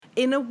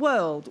In a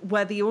world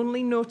where the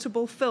only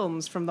notable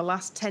films from the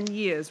last 10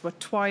 years were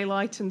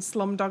Twilight and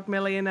Slumdog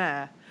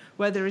Millionaire,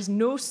 where there is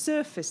no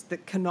surface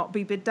that cannot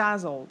be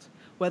bedazzled,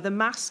 where The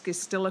Mask is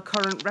still a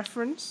current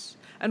reference,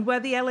 and where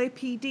the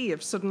LAPD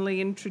have suddenly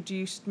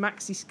introduced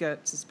maxi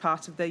skirts as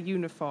part of their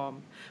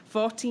uniform,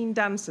 14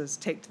 dancers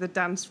take to the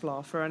dance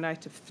floor for a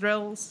night of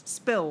thrills,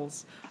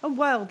 spills, and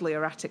wildly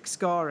erratic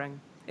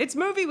scoring. It's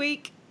movie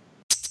week!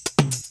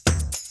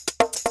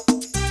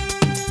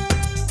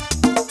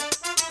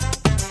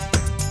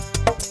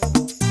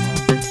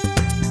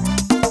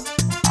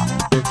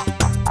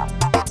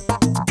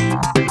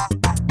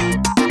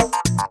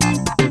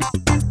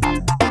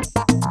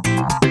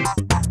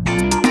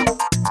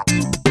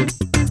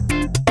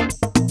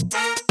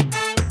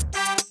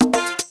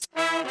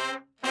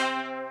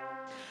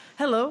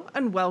 Hello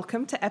and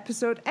welcome to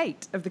episode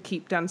 8 of the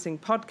Keep Dancing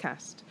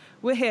podcast.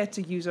 We're here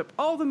to use up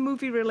all the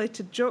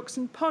movie-related jokes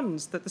and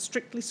puns that the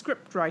Strictly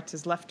Script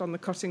writers left on the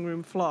cutting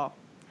room floor.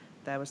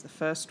 There was the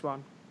first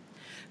one.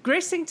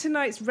 Gracing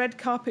tonight's red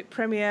carpet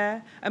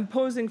premiere and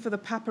posing for the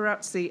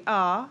paparazzi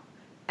are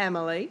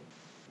Emily.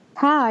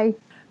 Hi.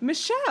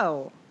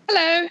 Michelle.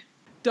 Hello.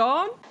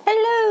 Dawn.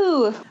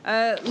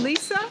 Hello.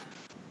 Lisa.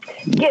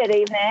 Good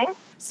evening.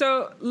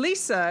 So,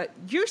 Lisa,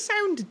 you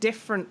sound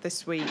different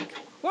this week.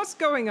 What's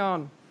going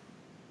on?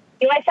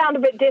 I sound a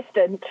bit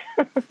distant.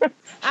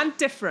 And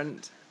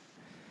different.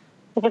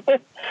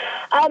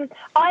 I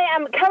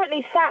am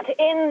currently sat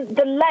in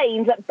the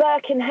lanes at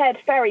Birkenhead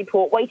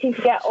Ferryport waiting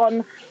to get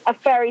on a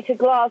ferry to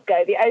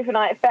Glasgow, the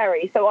overnight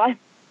ferry. So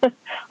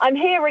I'm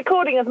here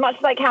recording as much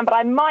as I can, but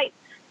I might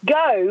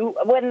go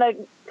when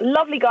the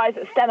lovely guys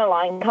at Stena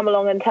Line come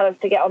along and tell us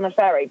to get on the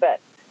ferry. But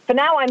for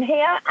now, I'm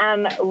here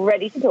and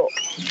ready to talk.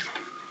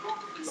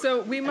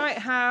 So we might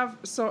have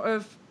sort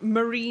of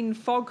marine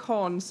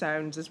foghorn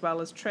sounds as well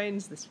as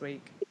trains this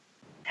week.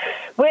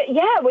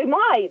 We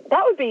might.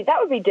 That would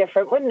be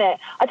different, wouldn't it?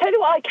 I tell you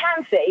what I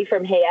can see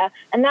from here,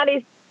 and that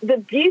is the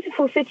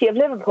beautiful city of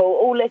Liverpool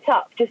all lit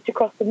up just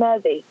across the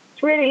Mersey.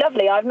 It's really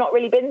lovely. I've not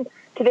really been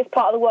to this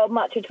part of the world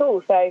much at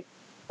all, so I'm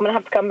going to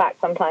have to come back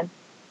sometime.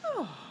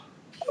 Oh,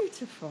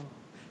 beautiful.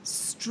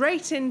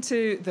 Straight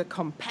into the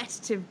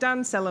competitive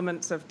dance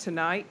elements of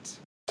tonight.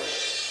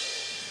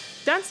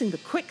 Dancing the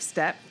quick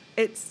step,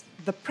 it's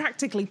the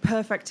practically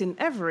perfect in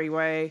every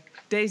way,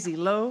 Daisy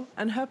Lowe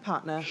and her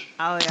partner,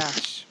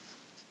 Aliash.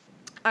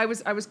 I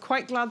was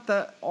quite glad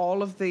that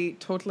all of the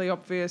totally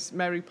obvious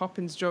Mary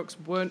Poppins jokes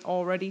weren't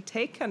already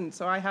taken,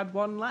 so I had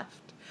one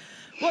left.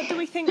 What do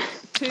we think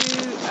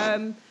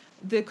to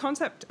the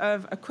concept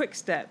of a quick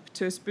step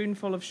to a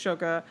spoonful of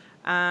sugar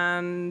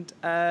and,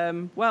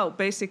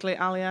 basically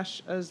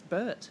Aliash as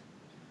Bert?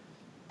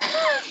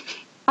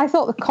 I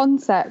thought the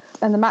concept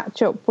and the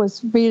matchup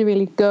was really,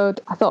 really good.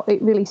 I thought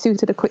it really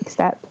suited a quick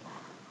step.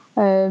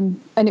 And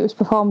it was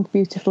performed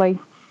beautifully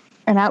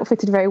and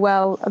outfitted very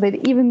well.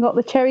 They'd even got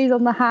the cherries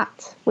on the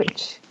hat,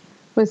 which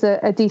was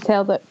a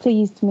detail that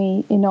pleased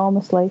me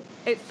enormously.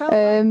 It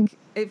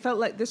felt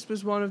like this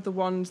was one of the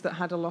ones that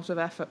had a lot of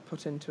effort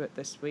put into it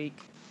this week.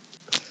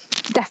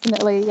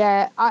 Definitely,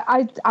 yeah.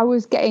 I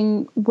was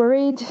getting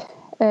worried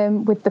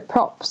with the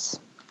props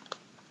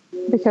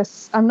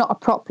because I'm not a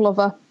prop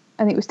lover.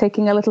 And it was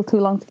taking a little too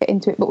long to get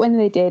into it. But when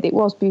they did, it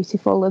was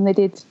beautiful. And they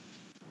did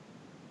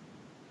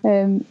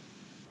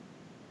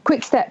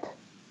quick step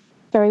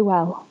very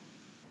well.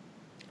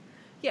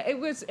 Yeah, it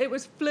was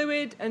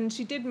fluid, and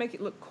she did make it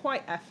look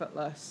quite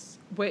effortless,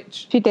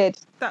 which... She did.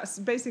 That's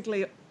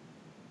basically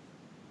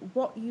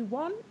what you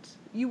want.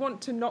 You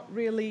want to not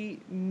really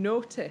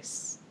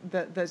notice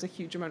that there's a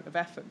huge amount of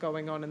effort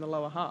going on in the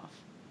lower half.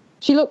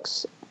 She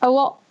looks a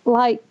lot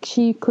like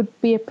she could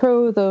be a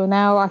pro, though.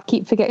 Now I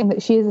keep forgetting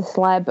that she is a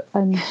celeb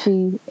and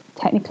she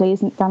technically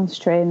isn't dance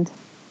trained.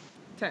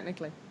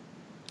 Technically,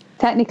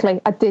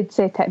 I did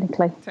say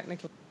technically.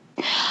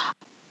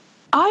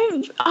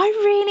 I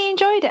really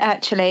enjoyed it,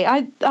 actually.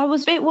 I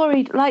was a bit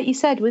worried, like you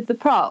said, with the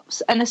props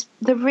and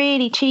the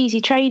really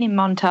cheesy training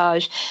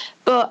montage.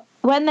 But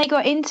when they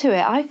got into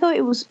it, I thought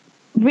it was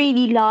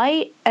really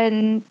light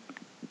and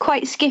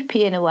quite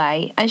skippy in a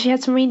way, and she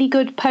had some really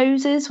good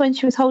poses when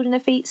she was holding her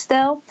feet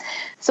still.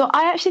 So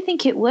I actually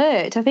think it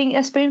worked. I think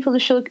A Spoonful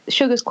of Sugar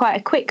is quite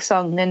a quick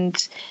song, and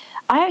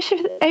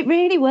it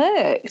really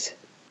worked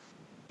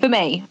for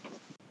me.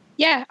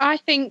 Yeah, I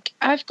think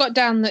I've got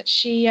down that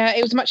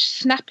it was a much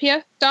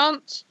snappier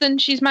dance than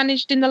she's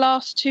managed in the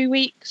last 2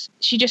 weeks.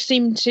 She just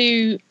seemed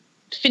to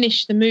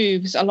finish the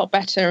moves a lot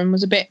better and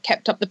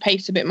kept up the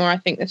pace a bit more, I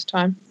think, this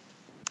time.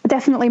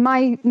 Definitely.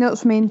 My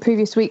notes from in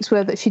previous weeks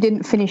were that she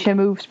didn't finish her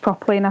moves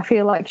properly, and I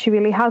feel like she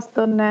really has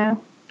done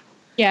now.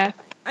 Yeah.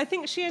 I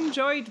think she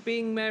enjoyed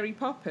being Mary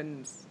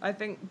Poppins. I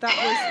think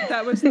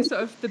that was sort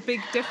of the big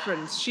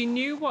difference. She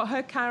knew what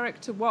her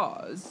character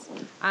was,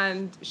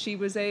 and she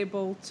was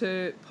able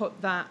to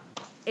put that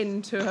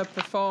into her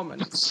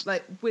performance.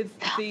 Like with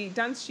the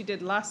dance she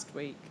did last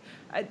week,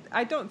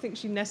 I don't think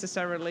she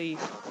necessarily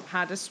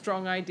had a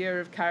strong idea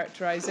of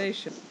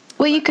characterization.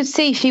 Well, you could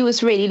see she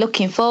was really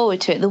looking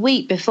forward to it. The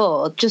week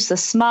before, just the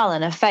smile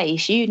on her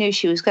face, you knew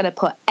she was going to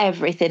put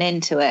everything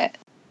into it.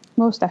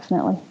 Most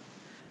definitely.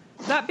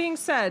 That being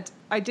said,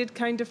 I did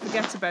kind of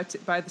forget about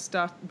it by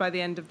the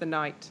end of the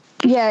night.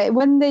 Yeah,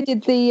 when they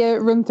did the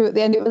run through at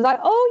the end, it was like,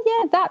 oh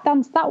yeah, that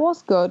dance, that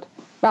was good.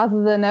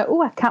 Rather than,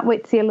 oh, I can't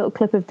wait to see a little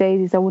clip of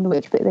Daisy's, I wonder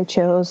which bit they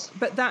chose.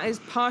 But that is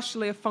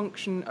partially a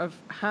function of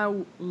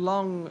how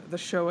long the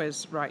show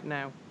is right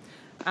now.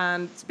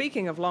 And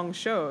speaking of long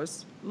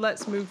shows,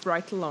 let's move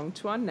right along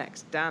to our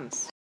next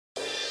dance.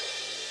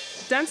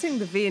 Dancing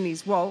the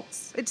Viennese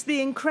Waltz, it's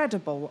the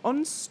incredible,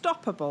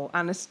 unstoppable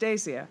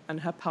Anastasia and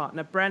her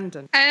partner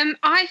Brendan.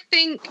 I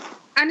think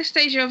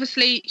Anastasia,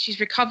 obviously, she's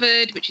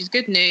recovered, which is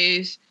good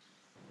news.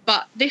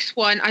 But this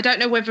one, I don't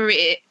know whether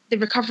the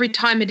recovery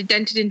time had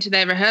indented into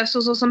their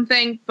rehearsals or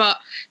something,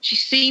 but she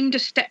seemed a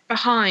step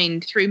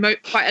behind through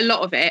quite a lot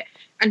of it,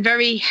 and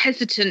very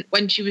hesitant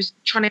when she was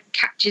trying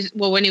to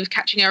when he was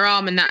catching her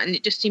arm and that, and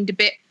it just seemed a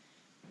bit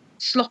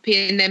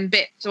sloppy in them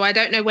bits. So I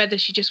don't know whether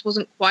she just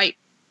wasn't quite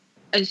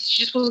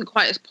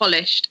as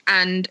polished,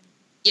 and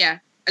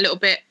a little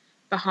bit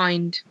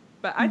behind.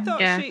 But I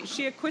thought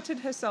she acquitted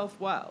herself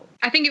well.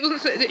 I think it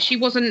wasn't that she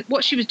wasn't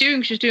what she was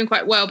doing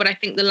quite well, but I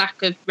think the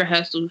lack of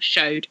rehearsal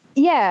showed.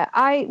 Yeah,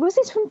 was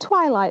this from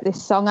Twilight,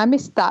 this song? I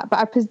missed that, but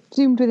I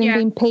presumed with him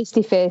being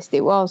pasty faced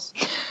it was.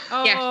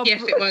 Oh,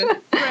 yes, it was.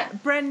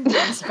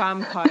 Brendan's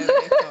vampire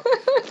makeup.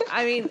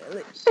 I mean,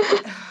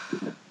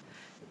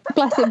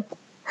 bless him.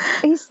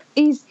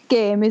 He's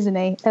game, isn't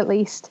he? At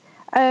least.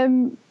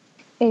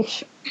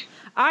 Ish.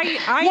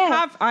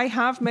 I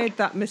have made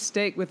that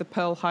mistake with a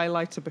pearl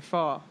highlighter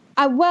before.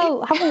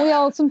 Well, haven't we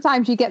all?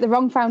 Sometimes you get the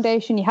wrong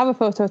foundation, you have a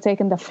photo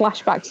taken, the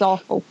flashback's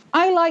awful.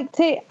 I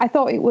liked it. I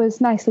thought it was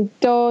nicely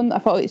done. I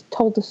thought it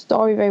told the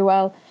story very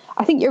well.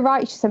 I think you're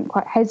right, she seemed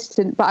quite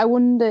hesitant, but I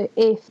wonder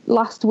if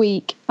last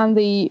week and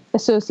the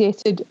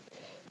associated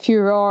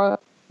furore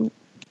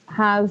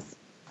has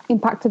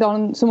impacted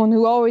on someone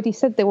who already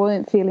said they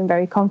weren't feeling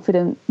very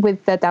confident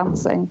with their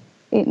dancing,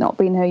 it not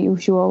being her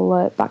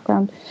usual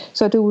background.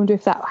 So I do wonder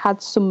if that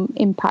had some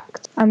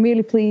impact. I'm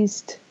really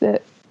pleased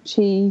that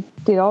she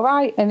did all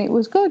right and it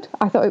was good.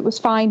 I thought it was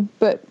fine,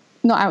 but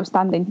not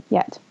outstanding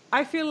yet.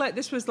 I feel like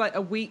this was like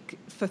a week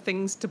for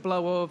things to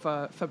blow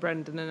over for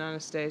Brendan and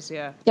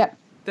Anastasia. Yep.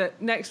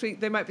 That next week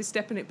they might be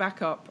stepping it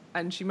back up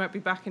and she might be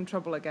back in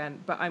trouble again.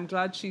 But I'm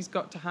glad she's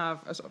got to have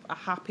a sort of a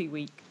happy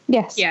week.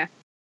 Yes. Yeah.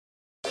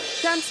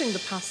 Dancing the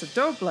Paso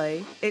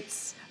Doble,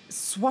 it's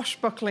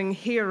swashbuckling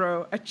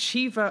hero,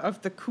 achiever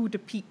of the coup de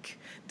pique,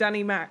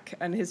 Danny Mac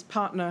and his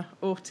partner,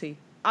 Oti.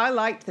 I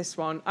liked this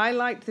one. I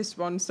liked this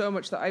one so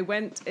much that I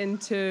went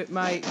into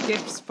my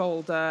GIFs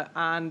folder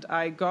and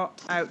I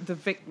got out the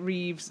Vic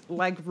Reeves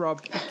leg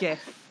rub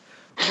GIF,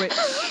 which...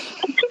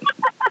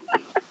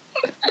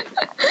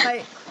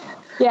 like,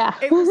 yeah.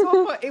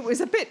 it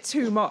was a bit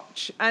too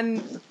much.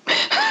 And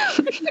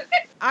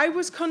I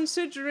was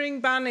considering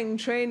banning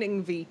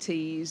training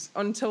VTs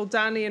until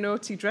Danny and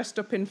Oti dressed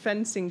up in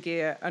fencing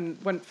gear and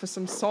went for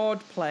some sword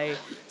play.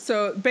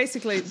 So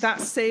basically that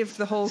saved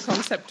the whole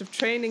concept of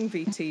training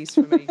VTs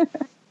for me.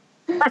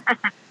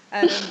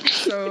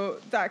 So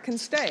that can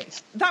stay.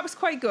 That was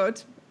quite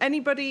good.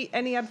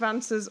 Any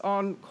advances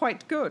on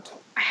quite good?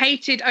 I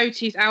hated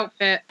Oti's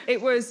outfit.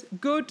 It was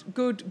good.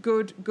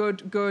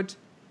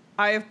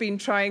 I have been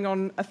trying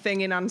on a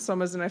thing in Ann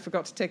Summers and I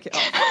forgot to take it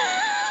off.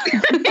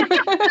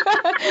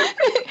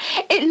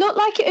 It looked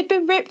like it had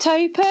been ripped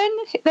open.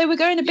 They were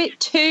going a bit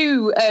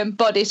too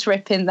bodice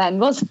ripping then,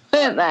 weren't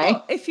they?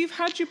 Well, if you've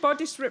had your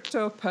bodice ripped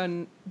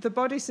open, the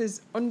bodice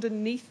is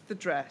underneath the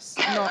dress,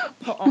 not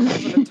put on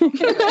over the top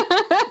of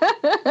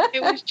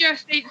it.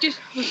 It just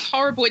was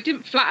horrible. It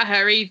didn't flatter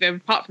her either,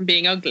 apart from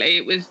being ugly.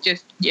 It was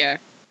just,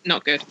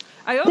 not good.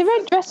 The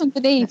red dress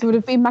underneath would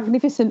have been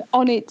magnificent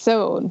on its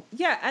own.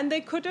 Yeah, and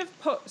they could have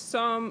put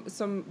some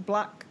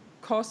black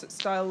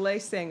corset-style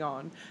lacing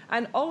on.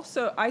 And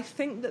also, I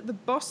think that the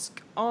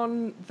busk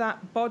on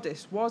that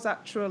bodice was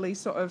actually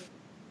sort of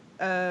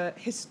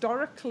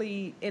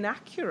historically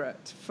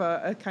inaccurate for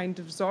a kind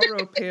of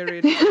Zorro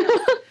period.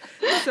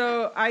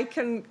 So I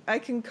can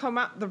come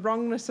at the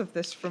wrongness of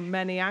this from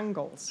many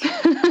angles.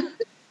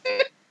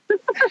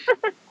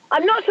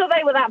 I'm not sure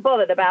they were that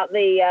bothered about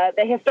the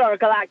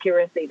historical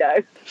accuracy,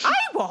 though. I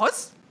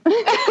was.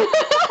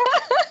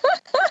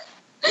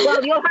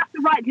 Well, you'll have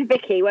to write to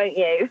Vicky, won't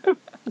you?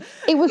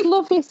 It was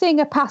lovely seeing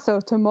a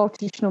paso to more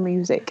traditional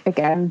music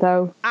again,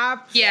 though.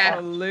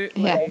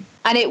 Absolutely. Yeah.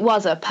 And it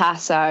was a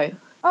paso.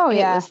 Oh,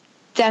 yeah. It was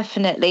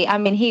definitely. I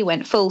mean, he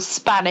went full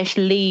Spanish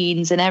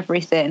leans and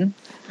everything.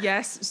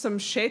 Yes, some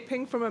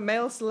shaping from a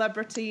male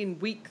celebrity in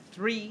week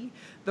 3.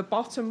 The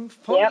bottom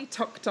fully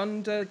tucked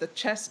under, the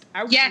chest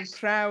out and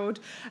proud.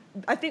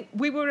 I think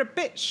we were a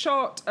bit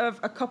short of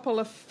a couple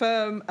of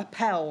firm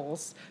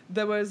appels.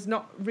 There was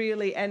not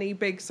really any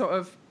big sort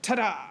of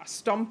ta-da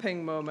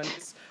stomping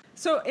moments.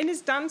 So in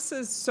his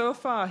dances so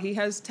far, he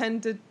has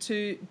tended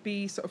to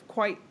be sort of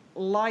quite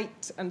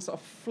light and sort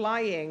of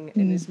flying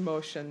in his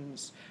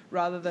motions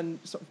rather than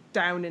sort of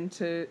down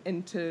into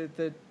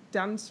the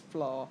dance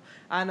floor.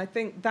 And I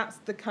think that's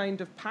the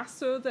kind of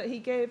passo that he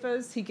gave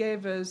us. He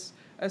gave us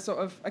a sort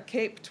of a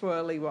cape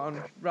twirly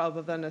one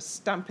rather than a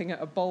stamping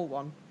at a ball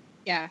one.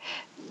 Yeah.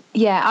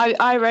 Yeah,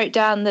 I wrote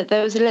down that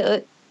there was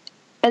a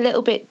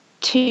little bit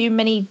too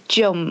many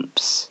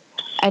jumps,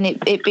 and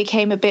it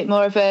became a bit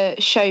more of a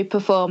show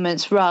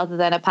performance rather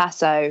than a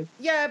passo.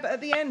 Yeah, but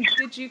at the end,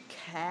 did you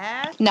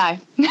care? No.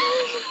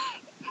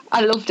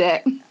 I loved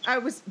it.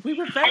 We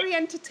were very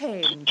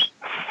entertained.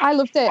 I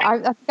loved it. I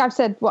think I've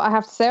said what I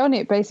have to say on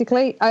it,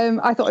 basically.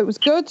 I thought it was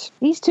good.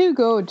 He's too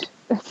good.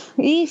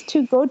 He's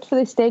too good for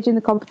this stage in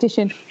the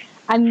competition.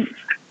 And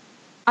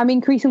I'm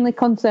increasingly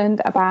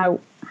concerned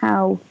about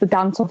how the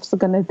dance-offs are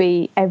going to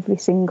be every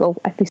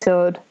single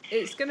episode.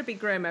 It's going to be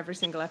grim every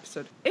single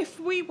episode. If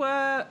we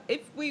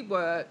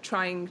were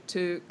trying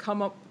to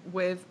come up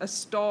with a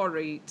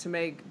story to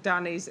make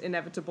Danny's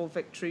inevitable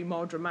victory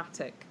more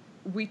dramatic,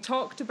 we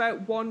talked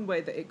about one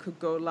way that it could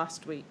go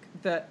last week,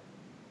 that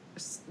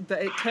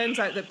it turns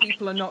out that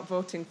people are not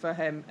voting for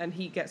him and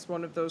he gets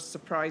one of those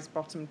surprise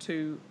bottom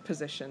 2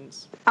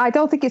 positions. I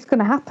don't think it's going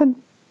to happen.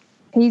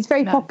 He's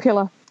very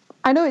popular.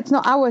 I know it's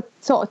not our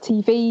sort of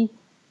TV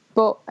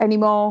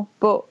anymore,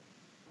 but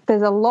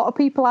there's a lot of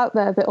people out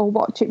there that will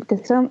watch it because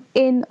it's on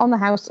the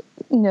house.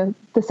 You know,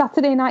 the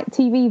Saturday night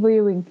TV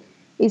viewing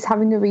is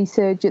having a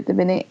resurge at the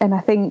minute, and I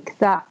think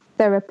that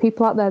there are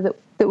people out there that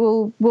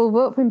will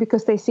vote for him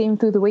because they see him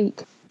through the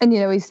week. And, you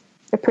know, he's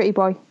a pretty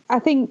boy. I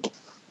think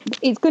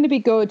it's going to be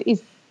good.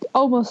 He's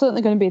almost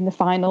certainly going to be in the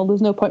final.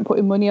 There's no point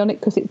putting money on it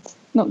because it's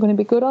not going to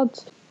be good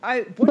odds.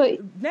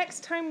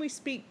 Next time we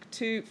speak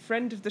to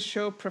friend of the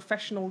show,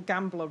 professional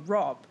gambler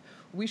Rob,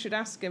 we should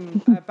ask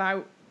him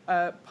about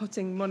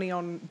putting money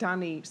on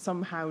Danny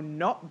somehow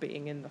not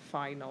being in the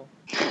final.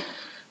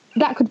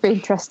 That could be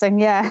interesting,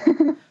 yeah.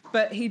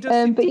 But he does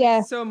seem to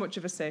be so much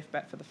of a safe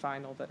bet for the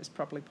final that it's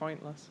probably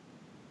pointless.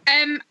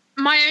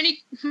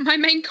 My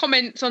main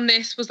comments on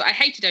this was that I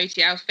hated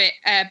OT outfit,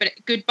 but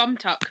good bum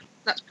tuck.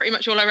 That's pretty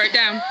much all I wrote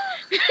down.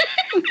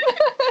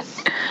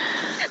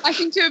 I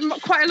seem to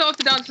have, quite a lot of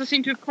the dancers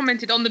seem to have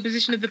commented on the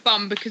position of the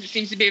bum because it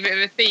seems to be a bit of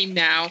a theme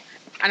now,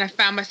 and I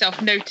found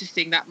myself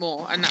noticing that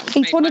more, and that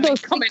was one of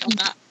those comment on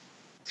that.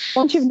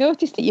 Once you've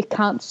noticed it, you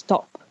can't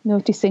stop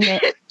noticing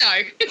it.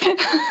 No.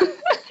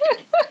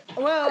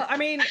 Well, I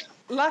mean,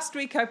 last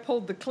week I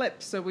pulled the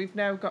clip, so we've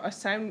now got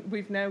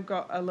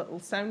a little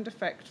sound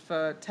effect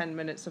for 10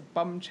 minutes of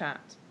bum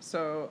chat.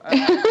 So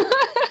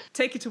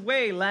take it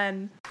away,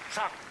 Len.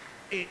 Suck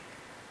it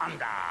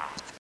under.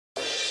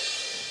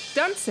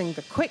 Dancing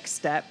the quick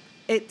step,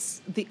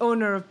 it's the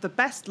owner of the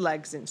best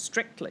legs in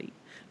Strictly,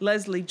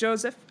 Leslie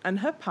Joseph, and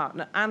her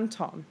partner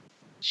Anton.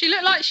 She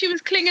looked like she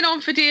was clinging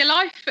on for dear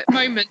life at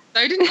moments,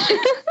 though, didn't she?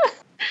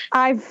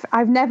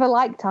 I've never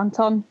liked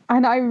Anton,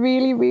 and I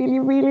really, really,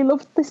 really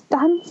loved this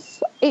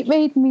dance. It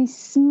made me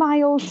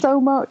smile so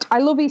much. I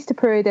love Easter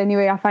Parade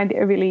anyway. I find it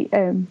a really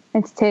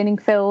entertaining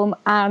film,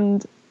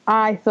 and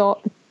I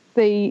thought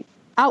the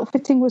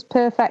outfitting was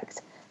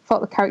perfect. I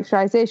thought the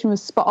characterisation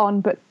was spot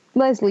on, but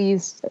Leslie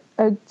is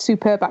a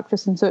superb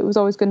actress, and so it was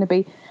always going to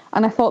be.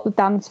 And I thought the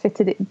dance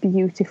fitted it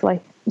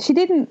beautifully. She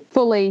didn't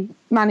fully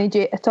manage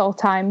it at all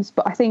times,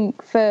 but I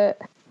think for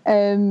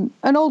an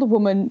older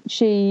woman,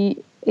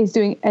 she is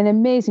doing an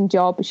amazing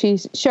job.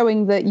 She's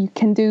showing that you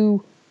can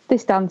do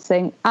this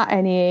dancing at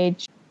any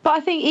age. But I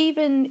think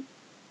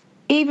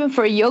even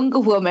for a younger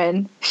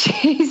woman,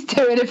 she's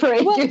doing a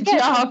pretty good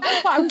job.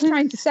 That's what I was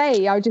trying to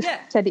say. I just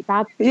said it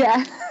bad.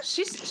 Yeah.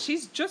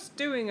 She's just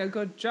doing a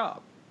good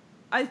job.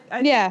 I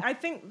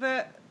think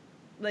that,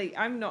 like,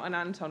 I'm not an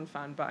Anton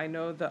fan, but I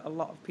know that a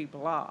lot of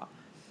people are.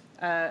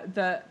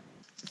 That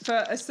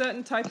for a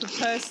certain type of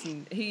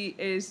person, he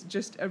is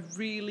just a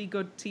really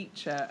good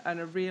teacher and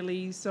a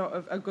really sort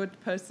of a good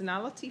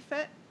personality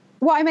fit.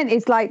 What I meant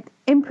is, like,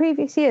 in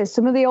previous years,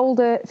 some of the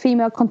older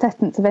female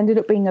contestants have ended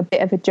up being a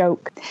bit of a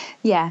joke.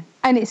 Yeah.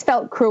 And it's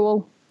felt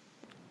cruel.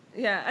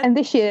 Yeah. And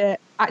this year,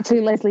 actually,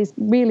 Leslie's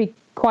really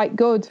quite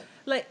good.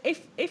 Like,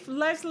 if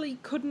Leslie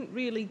couldn't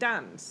really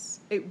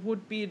dance, it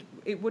would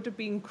have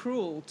been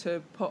cruel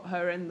to put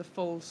her in the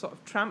full sort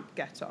of tramp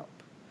get-up.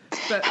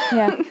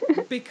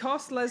 But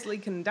because Leslie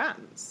can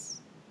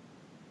dance,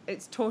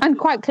 it's totally... And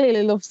quite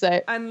clearly loves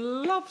it. And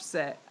loves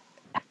it.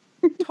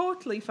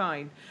 Totally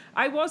fine.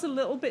 I was a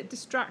little bit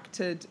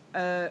distracted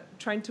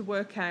trying to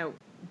work out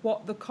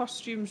what the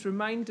costumes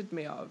reminded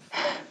me of.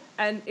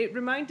 And it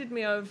reminded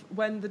me of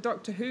when the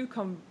Doctor Who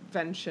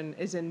convention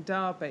is in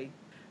Derby.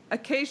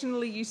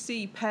 Occasionally you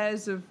see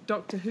pairs of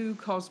Doctor Who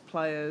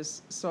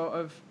cosplayers sort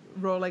of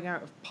rolling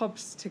out of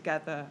pubs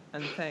together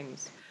and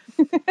things.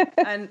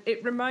 And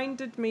it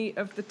reminded me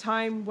of the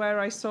time where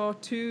I saw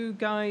two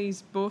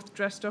guys both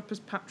dressed up as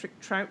Patrick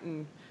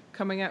Troughton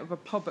coming out of a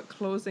pub at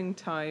closing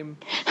time,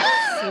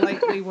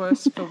 slightly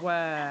worse for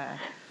wear.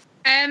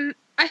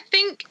 I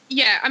think,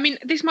 I mean,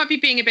 this might be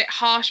being a bit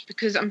harsh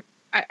because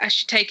I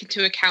should take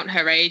into account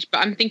her age, but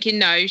I'm thinking,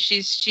 no,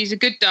 she's a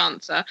good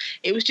dancer.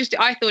 It was just,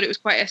 I thought it was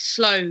quite a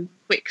slow,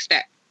 quick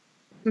step.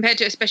 Compared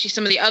to especially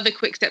some of the other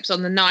quick steps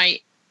on the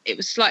night, it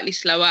was slightly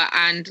slower,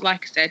 and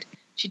like I said,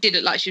 She did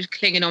look like she was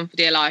clinging on for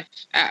dear life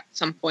at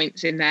some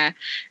points in there.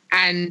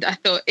 And I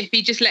thought if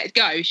he just let it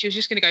go, she was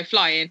just going to go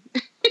flying.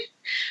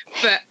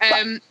 But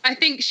I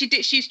think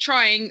she's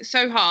trying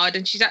so hard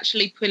and she's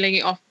actually pulling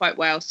it off quite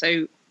well.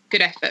 So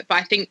good effort. But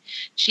I think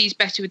she's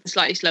better with the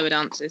slightly slower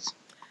dances.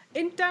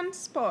 In dance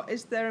sport,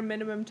 is there a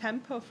minimum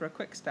tempo for a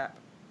quick step?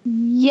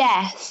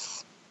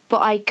 Yes,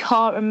 but I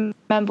can't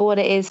remember what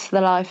it is for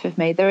the life of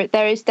me.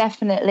 There is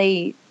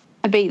definitely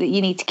a beat that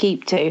you need to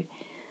keep to.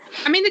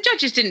 I mean, the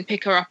judges didn't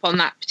pick her up on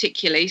that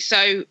particularly,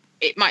 so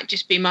it might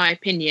just be my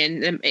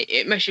opinion.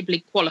 It measurably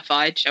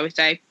qualified, shall we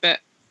say. But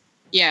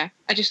yeah,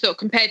 I just thought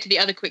compared to the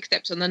other quick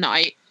steps on the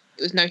night,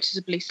 it was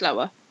noticeably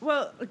slower.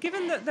 Well,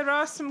 given that there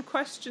are some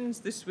questions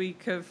this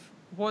week of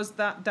was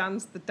that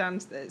dance the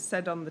dance that it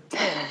said on the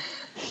tin?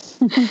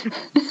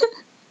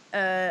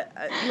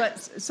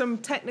 Some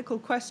technical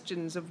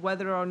questions of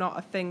whether or not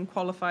a thing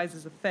qualifies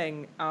as a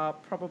thing are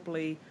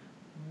probably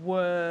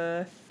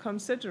worth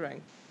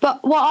considering.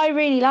 But what I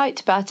really liked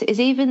about it is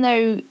even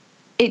though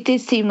it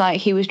did seem like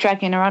he was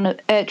dragging her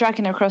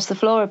across the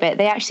floor a bit,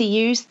 they actually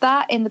used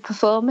that in the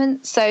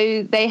performance.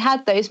 So they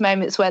had those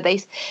moments where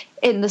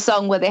in the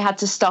song where they had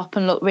to stop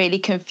and look really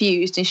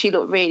confused and she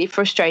looked really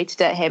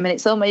frustrated at him. And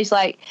it's almost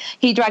like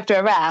he dragged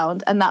her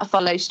around and that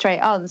followed straight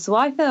on. So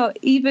I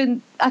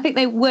think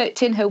they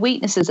worked in her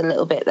weaknesses a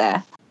little bit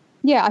there.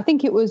 Yeah, I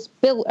think it was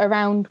built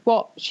around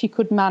what she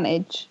could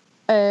manage,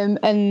 and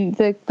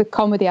the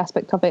comedy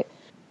aspect of it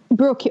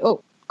broke it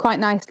up quite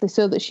nicely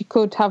so that she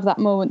could have that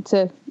moment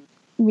to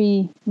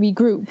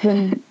regroup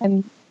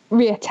and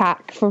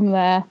reattack from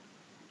there.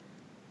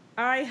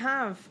 I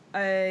have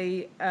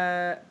a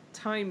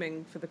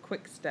timing for the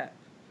quick step.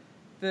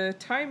 The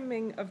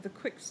timing of the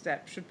quick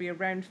step should be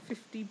around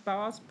 50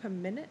 bars per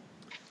minute.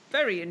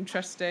 Very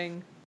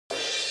interesting.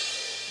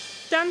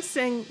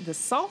 Dancing the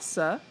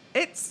salsa,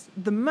 it's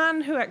the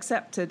man who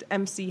accepted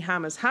MC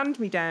Hammer's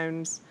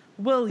hand-me-downs,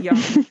 Will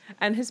Young,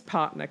 and his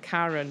partner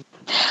Karen.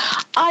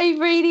 I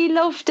really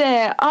loved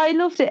it.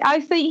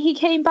 I think he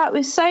came back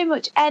with so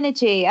much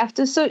energy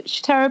after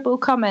such terrible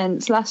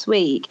comments last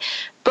week.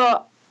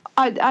 But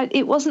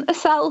it wasn't a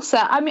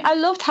salsa. I mean, I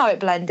loved how it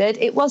blended.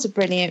 It was a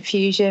brilliant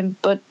fusion,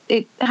 but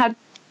it had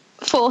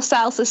 4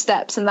 salsa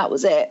steps and that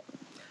was it.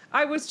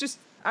 I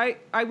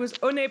was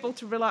unable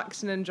to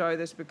relax and enjoy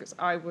this because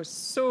I was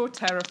so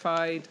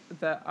terrified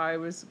that I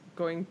was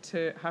going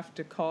to have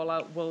to call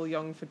out Will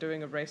Young for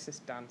doing a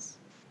racist dance.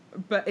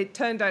 But it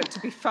turned out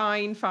to be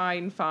fine.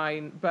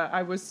 But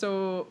I was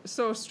so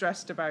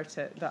stressed about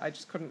it that I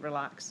just couldn't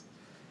relax.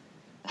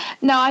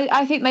 No,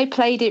 I think they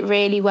played it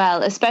really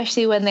well,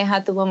 especially when they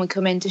had the woman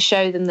come in to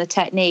show them the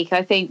technique.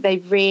 I think they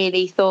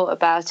really thought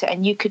about it,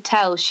 and you could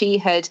tell she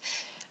had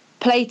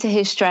played to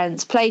his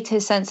strengths, played to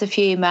his sense of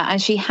humour,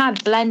 and she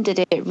had blended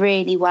it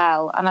really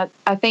well. And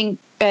I think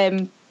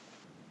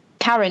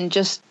Karen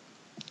just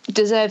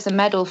deserves a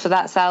medal for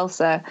that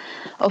salsa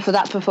or for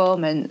that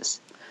performance.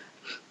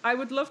 I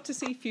would love to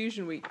see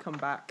Fusion Week come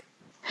back.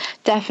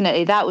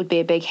 Definitely, that would be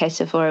a big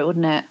hitter for it,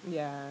 wouldn't it?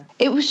 Yeah.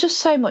 It was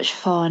just so much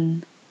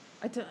fun.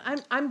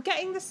 I'm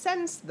getting the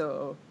sense,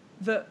 though,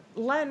 that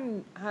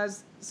Len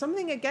has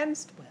something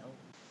against Will.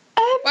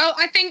 Well,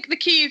 I think the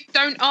key is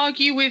don't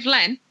argue with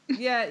Len.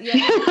 Yeah.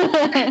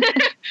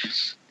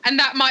 And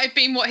that might have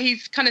been what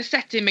he's kind of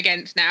set him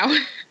against now.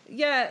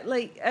 Yeah,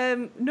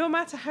 no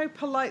matter how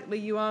politely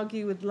you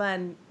argue with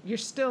Len, you're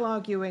still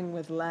arguing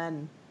with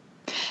Len.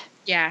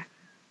 Yeah.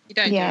 You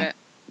don't do it.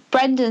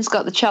 Brendan's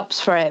got the chops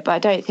for it, but I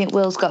don't think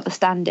Will's got the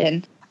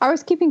stand-in. I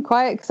was keeping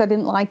quiet because I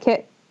didn't like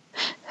it.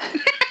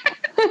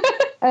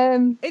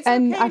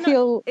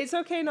 It's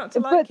okay not to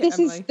like it,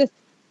 Emily.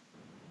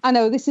 I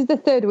know this is the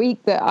 3rd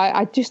week that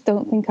I just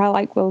don't think I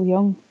like Will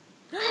Young.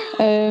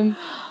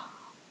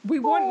 We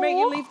won't make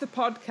you leave the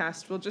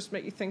podcast. We'll just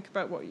make you think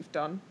about what you've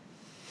done.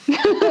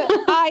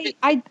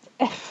 I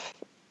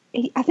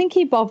think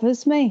he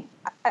bothers me.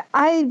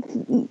 I've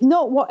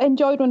not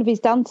enjoyed one of his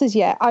dances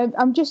yet. I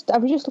was just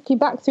looking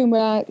back through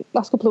my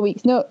last couple of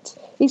weeks' notes.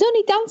 He's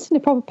only danced in a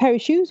proper pair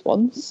of shoes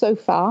once so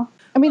far.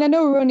 I mean, I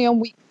know we're only on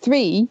week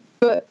 3,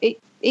 but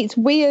it's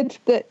weird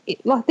that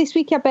this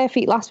week he had bare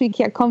feet, last week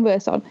he had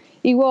Converse on.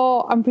 He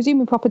wore, I'm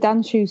presuming, proper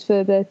dance shoes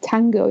for the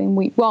tango in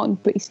week 1,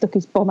 but he stuck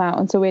his bum out,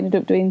 and so we ended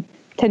up doing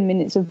 10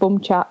 minutes of bum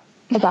chat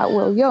about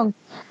Will Young.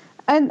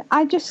 And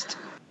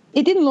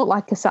it didn't look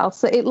like a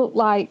salsa. It looked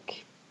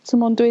like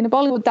someone doing a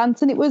Bollywood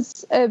dance, and it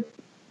was a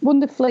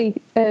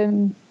wonderfully,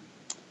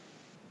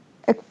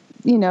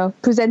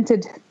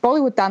 presented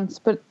Bollywood dance,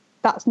 but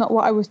that's not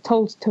what I was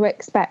told to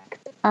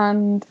expect.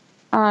 And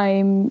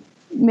I'm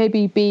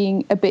maybe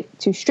being a bit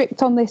too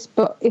strict on this,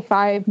 but if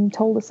I'm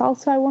told a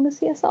salsa, I want to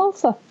see a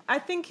salsa. I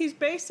think he's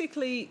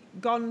basically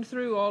gone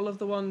through all of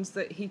the ones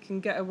that he can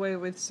get away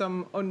with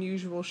some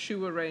unusual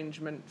shoe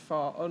arrangement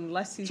for,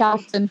 unless he's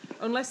going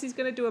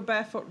to do a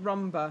barefoot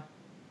rumba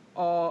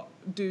or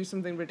do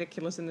something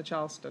ridiculous in the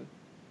Charleston.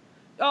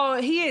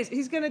 Oh, he is.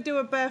 He's going to do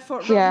a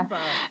barefoot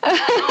rumba.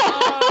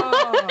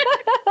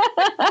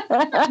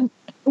 Oh.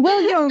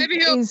 Will Young maybe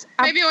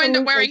he'll end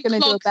up wearing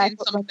clogs in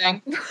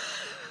something.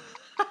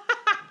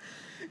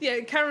 Yeah,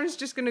 Karen's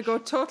just going to go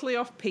totally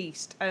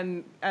off-piste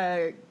and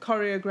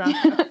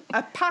choreograph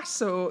a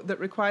passo that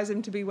requires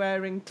him to be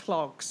wearing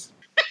clogs.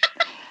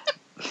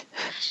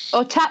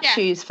 Or tap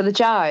shoes for the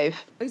jive.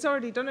 He's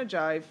already done a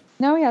jive.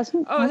 No, he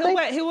hasn't. Oh,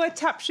 has he'll wear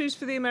tap shoes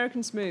for the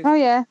American Smooth. Oh,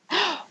 yeah.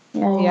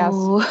 Yeah, he has.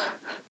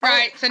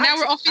 Right, so now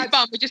we're off his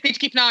bum. We just need to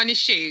keep an eye on his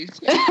shoes.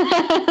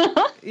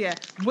 Yeah.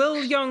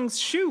 Will Young's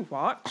shoe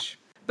watch.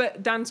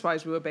 But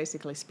dance-wise, we were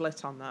basically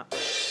split on that.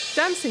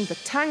 Dancing the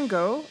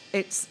tango,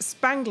 it's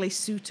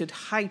spangly-suited,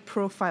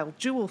 high-profile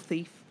jewel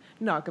thief,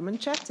 Naga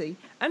Manchetti,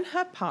 and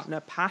her partner,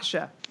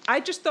 Pasha. I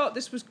just thought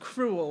this was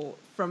cruel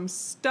from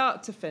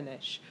start to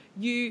finish.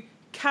 You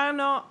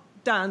cannot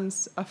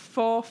dance a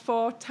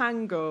 4/4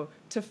 tango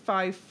to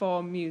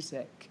 5/4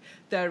 music.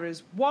 There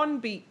is one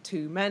beat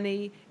too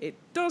many, it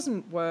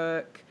doesn't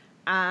work,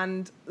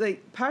 and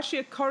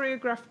Pasha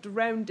choreographed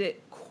around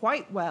it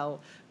quite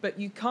well, but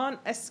you can't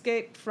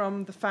escape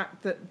from the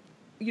fact that,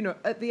 you know,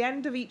 at the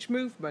end of each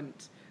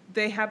movement,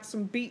 they had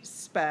some beats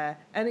spare,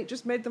 and it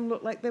just made them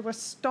look like they were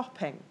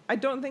stopping. I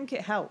don't think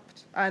it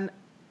helped, and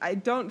I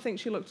don't think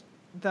she looked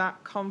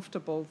that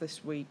comfortable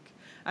this week.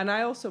 And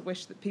I also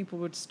wish that people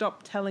would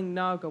stop telling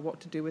Naga what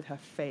to do with her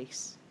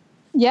face.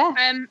 Yeah.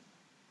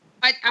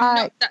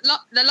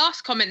 The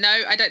last comment,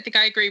 though, I don't think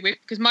I agree with,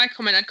 because my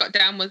comment I'd got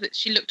down was that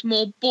she looked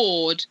more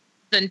bored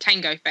than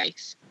tango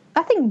face.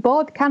 I think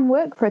bored can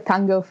work for a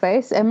tango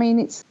face. I mean,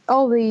 it's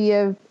all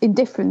the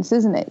indifference,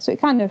 isn't it? So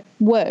it kind of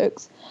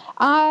works.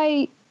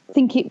 I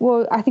think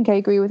I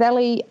agree with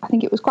Ellie. I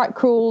think it was quite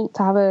cruel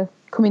to have her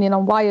coming in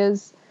on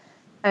wires,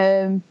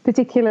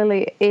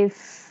 particularly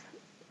if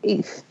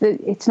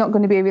it's not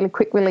going to be a really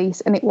quick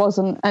release, and it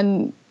wasn't.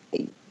 And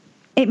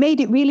it made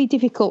it really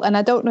difficult, and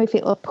I don't know if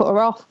it'll put her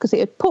off, because it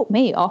had put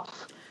me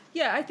off.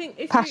 Yeah, I think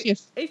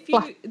if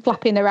you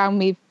flapping around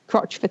me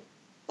crotch for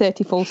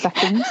 30 full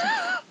seconds.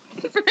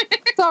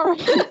 Sorry.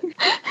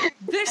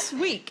 This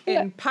week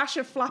in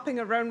Pasha flapping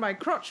around my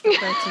crotch for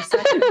 30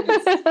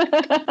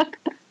 seconds.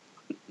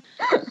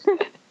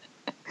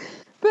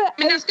 But I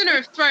mean, that's going to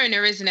have thrown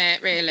her, isn't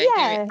it? Really,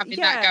 having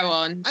that go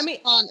on. I mean,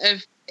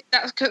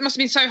 that must have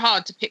been so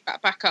hard to pick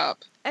that back up.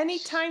 Any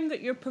time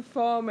that you're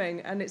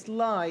performing and it's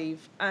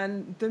live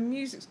and the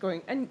music's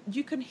going and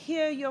you can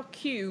hear your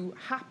cue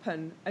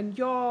happen and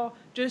you're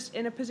just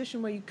in a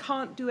position where you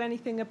can't do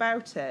anything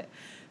about it,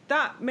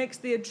 that makes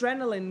the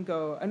adrenaline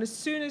go. And as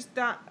soon as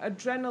that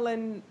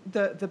adrenaline,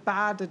 the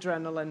bad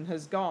adrenaline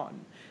has gone,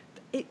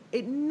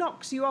 it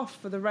knocks you off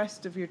for the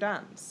rest of your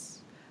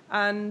dance.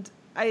 And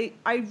I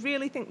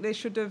really think they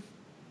should have,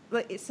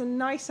 it's a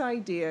nice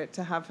idea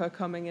to have her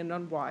coming in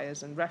on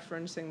wires and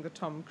referencing the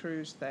Tom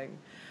Cruise thing.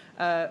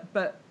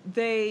 But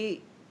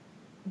they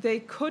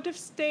could have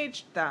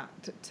staged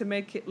that to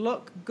make it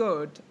look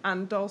good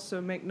and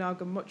also make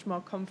Naga much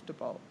more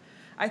comfortable.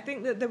 I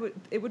think that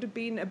it would have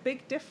been a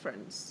big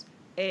difference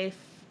if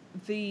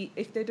they'd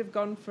have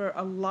gone for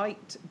a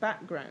light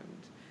background.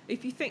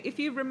 If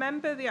you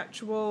remember the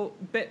actual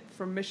bit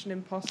from Mission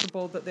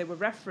Impossible that they were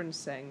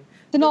referencing,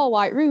 it's an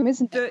all-white room,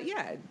 isn't it?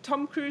 Yeah,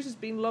 Tom Cruise has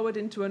been lowered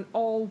into an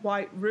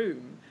all-white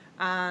room,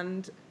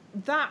 and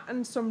that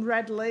and some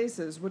red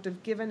lasers would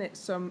have given it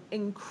some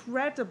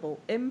incredible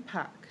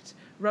impact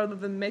rather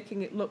than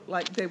making it look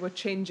like they were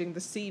changing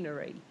the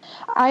scenery.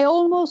 I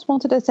almost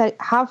wanted to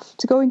have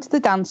to go into the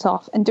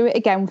dance-off and do it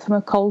again from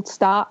a cold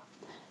start.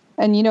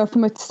 And,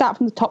 start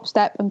from the top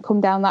step and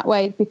come down that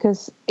way,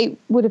 because it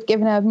would have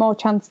given her more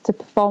chance to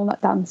perform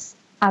that dance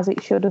as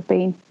it should have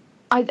been.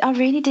 I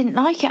really didn't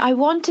like it. I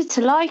wanted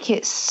to like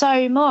it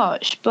so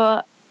much,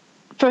 but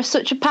for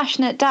such a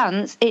passionate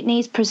dance, it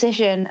needs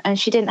precision, and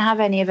she didn't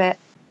have any of it.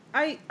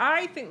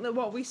 I think that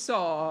what we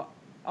saw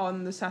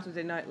on the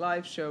Saturday Night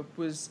Live show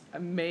was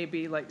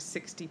maybe like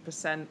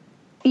 60%.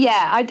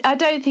 Yeah, I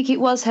don't think it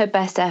was her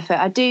best effort.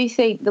 I do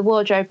think the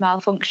wardrobe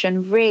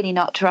malfunction really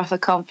knocked her off her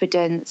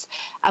confidence.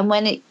 And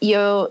when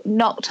you're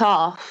knocked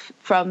off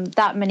from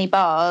that many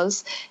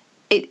bars,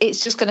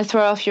 it's just going to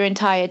throw off your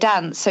entire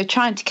dance. So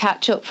trying to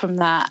catch up from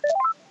that,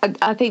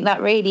 I think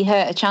that really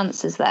hurt her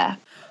chances there.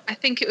 I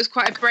think it was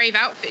quite a brave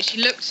outfit.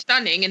 She looked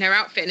stunning in her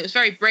outfit, and it was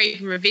very brave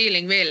and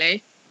revealing,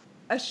 really.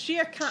 A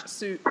sheer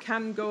catsuit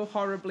can go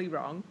horribly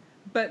wrong,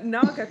 but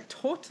Naga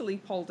totally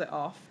pulled it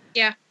off.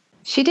 Yeah.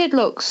 She did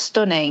look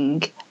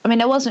stunning. I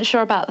mean, I wasn't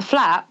sure about the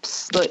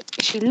flaps, but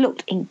she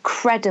looked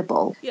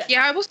incredible.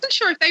 Yeah, I wasn't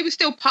sure if they were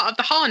still part of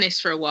the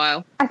harness for a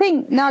while. I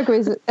think Naga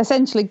is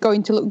essentially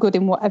going to look good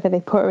in whatever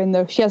they put her in,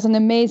 though. She has an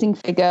amazing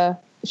figure.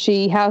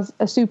 She has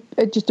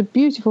just a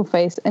beautiful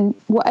face, and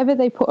whatever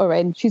they put her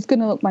in, she's going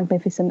to look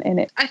magnificent in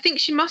it. I think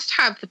she must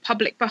have the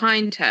public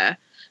behind her,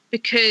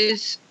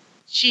 because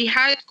she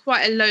had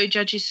quite a low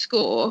judges'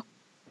 score,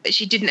 but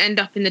she didn't end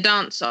up in the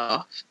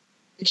dance-off.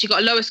 She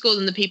got a lower score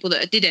than the people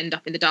that did end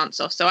up in the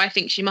dance-off, so I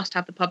think she must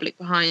have the public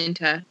behind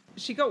her.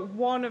 She got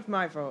one of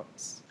my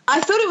votes.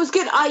 I thought it was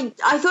good. I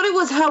thought it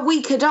was her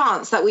weaker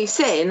dance that we've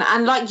seen,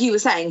 and like you were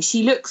saying,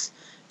 she looks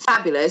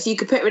fabulous. You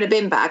could put her in a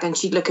bin bag and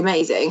she'd look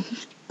amazing.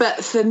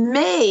 But for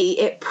me,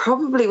 it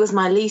probably was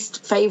my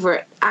least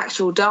favourite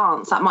actual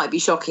dance. That might be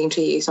shocking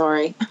to you,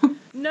 sorry.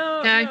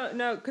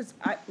 No, because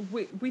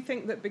we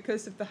think that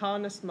because of the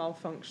harness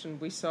malfunction,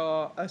 we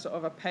saw a sort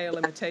of a pale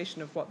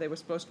imitation of what they were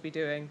supposed to be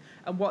doing,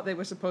 and what they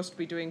were supposed to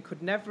be doing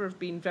could never have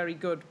been very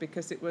good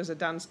because it was a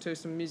dance to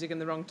some music in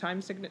the wrong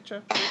time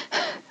signature.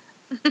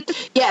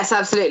 Yes,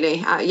 absolutely.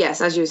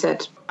 Yes, as you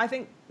said. I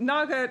think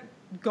Naga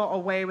got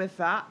away with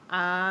that,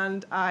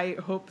 and I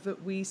hope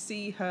that we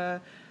see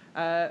her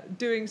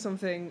doing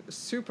something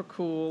super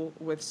cool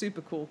with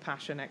super cool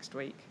passion next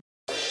week.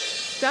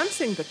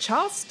 Dancing the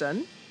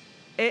Charleston,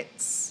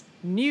 it's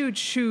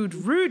nude-shoed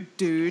rude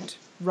dude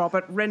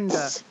Robert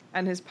Rinder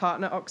and his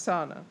partner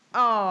Oksana.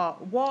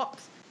 What?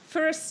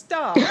 For a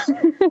start,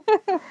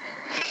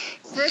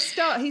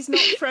 he's not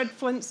Fred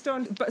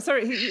Flintstone. But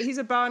sorry, he's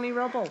a Barney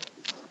Rubble.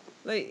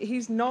 Like,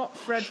 he's not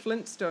Fred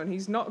Flintstone.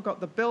 He's not got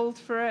the build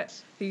for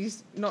it.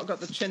 He's not got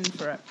the chin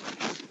for it.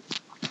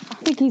 I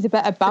think he's a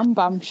better Bam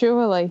Bam,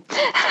 surely.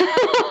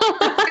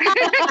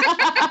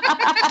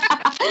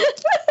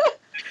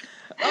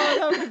 Oh,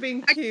 that would have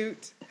been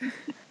cute.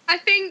 I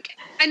think,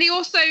 and he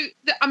also,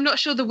 I'm not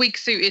sure the wig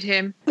suited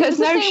him. There's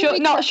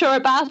not sure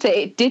about it.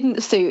 It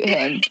didn't suit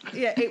him.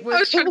 Yeah, it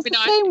was the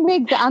same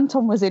wig that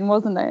Anton was in,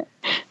 wasn't it?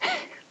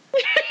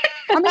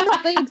 I mean,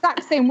 not the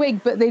exact same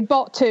wig, but they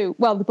bought two.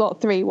 Well, they bought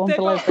three, one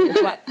below it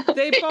as well.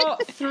 They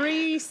bought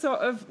 3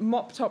 sort of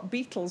mop-top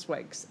Beatles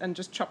wigs and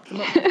just chopped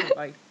them up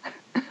differently.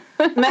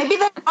 Maybe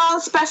they are a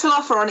special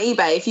offer on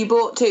eBay. If you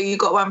bought 2, you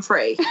got 1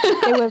 free.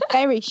 They were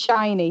very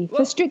shiny.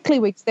 For Strictly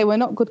wigs, they were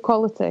not good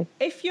quality.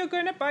 If you're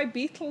going to buy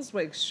Beatles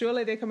wigs,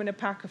 surely they come in a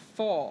pack of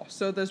 4,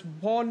 so there's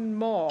 1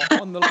 more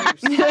on the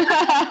loose.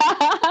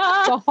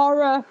 The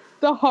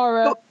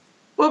horror.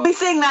 We'll be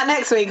seeing that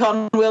next week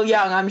on Will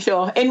Young, I'm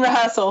sure, in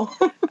rehearsal.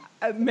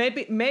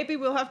 Maybe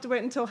we'll have to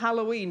wait until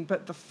Halloween,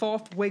 but the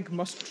 4th wig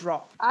must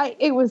drop.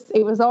 It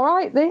was all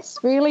right. This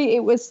really,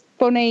 it was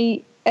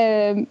funny.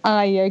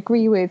 I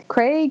agree with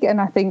Craig, and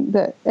I think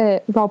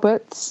that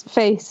Robert's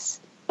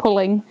face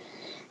pulling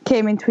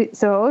came into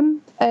its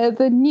own.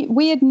 The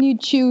weird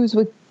nude shoes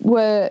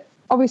were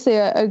obviously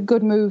a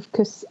good move,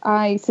 because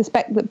I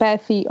suspect that bare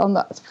feet on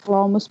that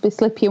floor must be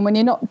slippy, and when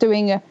you're not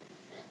doing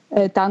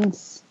a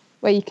dance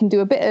where you can do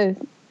a bit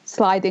of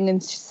sliding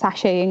and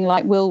sashaying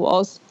like Will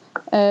was,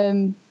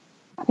 I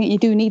think you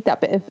do need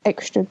that bit of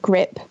extra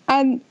grip.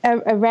 And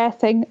a rare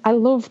thing, I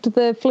loved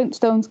the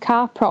Flintstones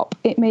car prop.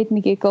 It made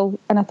me giggle,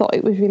 and I thought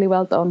it was really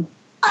well done.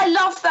 I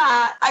loved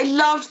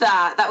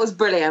that. That was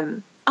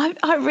brilliant.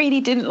 I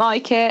really didn't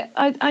like it.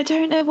 I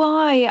don't know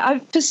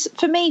why.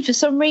 For me, for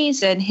some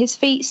reason, his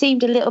feet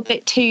seemed a little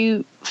bit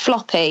too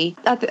floppy.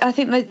 I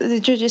think the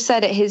judges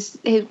said it. His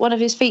one of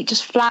his feet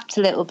just flapped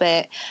a little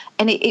bit,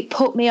 and it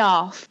put me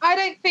off. I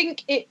don't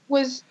think it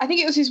was. I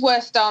think it was his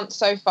worst dance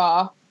so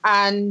far,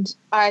 and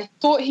I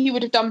thought he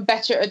would have done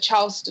better at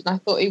Charleston. I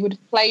thought he would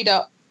have played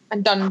up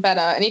and done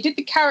better, and he did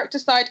the character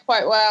side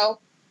quite well,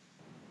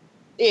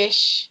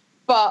 ish,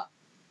 but.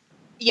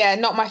 Yeah,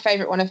 not my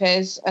favourite one of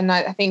his, and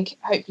I think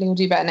hopefully he'll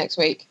do better next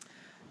week.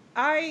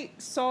 I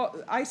saw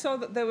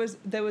that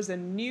there was a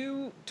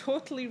new,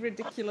 totally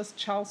ridiculous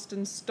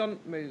Charleston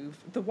stunt move.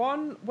 The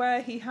one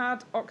where he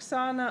had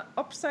Oksana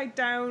upside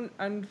down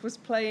and was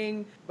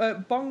playing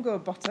bongo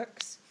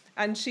buttocks,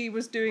 and she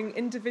was doing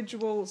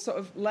individual sort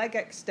of leg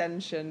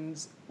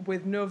extensions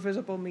with no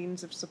visible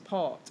means of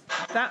support.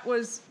 That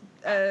was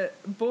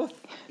both,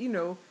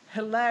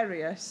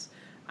 hilarious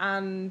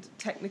and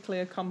technically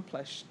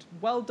accomplished.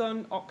 Well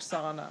done,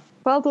 Oksana.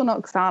 Well done,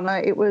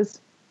 Oksana. It was,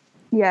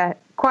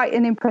 quite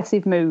an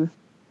impressive move.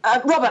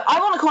 Robert, I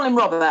want to call him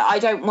Robert. I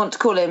don't want to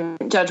call him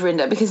Judge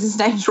Rinder because his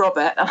name's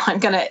Robert, and I'm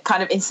going to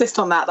kind of insist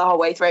on that the whole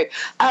way through.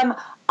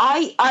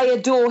 I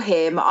adore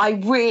him. I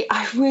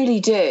really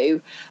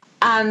do.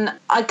 And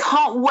I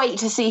can't wait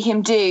to see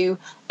him do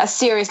a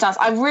serious dance.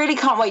 I really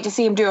can't wait to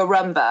see him do a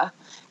rumba,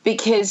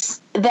 because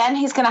then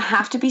he's going to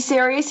have to be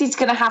serious. He's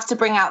going to have to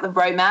bring out the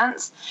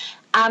romance.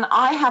 And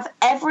I have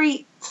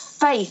every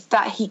faith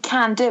that he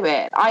can do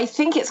it. I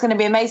think it's going to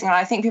be amazing, and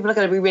I think people are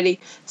going to be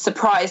really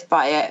surprised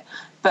by it.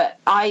 But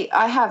I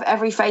have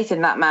every faith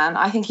in that man.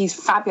 I think he's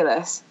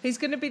fabulous. He's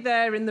going to be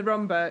there in the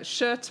rumba,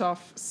 shirt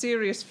off,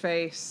 serious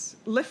face,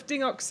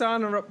 lifting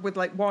Oksana up with,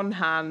 one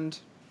hand.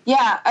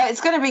 Yeah,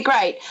 it's going to be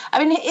great.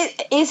 I mean,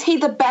 is he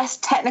the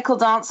best technical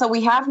dancer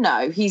we have?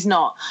 No, he's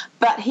not.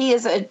 But he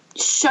is a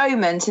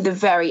showman to the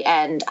very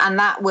end, and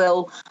that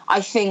will,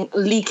 I think,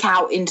 leak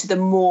out into the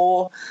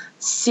more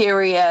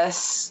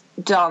serious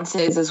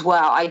dances as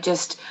well.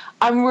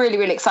 I'm really,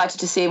 really excited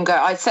to see him go.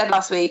 I said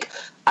last week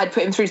I'd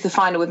put him through to the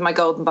final with my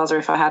golden buzzer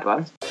if I had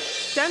one.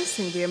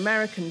 Dancing the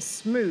American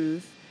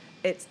Smooth,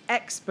 it's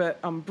expert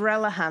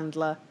umbrella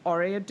handler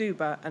Ori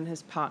Aduba and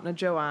his partner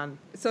Joanne.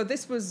 So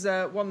this was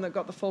one that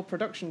got the full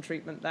production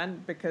treatment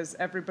then, because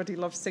everybody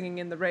loves Singing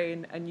in the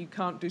Rain, and you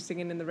can't do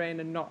Singing in the Rain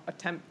and not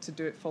attempt to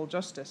do it full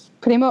justice.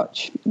 Pretty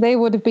much. They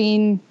would have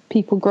been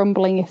people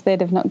grumbling if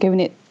they'd have not given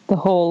it the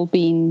whole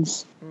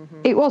beans.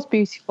 Mm-hmm. It was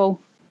beautiful.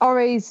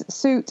 Ori's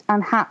suit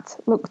and hat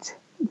looked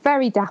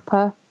very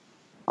dapper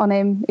on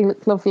him. He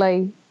looked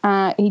lovely.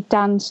 He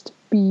danced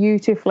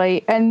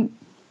beautifully. And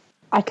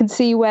I can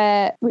see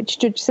where Rich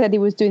Judge said he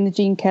was doing the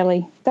Gene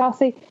Kelly.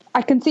 Darcy,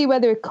 I can see where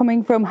they're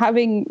coming from,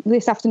 having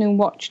this afternoon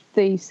watched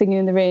the Singing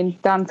in the Rain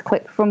dance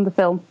clip from the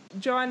film.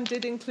 Joanne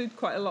did include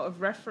quite a lot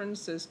of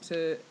references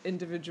to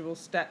individual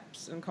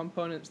steps and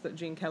components that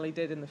Gene Kelly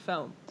did in the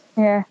film.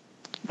 Yeah.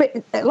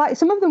 But like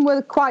some of them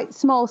were quite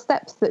small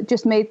steps that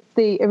just made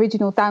the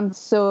original dance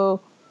so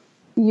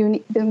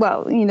unique.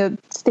 Well,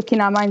 stick in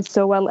our minds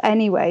so well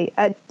anyway.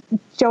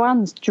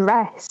 Joanne's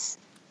dress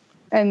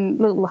and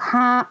little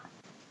hat.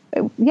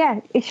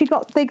 Yeah,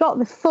 they got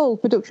the full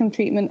production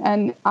treatment,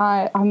 and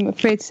I'm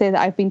afraid to say that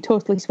I've been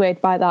totally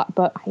swayed by that,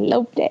 but I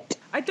loved it.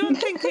 I don't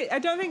think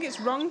it's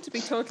wrong to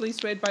be totally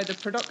swayed by the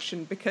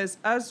production, because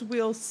as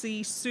we'll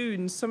see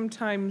soon,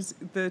 sometimes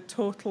the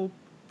total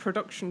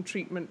production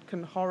treatment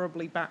can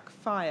horribly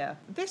backfire.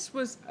 This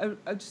was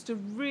just a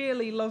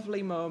really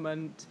lovely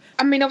moment.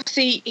 I mean,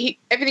 obviously,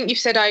 everything you've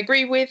said I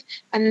agree with,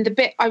 and the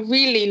bit I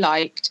really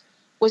liked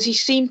was he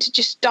seemed to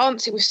just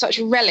dance it with such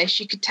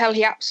relish. You could tell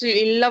he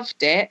absolutely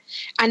loved it.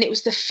 And it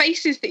was the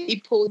faces that he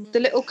pulled,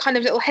 the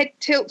little head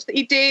tilts that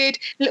he did,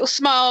 little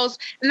smiles,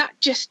 and that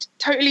just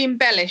totally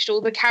embellished all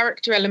the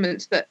character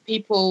elements that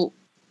people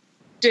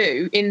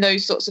do in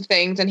those sorts of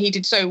things, and he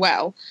did so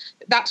well.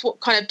 That's what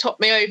kind of topped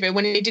me over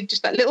when he did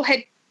just that little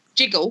head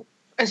jiggle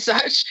as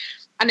such,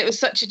 and it was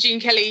such a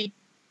Gene Kelly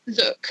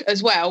look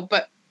as well,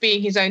 but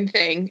being his own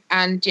thing.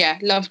 And yeah,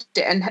 loved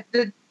it. And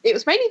it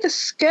was mainly the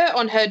skirt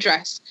on her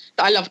dress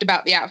that I loved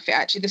about the outfit,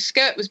 actually. The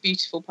skirt was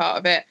beautiful part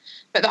of it,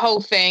 but the whole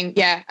thing,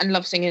 yeah, and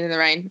love Singing in the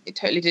Rain. It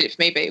totally did it for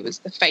me, but it was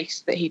the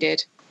face that he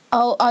did.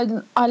 Oh,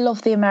 I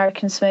love the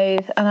American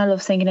Smooth, and I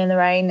love Singing in the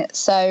Rain,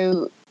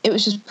 so it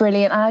was just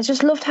brilliant. And I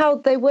just loved how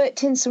they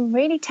worked in some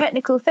really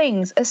technical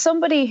things. As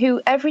somebody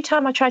who, every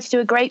time I try to do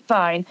a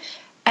grapevine,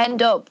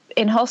 end up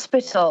in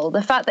hospital,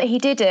 the fact that he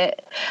did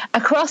it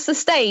across the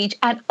stage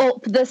and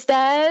up the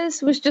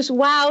stairs was just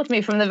wowed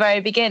me from the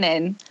very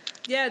beginning.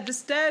 Yeah, the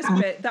stairs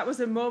bit, that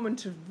was a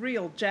moment of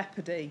real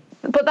jeopardy.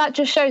 But that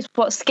just shows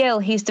what skill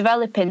he's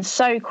developing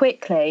so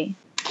quickly.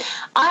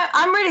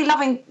 I'm really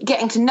loving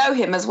getting to know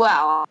him as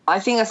well. I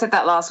think I said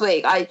that last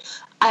week. I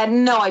had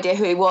no idea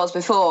who he was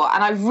before,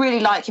 and I really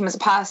like him as a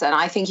person.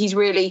 I think he's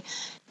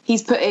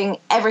putting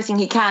everything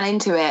he can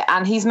into it,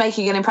 and he's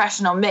making an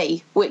impression on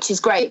me, which is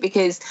great,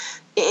 because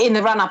in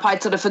the run-up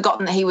I'd sort of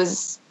forgotten that he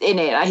was in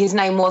it. His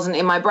name wasn't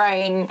in my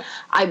brain.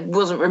 I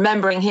wasn't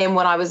remembering him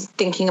when I was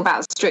thinking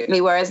about Strictly,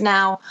 whereas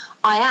now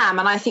I am,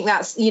 and I think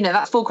that's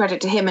full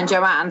credit to him and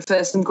Joanne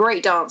for some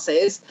great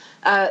dances,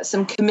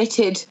 some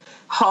committed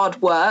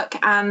hard work,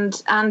 and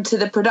to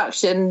the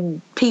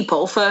production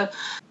people for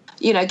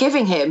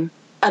giving him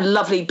a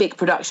lovely big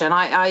production.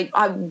 I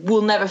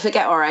will never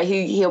forget Ore.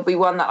 He'll be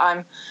one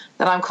that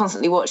I'm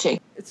constantly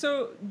watching.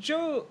 So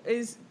Jo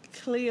is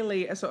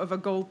clearly a sort of a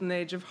golden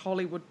age of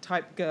Hollywood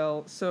type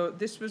girl, so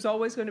this was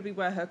always going to be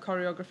where her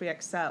choreography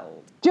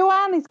excelled.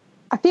 Joanne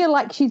I feel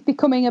like she's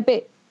becoming a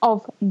bit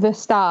of the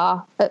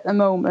star at the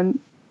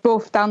moment.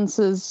 Both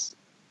dancers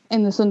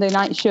in the Sunday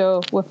night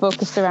show were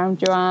focused around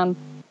Joanne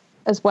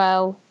as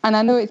well, and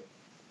I know it's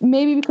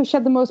maybe because she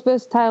had the most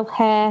versatile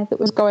hair that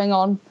was going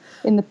on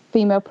in the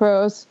female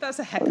pros. That's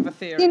a heck of a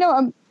theory.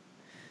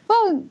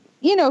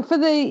 For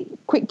the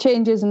quick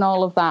changes and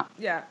all of that.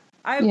 Yeah.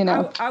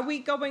 Are we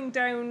going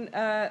down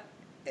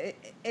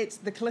it's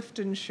the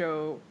Clifton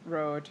Show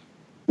road?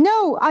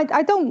 No,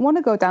 I don't want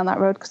to go down that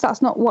road, because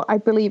that's not what I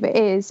believe it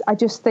is. I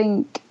just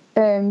think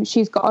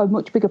she's got a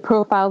much bigger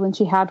profile than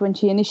she had when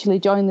she initially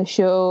joined the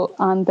show,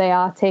 and they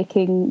are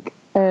taking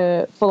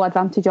full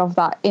advantage of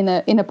that in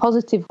a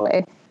positive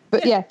way.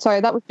 But yeah,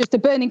 sorry, that was just a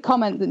burning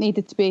comment that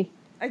needed to be.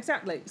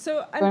 Exactly.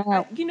 So,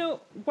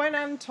 when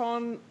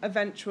Anton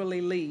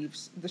eventually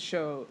leaves the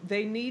show,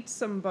 they need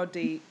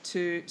somebody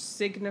to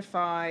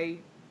signify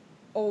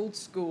old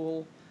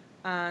school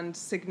and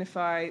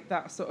signify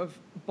that sort of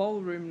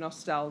ballroom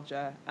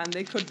nostalgia. And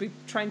they could be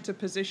trying to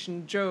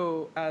position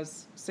Jo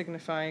as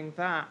signifying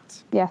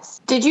that.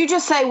 Yes. Did you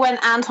just say when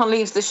Anton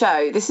leaves the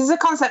show? This is a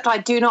concept I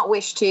do not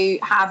wish to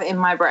have in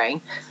my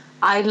brain.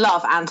 I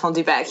love Anton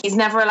Dubek. He's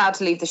never allowed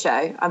to leave the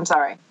show. I'm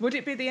sorry. Would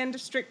it be the end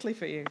of Strictly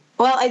for you?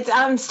 Well,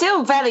 I'm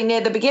still fairly near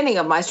the beginning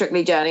of my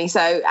Strictly journey, so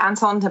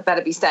Anton had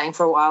better be staying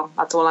for a while.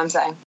 That's all I'm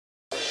saying.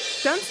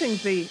 Dancing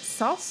the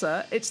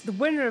salsa, it's the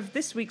winner of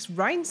this week's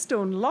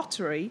Rhinestone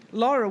Lottery,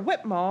 Laura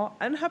Whitmore,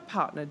 and her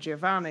partner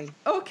Giovanni.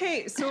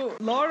 Okay, so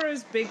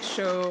Laura's big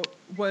show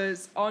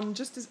was on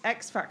just as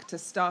X Factor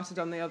started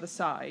on the other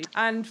side,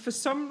 and for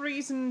some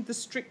reason the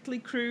Strictly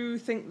crew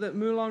think that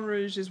Moulin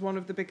Rouge is one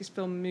of the biggest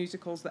film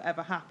musicals that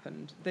ever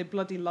happened. They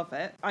bloody love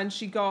it. And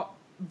she got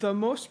the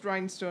most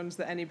rhinestones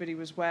that anybody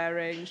was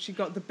wearing. She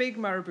got the big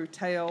marabou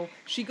tail.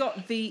 She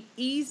got the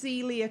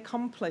easily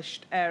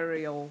accomplished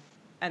aerial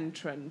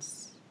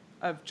entrance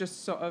of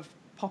just sort of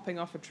popping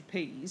off a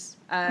trapeze.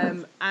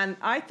 And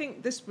I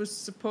think this was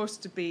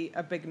supposed to be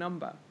a big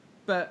number,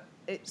 but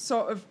it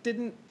sort of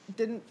didn't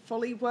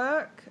fully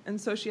work, and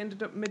so she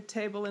ended up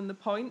mid-table in the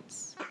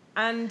points.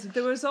 And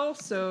there was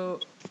also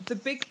the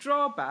big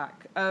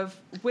drawback of,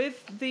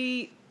 with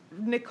the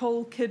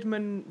Nicole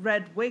Kidman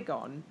red wig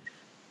on,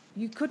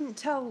 you couldn't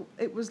tell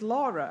it was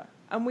Laura.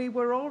 And we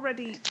were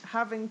already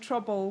having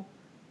trouble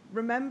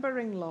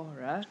remembering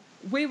Laura.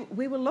 We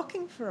were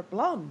looking for a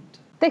blonde.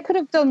 They could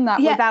have done that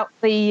without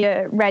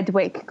the red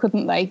wig,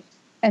 couldn't they?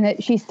 And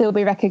that she'd still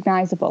be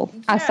recognisable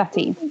as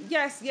Satine.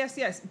 Yes.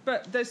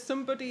 But there's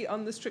somebody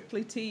on the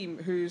Strictly team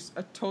who's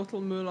a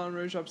total Moulin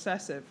Rouge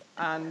obsessive,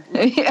 and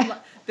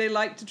they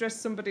like to dress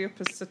somebody up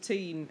as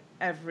Satine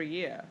every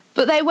year.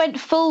 But they went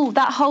full.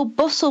 That whole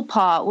bustle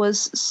part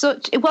was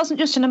such. It wasn't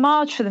just an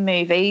homage for the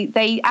movie.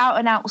 They out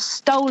and out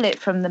stole it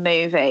from the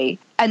movie,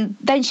 and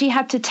then she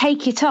had to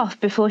take it off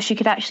before she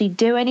could actually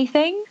do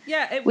anything.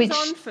 Yeah, it was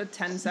on for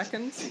 10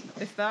 seconds,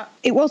 if that.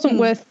 It wasn't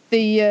worth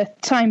the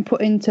time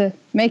put into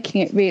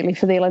making it, really,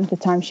 for the length of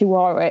time she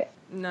wore it.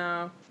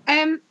 No.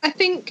 I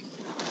think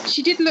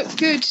she did look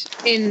good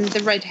in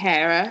the red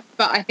hair,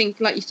 but I think,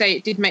 like you say,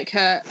 it did make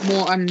her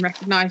more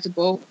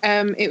unrecognisable.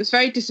 It was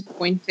very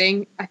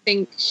disappointing. I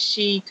think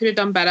she could have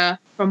done better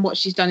from what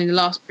she's done in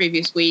the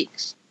previous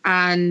weeks.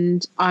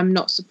 And I'm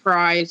not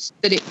surprised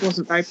that it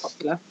wasn't very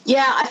popular.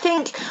 Yeah, I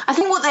think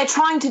what they're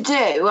trying to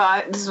do,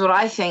 this is what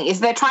I think, is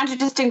they're trying to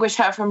distinguish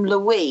her from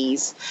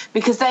Louise,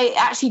 because they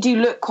actually do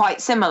look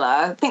quite similar.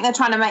 I think they're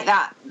trying to make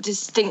that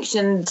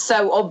distinction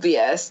so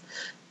obvious.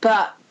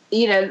 But,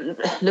 you know,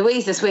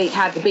 Louise this week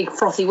had the big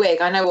frothy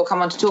wig. I know we'll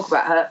come on to talk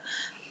about her.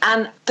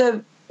 And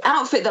the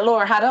outfit that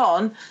Laura had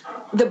on,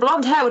 the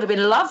blonde hair would have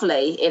been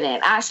lovely in it,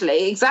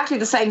 actually. Exactly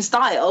the same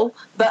style,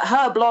 but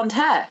her blonde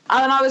hair.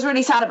 And I was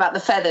really sad about the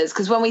feathers,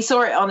 because when we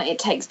saw it on It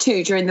Takes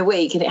Two during the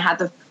week, and it had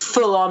the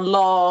full-on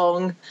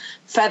long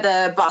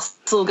feather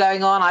bustle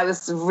going on, I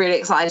was really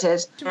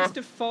excited. She must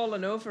have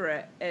fallen over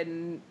it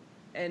in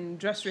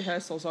dress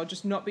rehearsals, or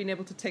just not being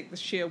able to take the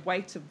sheer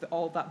weight of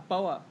all that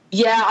boa.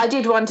 Yeah, I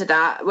did wonder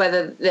that,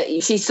 whether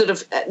she sort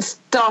of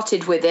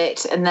started with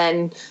it and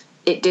then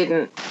it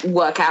didn't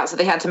work out, so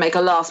they had to make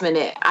a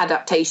last-minute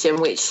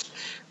adaptation, which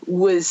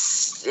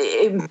was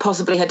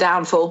possibly her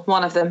downfall,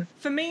 one of them.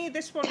 For me,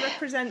 this one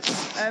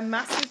represents a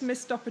massive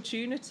missed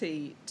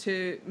opportunity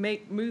to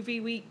make Movie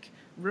Week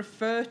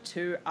refer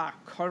to our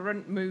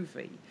current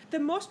movie. The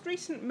most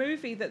recent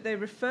movie that they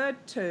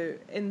referred to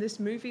in this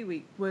Movie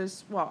Week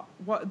was what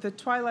the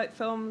Twilight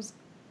films.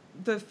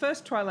 The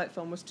first Twilight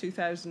film was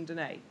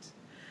 2008,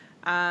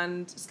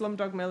 and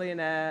Slumdog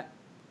Millionaire,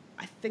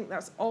 I think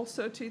that's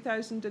also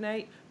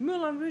 2008.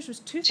 Moulin Rouge was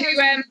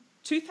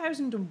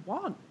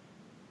 2001.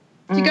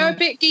 To go a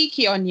bit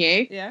geeky on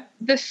you, yeah,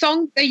 the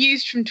song they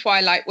used from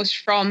Twilight was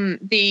from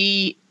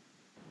the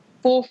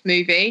fourth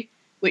movie,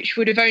 which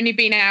would have only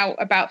been out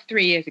about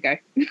 3 years ago.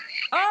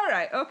 All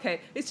right, okay.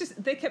 It's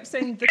just they kept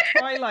saying the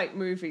Twilight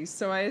movies,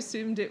 so I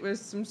assumed it was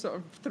some sort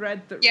of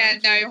thread that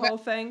ran through the whole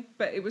thing.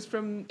 But it was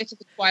from... It's a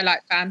Twilight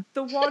fan.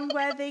 The one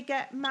where they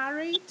get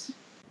married?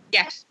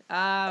 Yes.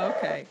 Ah,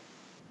 okay.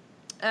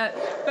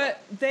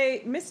 But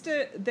they missed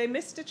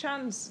a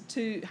chance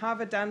to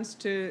have a dance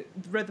to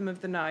Rhythm of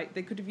the Night.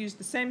 They could have used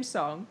the same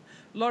song.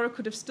 Laura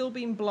could have still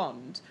been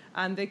blonde,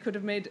 and they could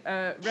have made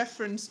a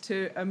reference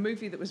to a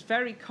movie that was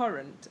very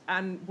current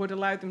and would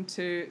allow them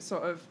to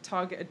sort of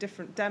target a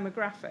different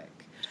demographic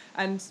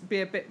and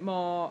be a bit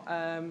more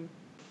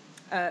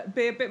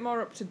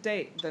up to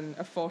date than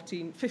a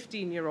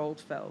 15-year-old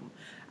film.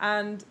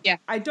 And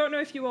I don't know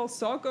if you all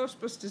saw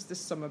Ghostbusters this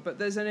summer, but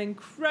there's an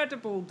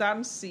incredible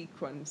dance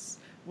sequence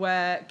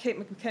where Kate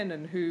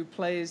McKinnon, who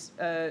plays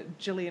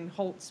Gillian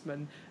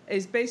Holtzman,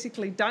 is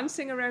basically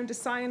dancing around a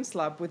science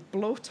lab with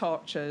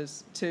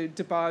blowtorches to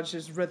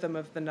DeBarge's Rhythm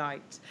of the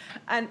Night.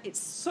 And it's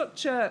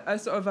such a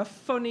sort of a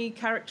funny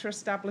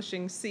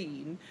character-establishing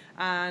scene,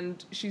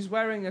 and she's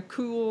wearing a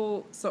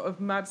cool sort of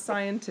mad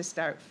scientist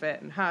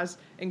outfit and has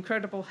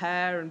incredible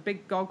hair and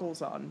big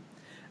goggles on.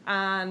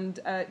 And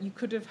you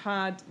could have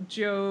had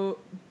Joe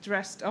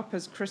dressed up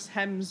as Chris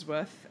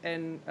Hemsworth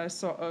in a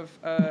sort of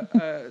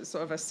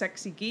a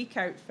sexy geek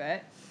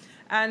outfit,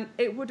 and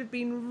it would have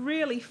been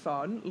really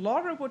fun.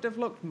 Laura would have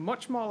looked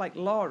much more like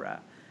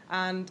Laura,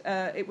 and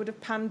it would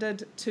have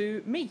pandered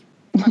to me.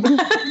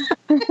 And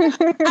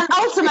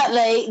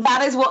ultimately,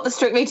 that is what the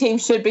Strictly team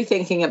should be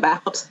thinking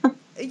about.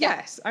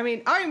 Yes, I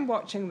mean, I'm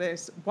watching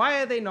this.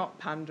 Why are they not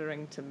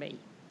pandering to me?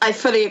 I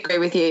fully agree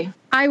with you.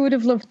 I would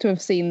have loved to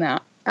have seen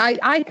that.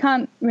 I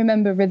can't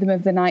remember Rhythm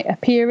of the Night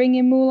appearing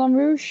in Moulin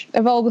Rouge.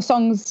 Of all the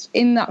songs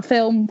in that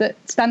film that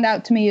stand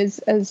out to me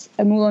as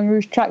a Moulin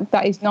Rouge track,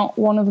 that is not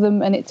one of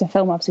them, and it's a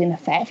film I've seen a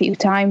fair few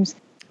times.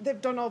 They've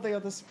done all the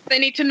others. They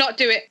need to not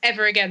do it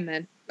ever again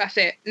then. That's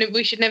it.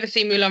 We should never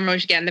see Moulin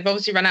Rouge again. They've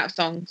obviously run out of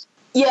songs.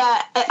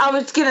 Yeah, I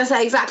was going to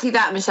say exactly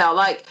that, Michelle.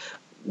 Like,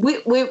 we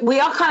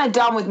are kind of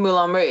done with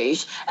Moulin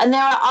Rouge, and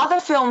there are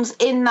other films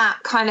in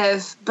that kind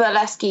of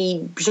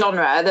burlesque-y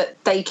genre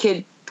that they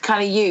could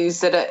kind of use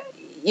that are,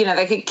 you know,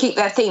 they could keep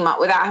their theme up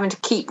without having to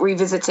keep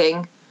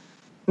revisiting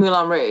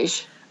Moulin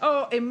Rouge.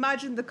 Oh,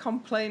 imagine the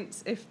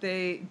complaints if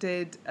they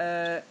did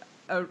a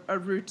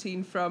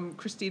routine from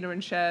Christina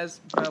and Cher's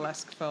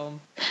burlesque film.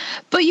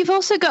 But you've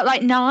also got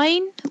like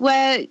 9,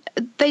 where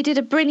they did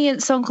a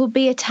brilliant song called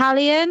Be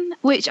Italian,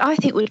 which I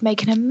think would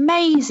make an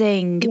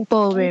amazing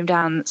ballroom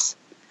dance.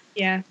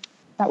 Yeah.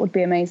 That would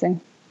be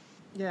amazing.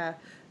 Yeah.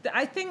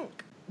 I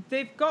think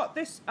they've got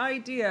this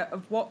idea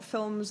of what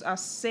films are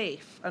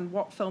safe and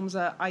what films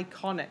are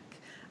iconic.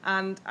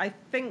 And I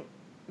think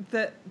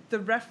that the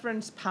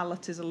reference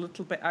palette is a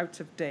little bit out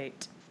of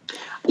date.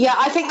 Yeah,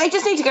 I think they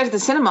just need to go to the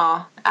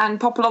cinema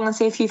and pop along and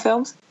see a few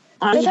films.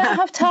 They don't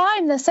have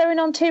time. They're sewing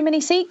on too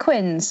many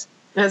sequins.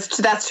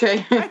 That's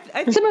true.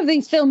 Some of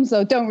these films,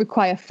 though, don't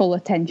require full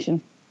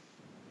attention.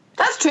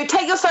 That's true.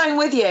 Take your sewing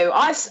with you.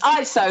 I've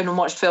sewn and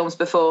watched films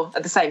before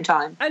at the same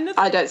time.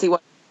 I don't see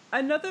what.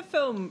 Another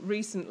film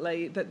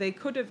recently that they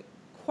could have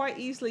quite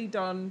easily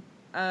done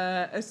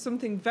as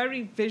something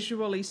very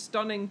visually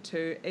stunning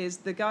to is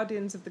The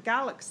Guardians of the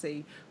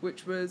Galaxy,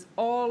 which was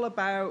all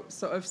about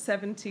sort of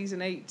 70s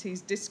and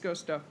 80s disco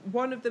stuff.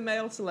 One of the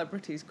male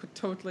celebrities could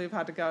totally have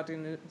had a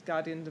Guardian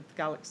of the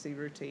Galaxy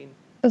routine.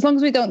 As long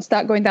as we don't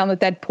start going down the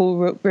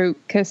Deadpool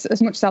route, because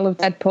as much as I love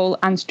Deadpool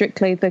and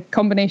Strictly, the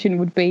combination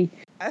would be...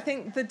 I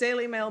think the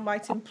Daily Mail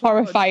might implode.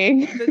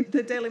 Horrifying.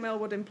 The Daily Mail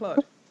would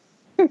implode.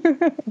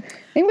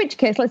 In which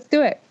case, let's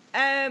do it.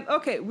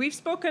 Okay, we've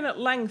spoken at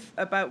length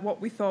about what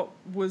we thought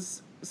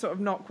was sort of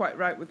not quite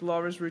right with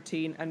Laura's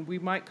routine, and we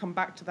might come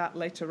back to that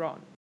later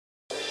on.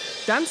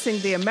 Dancing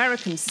the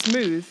American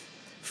Smooth,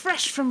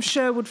 fresh from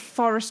Sherwood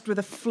Forest with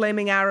a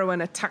flaming arrow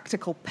and a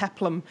tactical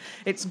peplum,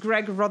 it's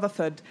Greg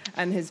Rutherford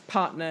and his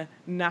partner,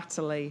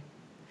 Natalie.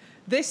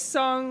 This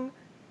song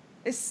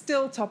is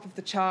still top of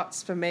the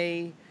charts for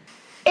me.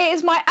 It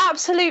is my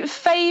absolute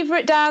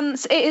favourite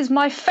dance. It is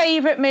my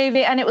favourite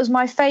movie, and it was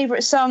my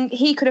favourite song.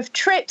 He could have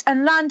tripped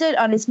and landed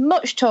on his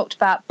much talked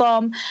about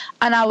bomb,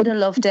 and I would have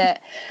loved it.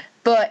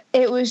 But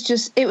it was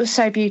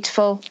so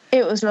beautiful.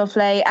 It was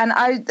lovely. And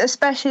I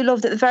especially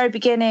loved at the very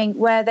beginning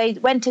where they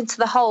went into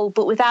the hole,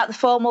 but without the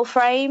formal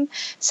frame.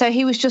 So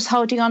he was just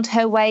holding onto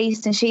her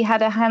waist and she had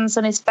her hands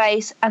on his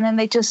face, and then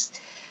they just...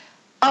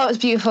 Oh, it was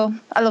beautiful.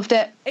 I loved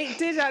it. It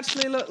did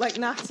actually look like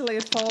Natalie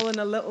had fallen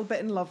a little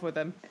bit in love with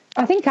him.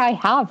 I think I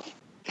have.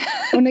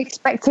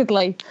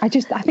 Unexpectedly. I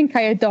think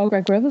I adore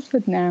Greg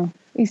Rutherford now.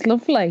 He's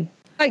lovely.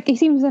 Like, he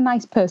seems a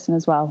nice person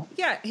as well.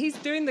 Yeah, he's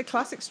doing the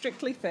classic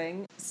Strictly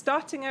thing,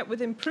 starting out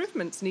with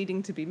improvements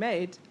needing to be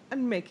made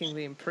and making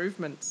the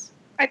improvements.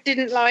 I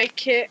didn't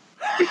like it.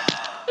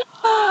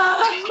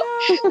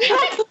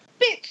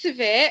 Bits of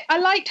it. I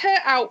liked her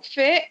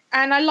outfit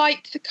and I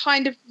liked the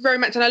kind of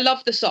romance and I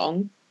love the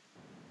song.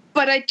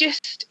 But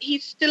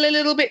he's still a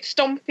little bit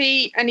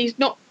stompy and he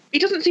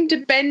doesn't seem to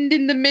bend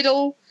in the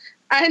middle.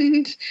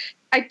 And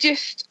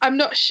I'm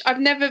not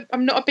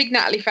a big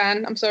Natalie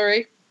fan, I'm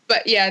sorry.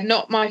 But yeah,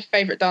 not my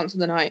favourite dance of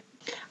the night.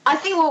 I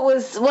think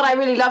what I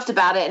really loved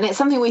about it, and it's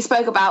something we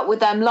spoke about with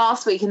them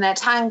last week in their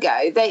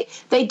tango,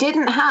 they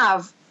didn't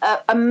have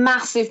a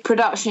massive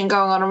production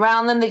going on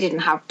around them. They didn't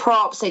have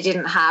props. They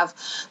didn't have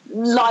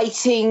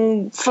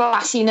lighting,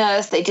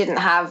 flashiness. They didn't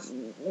have,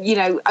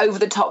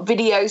 over-the-top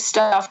video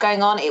stuff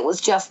going on. It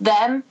was just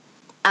them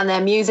and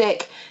their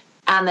music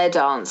and their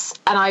dance,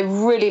 and I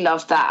really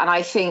loved that. And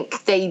I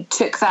think they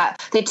took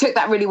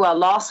that really well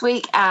last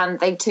week, and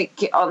they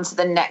took it on to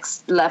the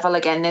next level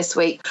again this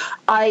week.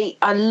 I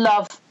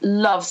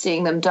love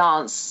seeing them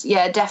dance.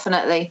 Yeah,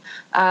 definitely.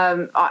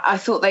 I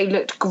thought they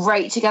looked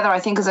great together. I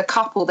think as a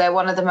couple, they're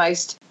one of the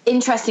most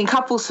interesting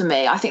couples for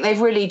me. I think they've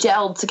really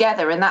gelled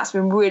together, and that's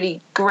been really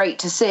great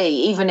to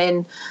see, even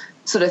in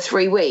sort of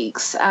 3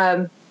 weeks.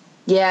 I'm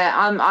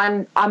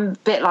a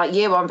bit like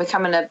you. I'm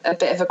becoming a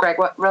bit of a Greg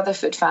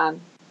Rutherford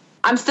fan.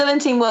 I'm still in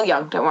Team Will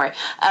Young, don't worry.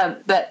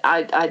 But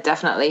I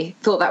definitely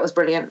thought that was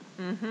brilliant.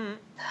 Mm-hmm.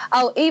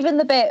 Oh, even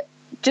the bit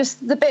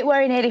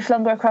where he nearly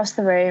flung her across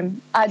the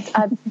room.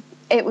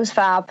 It was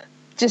fab.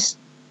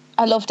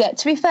 I loved it.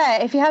 To be fair,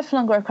 if he had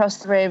flung her across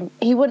the room,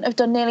 he wouldn't have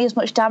done nearly as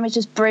much damage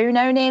as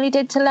Bruno nearly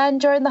did to Len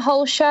during the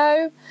whole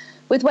show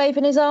with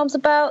waving his arms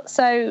about.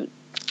 So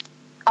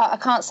I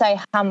can't say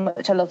how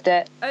much I loved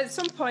it. At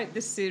some point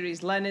this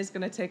series, Len is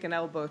going to take an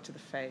elbow to the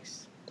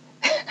face.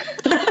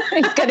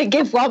 He's going to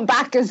give one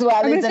back as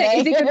well, isn't he?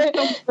 Is he going to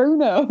stop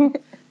Bruno?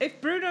 If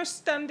Bruno's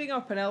standing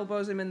up and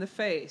elbows him in the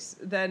face,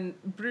 then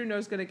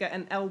Bruno's going to get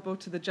an elbow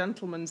to the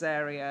gentleman's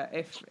area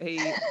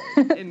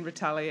in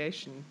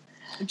retaliation.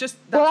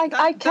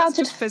 That's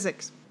just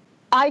physics.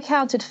 I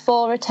counted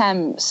 4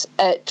 attempts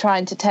at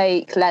trying to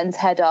take Len's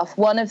head off.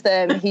 One of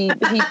them, he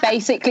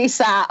basically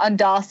sat on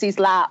Darcy's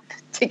lap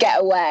to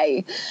get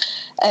away.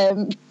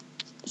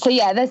 So,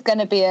 yeah, there's going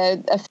to be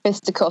a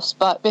fisticuffs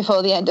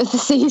before the end of the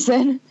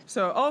season.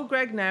 So all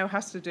Greg now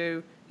has to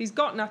do, he's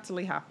got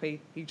Natalie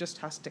happy. He just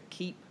has to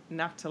keep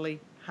Natalie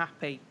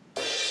happy.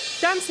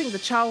 Dancing the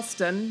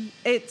Charleston,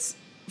 it's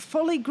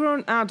fully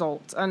grown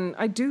adult, and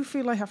I do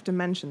feel I have to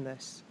mention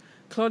this.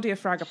 Claudia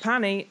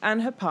Fragapani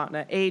and her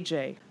partner,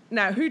 AJ.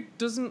 Now, who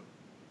doesn't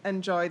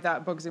enjoy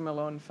that Bugsy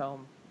Malone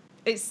film?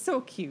 It's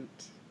so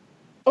cute.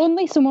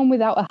 Only someone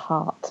without a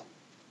heart.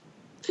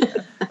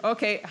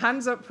 Okay,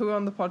 hands up who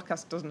on the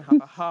podcast doesn't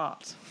have a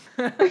heart.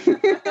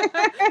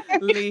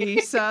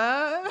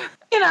 Lisa.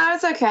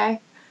 It's okay.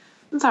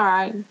 It's all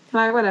right.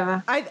 Like,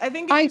 whatever. I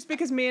think it's just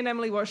because me and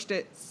Emily watched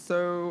it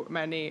so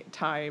many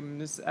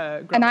times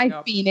growing And I've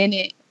up. been in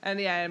it. And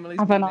yeah, Emily's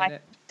Haven't been I? in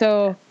it.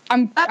 So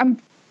I'm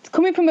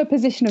coming from a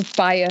position of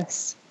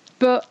bias,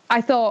 but I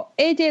thought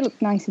AJ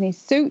looked nice in his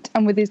suit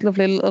and with his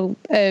lovely little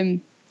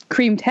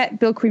creamed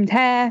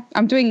hair.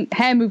 I'm doing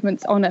hair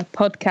movements on a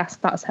podcast.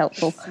 That's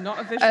helpful. It's not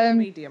a visual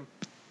medium.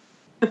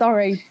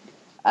 Sorry.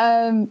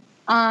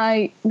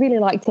 I really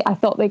liked it. I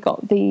thought they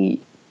got the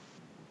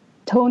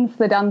tone for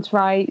the dance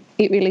right.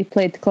 It really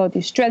played to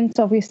Claudia's strengths,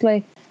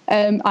 obviously.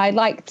 I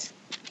liked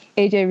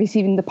AJ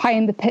receiving the pie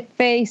in the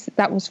face.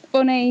 That was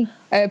funny,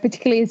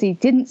 particularly as he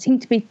didn't seem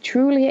to be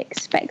truly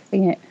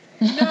expecting it.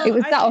 No, It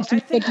was that or some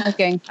good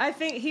hugging. I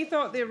think he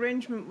thought the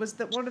arrangement was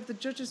that one of the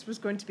judges was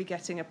going to be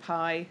getting a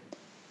pie.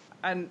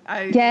 And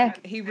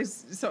he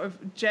was sort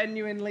of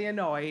genuinely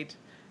annoyed.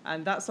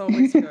 And that's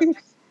always good.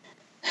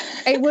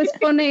 It was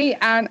funny,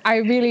 and I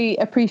really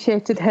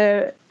appreciated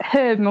her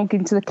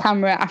mugging to the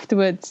camera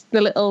afterwards.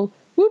 The little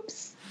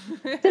whoops,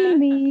 silly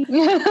me.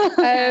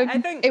 I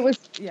think it was.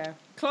 Yeah,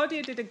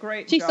 Claudia did a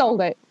great job. She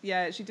sold it.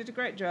 Yeah, she did a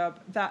great job.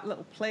 That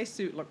little play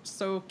suit looked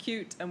so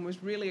cute and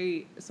was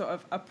really sort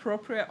of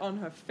appropriate on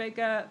her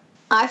figure.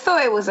 I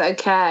thought it was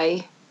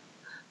okay.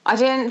 I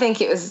didn't think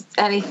it was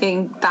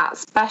anything that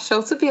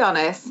special, to be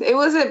honest. It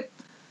was a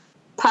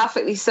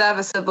perfectly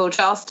serviceable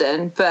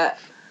Charleston, but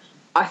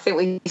I think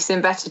we've seen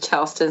better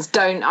Charlestons.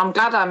 I'm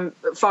glad I'm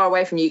far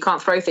away from you. You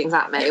can't throw things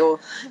at me or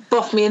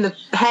buff me in the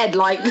head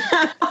like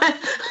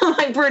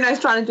like Bruno's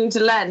trying to do to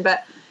Len.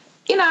 But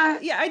you know,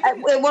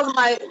 it wasn't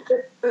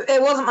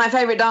my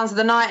favourite dance of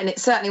the night, and it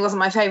certainly wasn't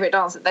my favourite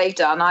dance that they've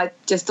done. I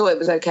just thought it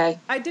was okay.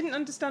 I didn't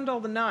understand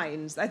all the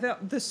nines. I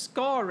thought the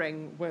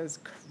scoring was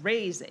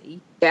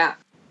crazy. Yeah.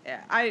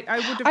 I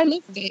would have. I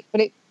loved it,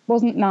 but it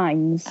wasn't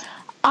nines.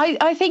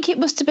 I think it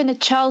must have been a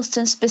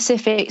Charleston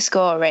specific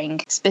scoring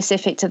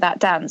specific to that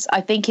dance.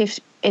 I think if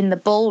in the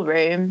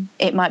ballroom,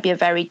 it might be a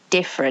very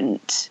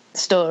different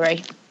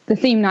story. The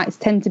theme nights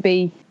tend to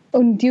be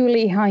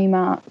unduly high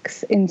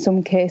marks in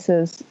some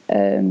cases,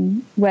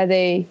 where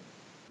they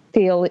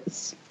feel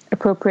it's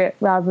appropriate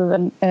rather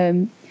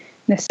than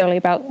necessarily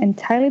about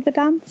entirely the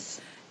dance.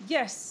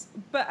 Yes,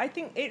 but I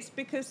think it's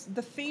because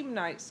the theme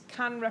nights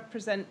can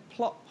represent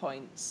plot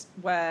points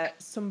where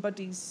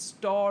somebody's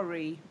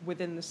story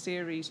within the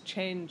series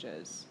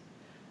changes,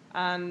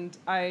 and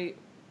I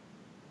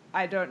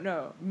don't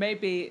know.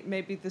 Maybe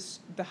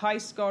the high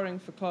scoring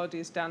for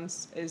Claudia's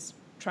dance is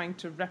trying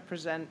to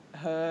represent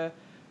her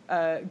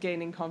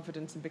gaining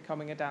confidence and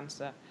becoming a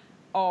dancer,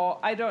 or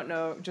I don't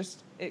know.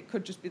 It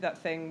could just be that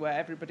thing where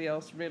everybody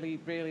else really,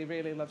 really,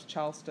 really loves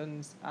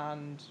Charlestons,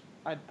 and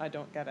I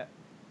don't get it.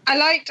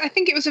 I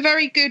think it was a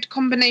very good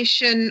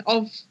combination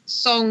of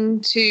song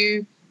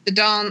to the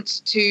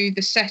dance, to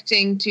the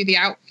setting, to the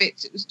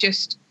outfits.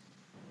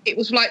 It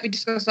was like we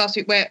discussed last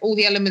week, where all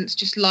the elements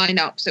just line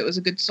up. So it was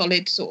a good,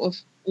 solid sort of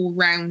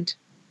all-round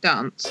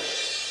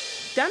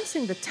dance.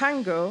 Dancing the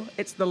tango,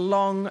 it's the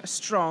long,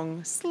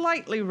 strong,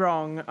 slightly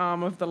wrong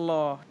arm of the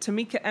law,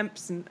 Tamika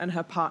Empson and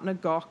her partner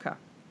Gorka.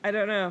 I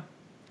don't know.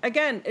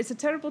 Again, it's a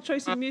terrible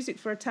choice of music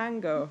for a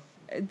tango.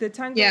 The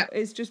tango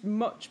is just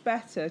much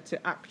better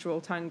to actual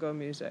tango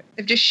music.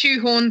 They've just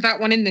shoehorned that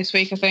one in this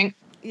week, I think.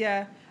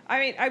 Yeah. I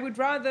mean, I would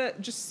rather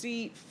just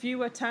see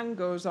fewer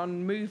tangos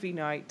on movie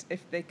night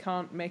if they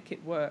can't make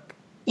it work.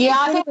 Yeah,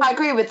 I think I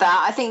agree with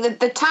that. I think that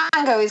the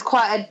tango is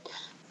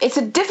it's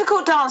a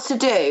difficult dance to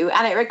do,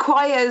 and it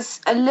requires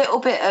a little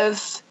bit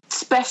of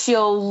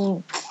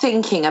special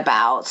thinking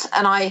about.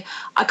 And I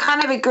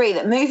kind of agree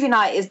that movie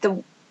night is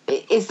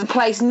the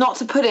place not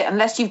to put it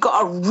unless you've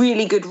got a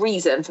really good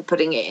reason for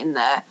putting it in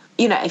there.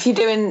 You know, if you're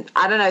doing,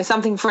 I don't know,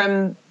 something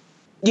from,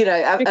 you know,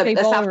 a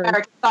South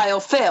American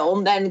style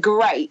film, then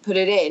great, put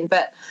it in.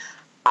 But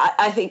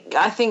I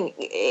think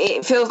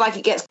it feels like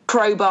it gets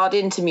crowbarred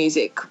into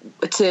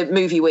to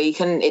movie week,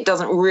 and it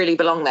doesn't really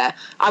belong there.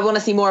 I want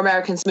to see more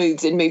American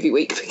Smooths in movie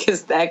week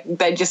because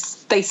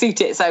they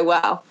suit it so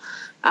well.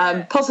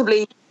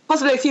 Possibly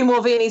a few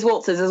more Viennese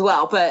waltzes as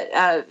well, but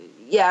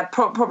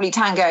probably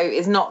tango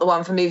is not the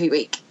one for movie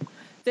week.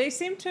 They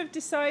seem to have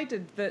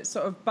decided that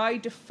sort of by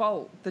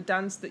default, the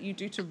dance that you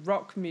do to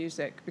rock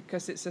music,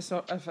 because it's a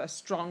sort of a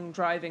strong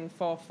driving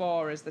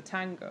 4/4, is the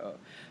tango.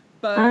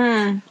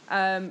 But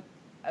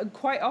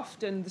quite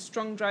often, the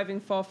strong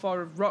driving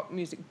 4/4 of rock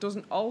music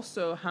doesn't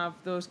also have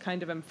those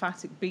kind of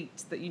emphatic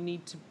beats that you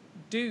need to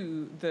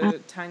do the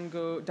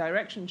tango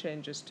direction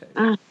changes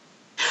to.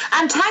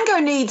 And tango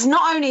needs,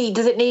 not only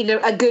does it need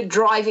a good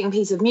driving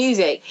piece of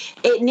music,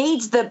 it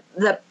needs the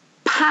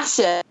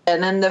passion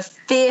and the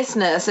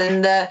fierceness,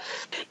 and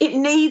it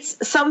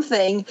needs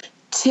something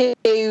to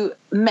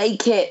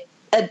make it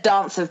a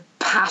dance of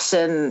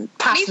passionate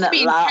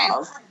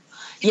love.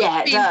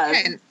 Yeah, it does.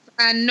 Intense.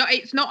 And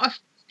it's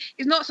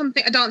not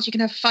something, a dance you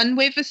can have fun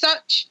with as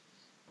such.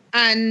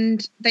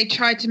 And they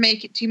tried to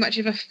make it too much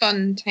of a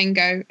fun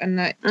tango, and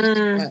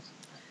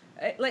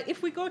like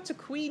if we go to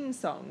Queen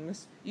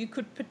songs, you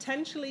could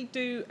potentially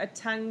do a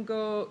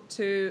tango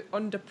to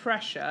Under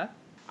Pressure.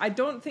 I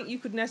don't think you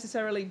could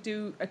necessarily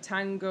do a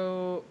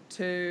tango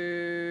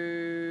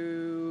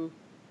to...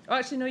 Oh,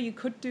 actually, no, you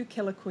could do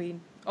Killer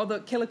Queen. Although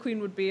Killer Queen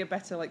would be a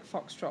better, like,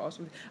 foxtrot or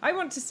something. I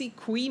want to see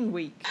Queen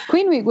Week.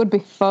 Queen Week would be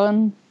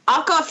fun.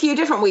 I've got a few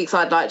different weeks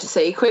I'd like to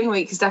see. Queen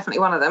Week is definitely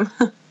one of them.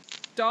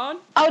 Dawn?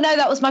 Oh no,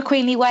 that was my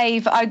Queenly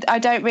Wave. I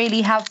don't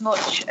really have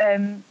much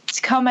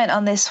to comment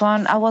on this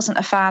one. I wasn't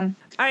a fan.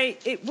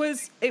 It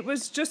was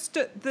just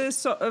at the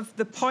sort of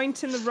the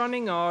point in the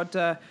running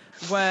order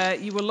where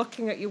you were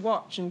looking at your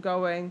watch and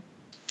going,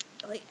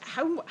 like,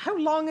 how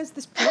long is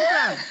this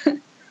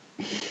program?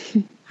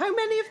 How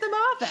many of them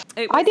are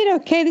there? I did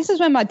okay. This is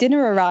when my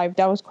dinner arrived.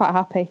 I was quite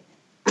happy.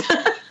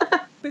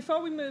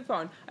 Before we move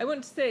on, I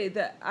want to say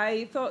that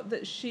I thought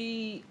that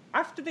she,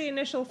 after the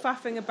initial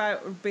faffing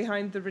about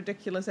behind the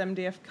ridiculous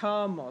MDF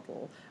car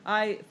model,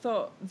 I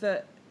thought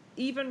that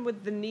even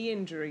with the knee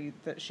injury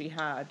that she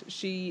had,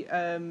 she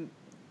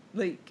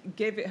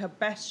gave it her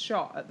best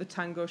shot at the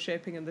tango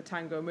shaping and the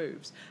tango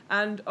moves.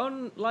 And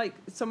unlike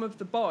some of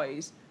the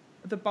boys,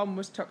 the bomb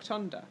was tucked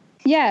under.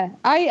 Yeah,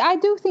 I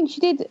do think she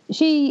did.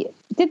 She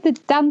did the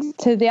dance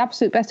to the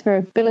absolute best of her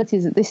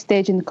abilities at this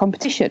stage in the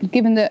competition,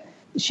 given that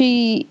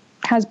she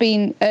has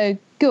been a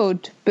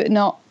good but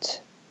not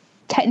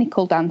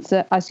technical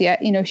dancer as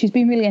yet. You know, she's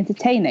been really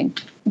entertaining,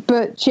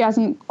 but she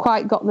hasn't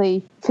quite got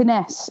the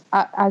finesse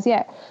as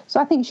yet. So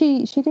I think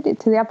she did it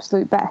to the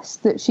absolute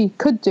best that she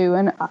could do,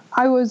 and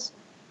I was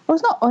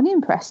not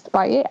unimpressed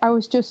by it. I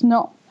was just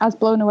not as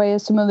blown away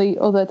as some of the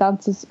other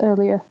dancers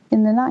earlier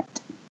in the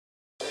night.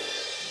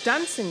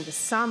 Dancing the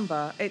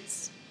samba,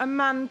 it's a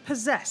man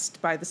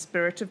possessed by the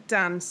spirit of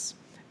dance.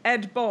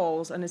 Ed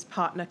Balls and his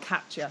partner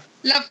Katya.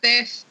 Love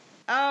this.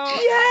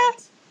 Oh,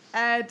 yeah.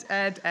 Ed.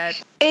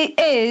 It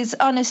is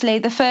honestly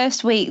the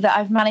first week that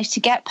I've managed to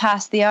get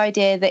past the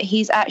idea that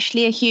he's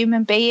actually a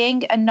human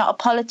being and not a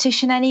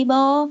politician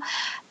anymore.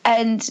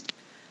 And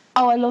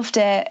I loved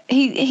it.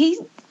 He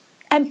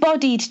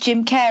embodied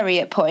Jim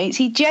Carrey at points.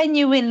 He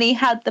genuinely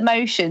had the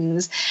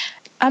motions.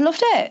 I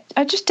loved it.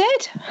 I just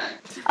did.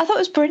 I thought it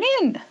was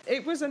brilliant.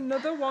 It was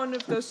another one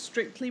of those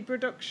Strictly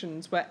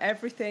productions where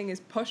everything is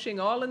pushing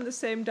all in the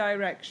same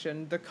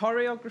direction. The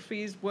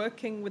choreography is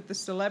working with the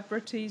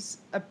celebrity's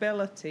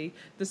ability.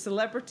 The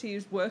celebrity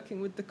is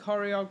working with the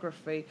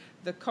choreography.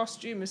 The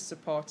costume is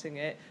supporting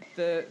it.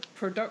 The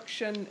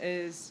production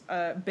is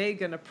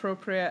big and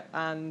appropriate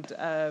and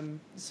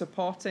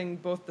supporting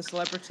both the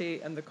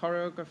celebrity and the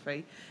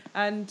choreography.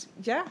 And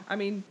yeah, I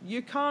mean,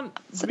 you can't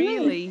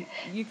really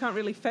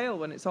fail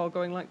when it's all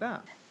going like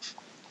that.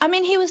 I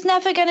mean, he was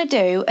never going to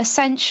do a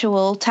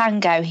sensual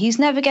tango. He's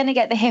never going to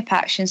get the hip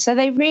action. So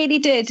they really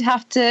did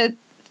have to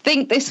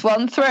think this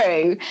one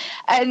through.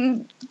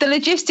 And the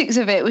logistics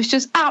of it was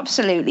just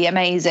absolutely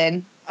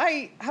amazing.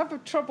 I have a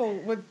trouble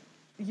with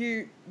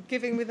you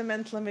giving me the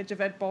mental image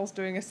of Ed Balls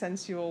doing a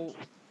sensual...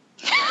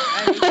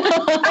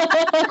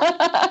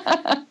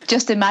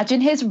 Just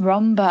imagine his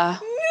rumba.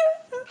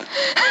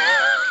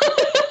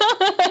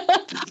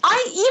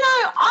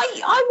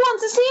 I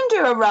want to see him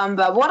do a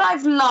rumba. What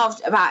I've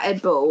loved about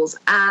Ed Balls,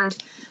 and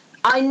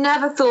I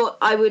never thought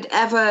I would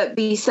ever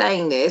be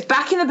saying this.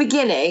 Back in the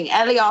beginning,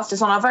 Ellie asked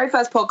us on our very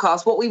first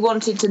podcast what we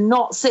wanted to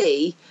not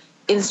see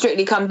in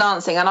Strictly Come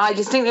Dancing, and I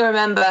distinctly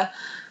remember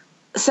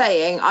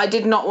saying I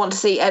did not want to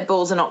see Ed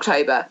Balls in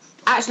October.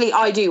 Actually,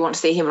 I do want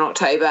to see him in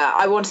October.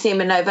 I want to see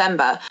him in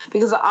November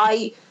because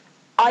I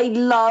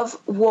love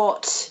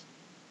what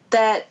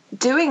they're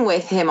doing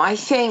with him. I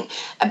think,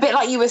 a bit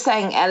like you were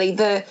saying, Ellie,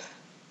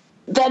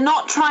 they're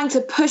not trying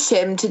to push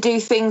him to do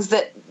things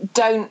that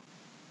don't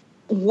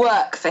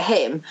work for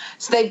him.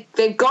 So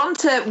they've gone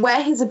to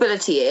where his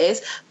ability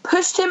is,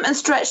 pushed him and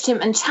stretched him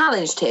and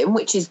challenged him,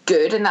 which is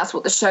good, and that's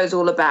what the show's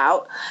all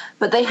about.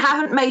 But they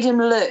haven't made him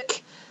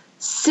look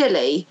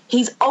silly.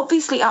 He's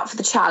obviously up for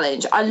the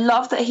challenge. I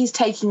love that he's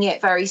taking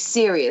it very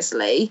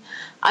seriously.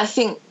 I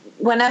think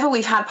whenever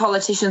we've had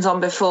politicians on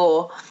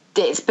before,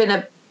 it's been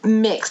a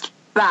mixed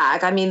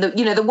bag. I mean,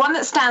 the one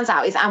that stands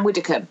out is Anne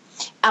Widdecombe.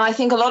 And I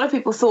think a lot of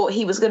people thought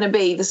he was going to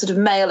be the sort of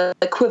male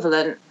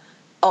equivalent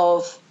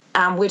of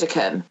Anne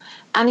Widdecombe.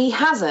 And he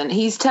hasn't.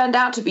 He's turned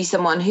out to be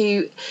someone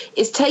who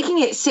is taking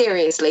it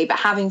seriously but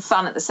having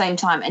fun at the same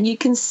time. And you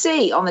can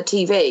see on the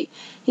TV,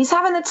 he's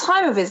having the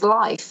time of his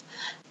life.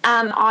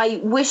 And I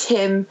wish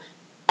him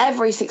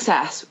every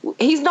success.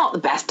 He's not the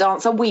best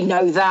dancer. We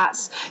know that.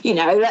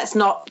 Let's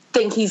not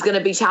think he's going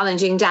to be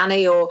challenging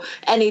Danny or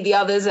any of the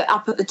others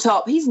up at the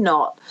top. He's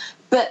not.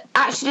 But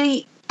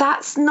actually,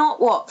 that's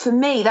not what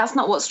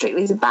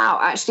Strictly's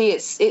about. Actually,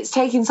 it's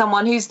taking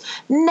someone who's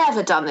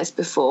never done this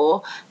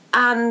before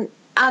and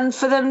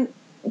for them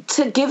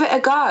to give it a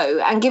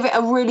go and give it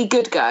a really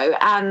good go.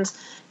 And,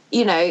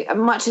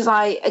 much as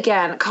I,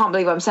 again, can't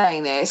believe I'm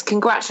saying this,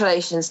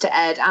 congratulations to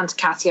Ed and to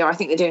Katya. I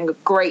think they're doing a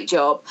great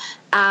job.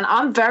 And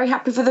I'm very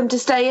happy for them to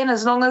stay in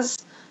as long as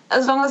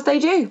they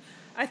do.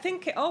 I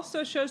think it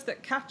also shows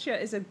that Katya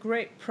is a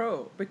great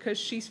pro because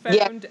she's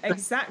found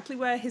exactly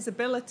where his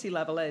ability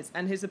level is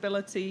and his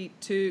ability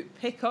to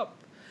pick up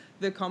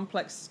the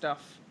complex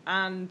stuff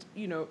and,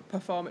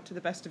 perform it to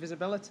the best of his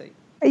ability.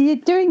 Are you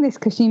doing this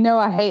because you know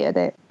I hated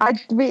it? I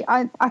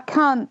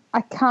can't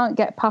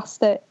get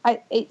past it.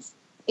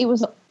 It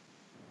was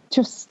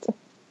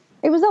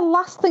the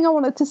last thing I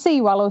wanted to see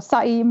while I was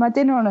sat eating my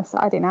dinner on a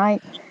Saturday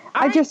night.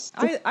 I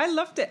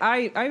loved it.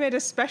 I made a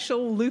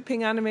special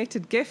looping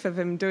animated GIF of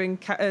him doing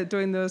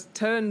those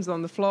turns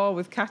on the floor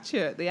with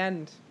Katya at the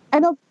end.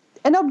 And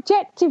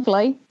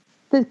objectively,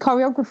 the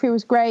choreography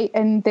was great,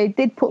 and they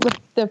did put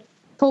the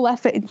full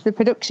effort into the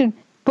production.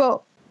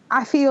 But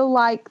I feel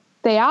like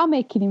they are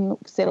making him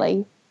look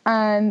silly,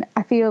 and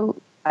I feel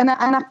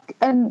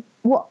and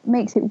what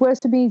makes it worse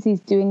for me is he's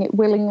doing it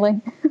willingly,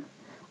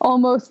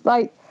 almost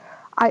like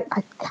I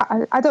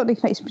don't know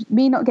if it's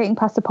me not getting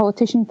past the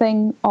politician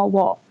thing or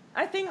what.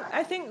 I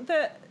think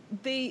that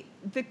the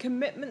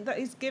commitment that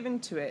he's given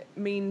to it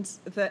means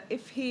that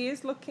if he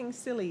is looking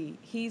silly,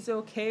 he's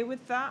okay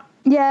with that.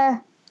 Yeah,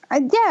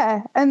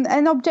 and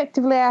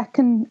objectively, I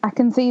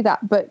can see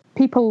that, but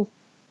people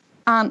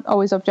aren't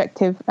always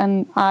objective,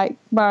 and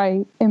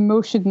my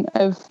emotion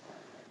of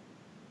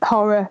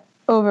horror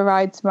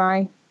overrides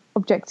my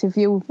objective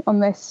view on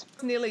this.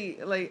 It's nearly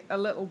like a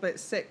little bit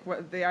sick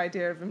with the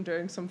idea of him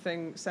doing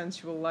something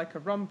sensual like a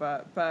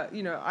rumba, but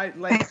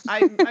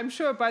I'm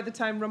sure by the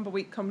time Rumba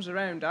Week comes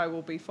around, I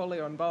will be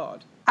fully on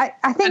board. I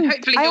think, and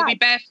hopefully he'll be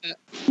barefoot.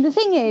 The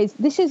thing is,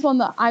 this is one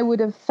that I would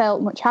have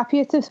felt much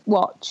happier to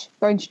watch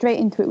going straight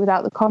into it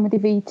without the comedy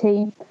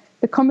VT.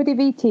 The comedy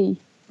VT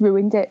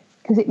ruined it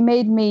because it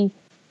made me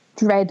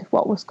dread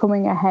what was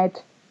coming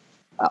ahead.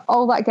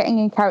 All that getting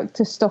in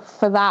character stuff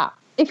for that.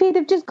 If he'd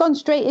have just gone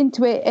straight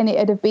into it and it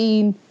had have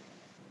been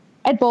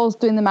Ed Balls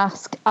doing the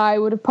mask, I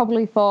would have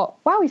probably thought,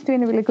 wow, he's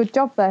doing a really good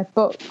job there.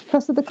 But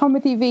because of the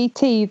comedy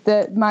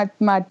VT,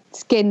 my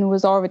skin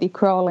was already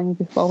crawling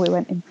before we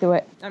went into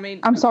it. I mean,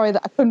 I'm sorry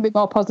that I couldn't be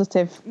more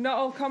positive. Not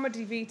all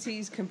comedy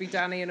VTs can be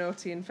Danny and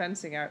Oti in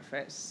fencing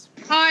outfits.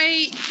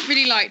 I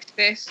really liked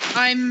this.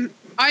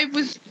 I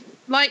was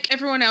like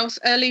everyone else,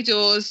 early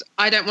doors.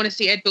 I don't want to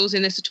see Ed Balls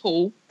in this at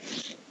all,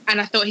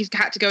 and I thought he's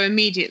had to go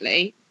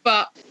immediately.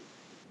 But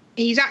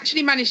he's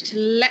actually managed to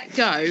let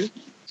go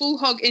full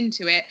hog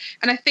into it,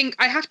 and I think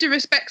I have to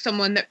respect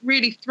someone that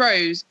really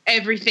throws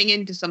everything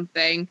into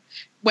something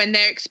when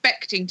they're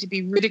expecting to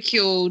be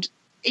ridiculed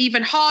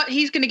even hard.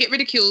 He's going to get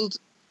ridiculed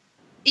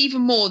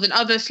even more than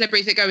other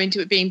celebrities that go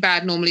into it being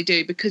bad normally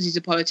do because he's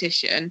a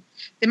politician.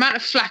 The amount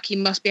of flack he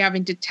must be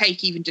having to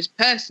take even just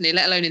personally,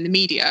 let alone in the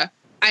media.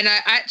 And I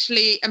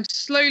actually am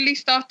slowly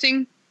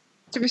starting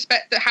to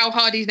respect how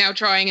hard he's now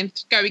trying and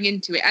going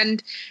into it.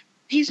 And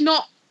he's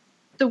not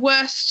the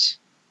worst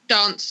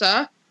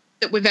dancer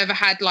that we've ever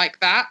had like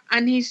that.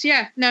 And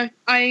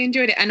I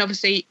enjoyed it. And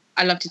obviously,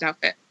 I loved his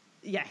outfit.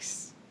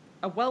 Yes.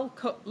 A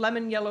well-cut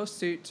lemon yellow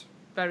suit.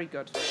 Very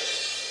good.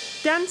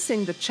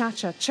 Dancing the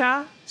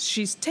cha-cha-cha,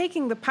 she's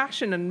taking the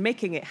passion and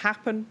making it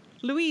happen.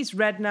 Louise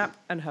Redknapp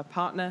and her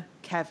partner,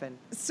 Kevin.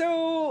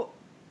 So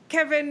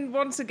Kevin,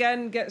 once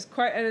again, gets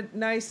quite a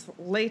nice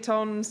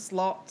late-on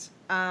slot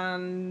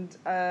and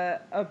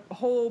a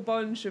whole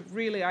bunch of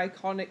really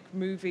iconic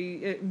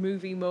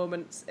movie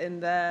moments in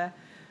there.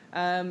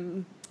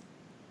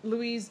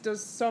 Louise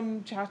does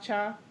some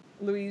cha-cha.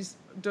 Louise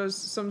does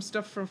some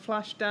stuff from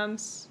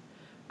Flashdance.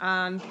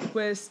 And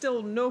we're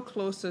still no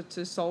closer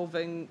to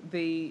solving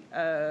the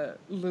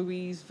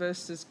Louise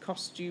versus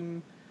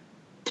costume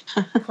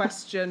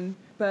question.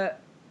 But,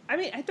 I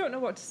mean, I don't know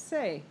what to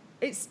say.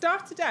 It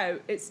started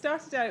out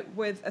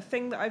with a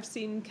thing that I've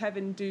seen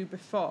Kevin do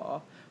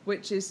before,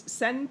 which is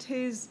send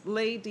his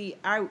lady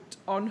out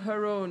on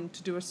her own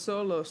to do a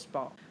solo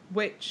spot,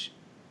 which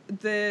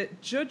the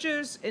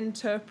judges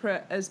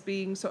interpret as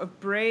being sort of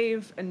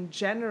brave and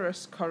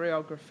generous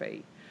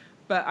choreography.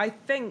 But I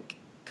think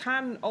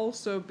can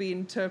also be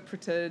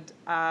interpreted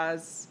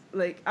as,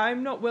 like,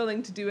 I'm not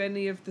willing to do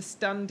any of the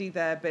standy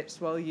there bits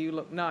while you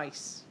look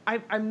nice.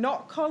 I'm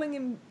not calling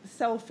him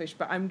selfish,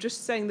 but I'm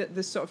just saying that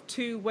there's sort of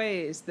two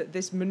ways that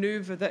this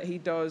maneuver that he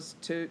does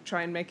to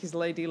try and make his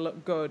lady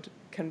look good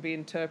can be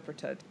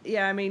interpreted.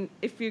 Yeah, I mean,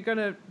 if you're going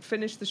to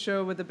finish the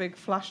show with a big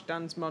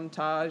Flashdance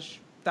montage,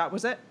 that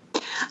was it.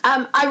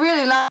 I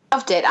really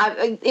loved it.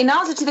 In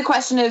answer to the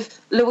question of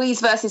Louise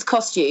versus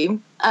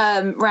costume,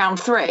 round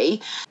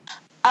 3,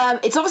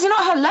 it's obviously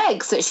not her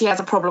legs that she has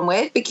a problem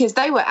with, because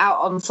they were out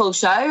on full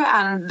show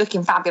and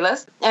looking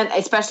fabulous, and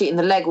especially in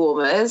the leg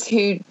warmers.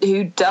 Who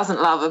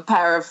doesn't love a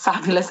pair of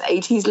fabulous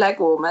 80s leg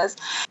warmers?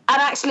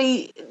 And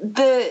actually,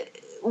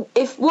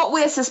 if what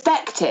we're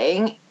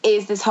suspecting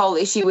is this whole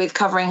issue with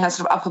covering her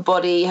sort of upper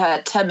body,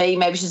 her tummy,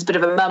 maybe she's a bit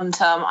of a mum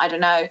tum, I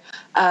don't know.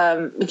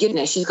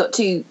 Goodness, she's got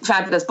 2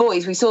 fabulous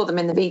boys. We saw them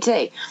in the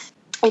BT.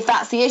 If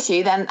that's the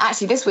issue, then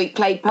actually this week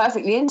played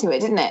perfectly into it,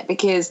 didn't it?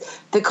 Because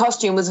the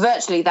costume was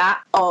virtually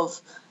that of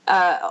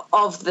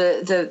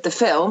the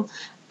film,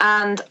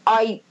 and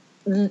I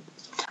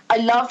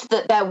loved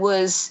that there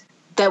was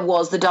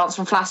the dance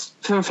from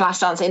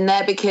Flashdance in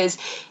there, because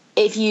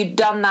if you'd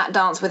done that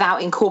dance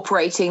without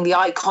incorporating the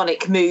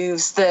iconic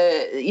moves,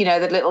 the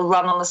little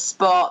run on the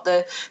spot,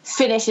 the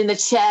finish in the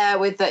chair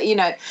with the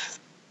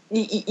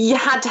you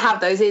had to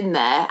have those in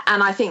there,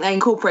 and I think they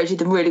incorporated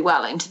them really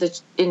well into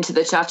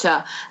the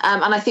cha-cha.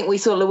 And I think we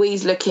saw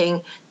Louise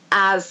looking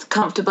as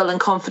comfortable and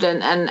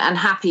confident and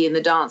happy in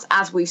the dance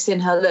as we've seen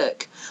her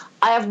look.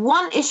 I have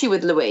one issue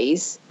with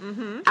Louise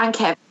and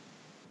Kev,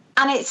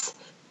 and it's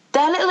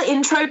their little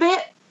intro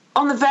bit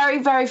on the very,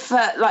 very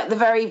first, like the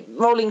very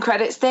rolling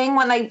credits thing,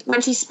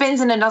 when she spins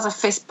in and does a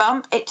fist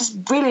bump. It just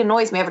really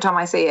annoys me every time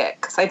I see it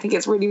because I think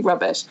it's really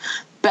rubbish.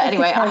 But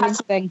anyway,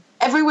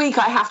 every week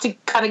I have to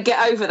kind of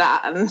get over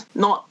that and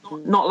not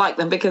like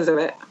them because of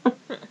it.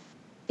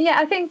 Yeah,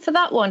 I think for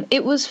that one,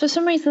 it was for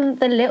some reason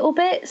the little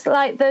bits,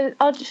 like the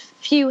odd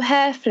few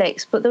hair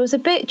flicks, but there was a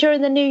bit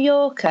during the New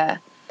Yorker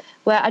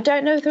where I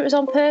don't know if it was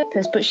on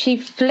purpose, but she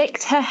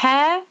flicked her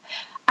hair,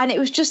 and it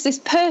was just this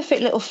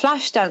perfect little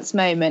flash dance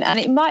moment, and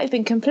it might have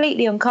been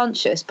completely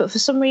unconscious, but for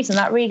some reason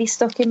that really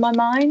stuck in my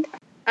mind.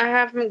 I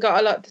haven't got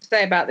a lot to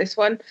say about this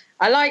one.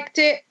 I liked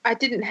it. I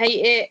didn't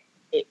hate it.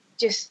 It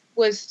just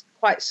was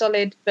quite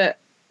solid, but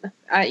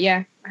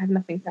I had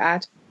nothing to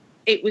add.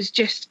 It was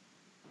just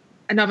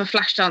another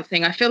flash dance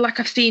thing. I feel like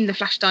I've seen the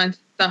flash dance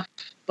stuff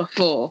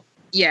before.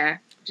 Yeah,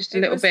 just a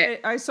little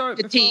bit. I saw it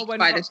fatigued before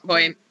by this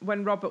point.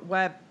 When Robert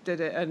Webb did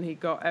it and he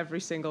got every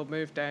single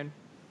move down.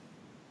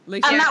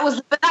 And that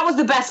was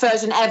the best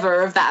version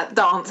ever of that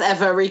dance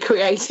ever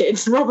recreated.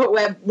 Robert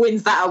Webb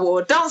wins that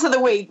award. Dance of the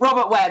week,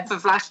 Robert Webb for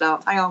flash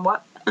dance. Hang on,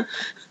 what?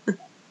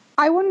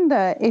 I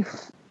wonder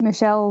if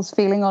Michelle's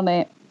feeling on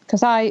it,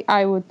 because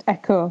I would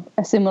echo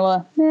a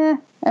similar,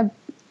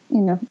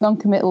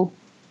 non-committal.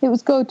 It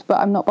was good, but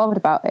I'm not bothered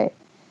about it.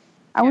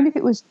 I wonder if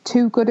it was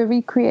too good a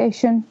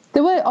recreation.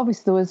 There was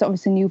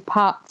obviously new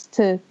parts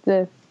to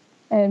the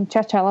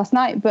cha-cha last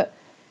night, but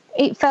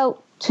it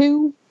felt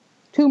too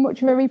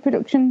much of a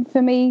reproduction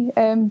for me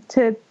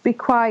to be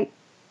quite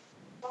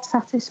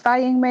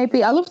satisfying,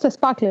 maybe. I loved her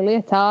sparkly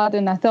leotard,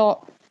 and I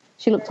thought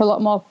she looked a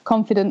lot more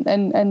confident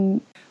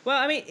and well,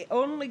 I mean, it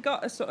only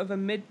got a sort of a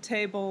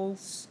mid-table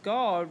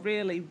score,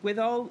 really, with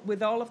all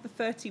of the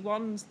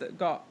 31s that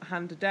got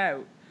handed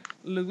out.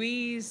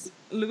 Louise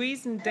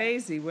and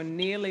Daisy were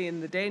nearly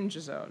in the danger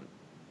zone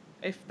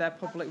if their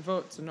public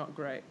votes are not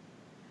great.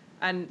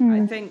 And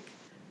I think,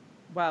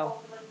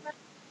 well,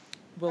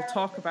 we'll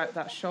talk about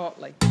that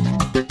shortly.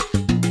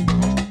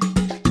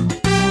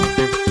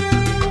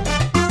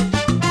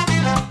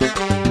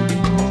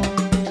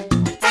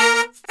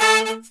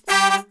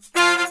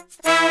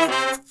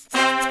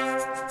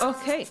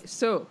 Okay,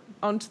 so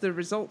on to the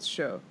results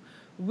show.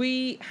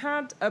 We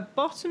had a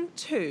bottom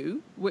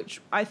two,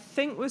 which I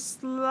think was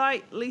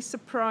slightly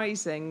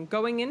surprising.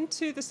 Going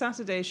into the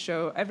Saturday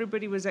show,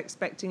 everybody was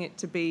expecting it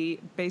to be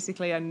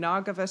basically a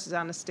Naga versus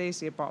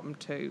Anastasia bottom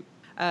two.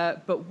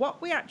 But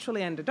what we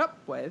actually ended up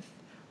with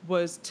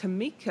was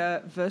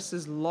Tamika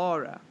versus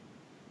Laura.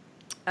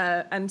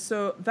 And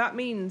so that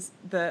means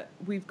that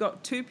we've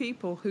got two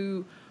people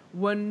who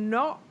were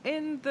not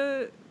in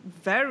the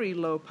very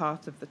low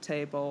part of the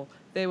table.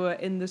 They were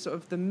in the sort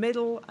of the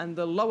middle and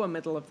the lower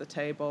middle of the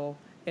table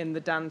in the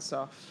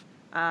dance-off.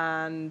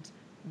 And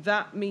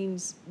that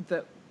means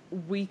that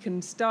we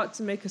can start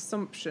to make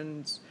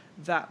assumptions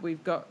that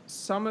we've got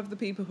some of the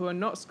people who are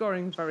not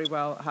scoring very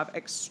well have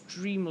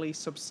extremely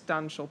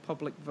substantial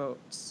public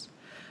votes.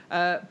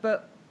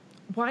 But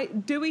why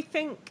do we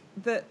think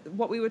that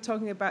what we were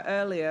talking about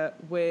earlier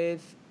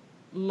with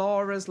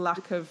Laura's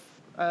lack of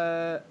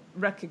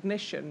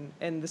recognition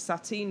in the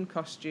sateen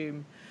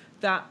costume,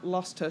 that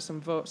lost her some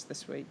votes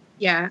this week?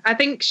 Yeah, I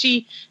think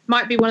she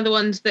might be one of the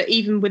ones that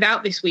even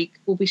without this week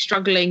will be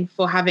struggling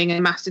for having a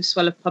massive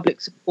swell of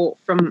public support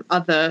from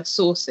other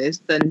sources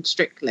than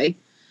Strictly.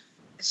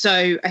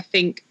 So I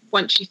think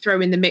once you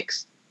throw in the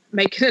mix,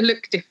 making her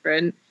look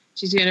different,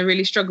 she's going to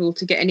really struggle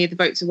to get any of the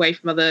votes away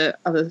from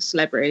other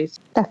celebrities.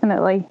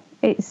 Definitely.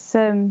 It's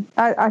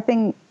I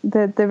think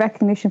the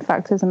recognition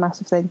factor is a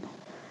massive thing.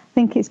 I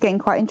think it's getting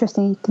quite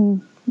interesting.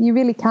 You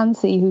really can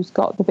see who's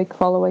got the big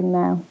following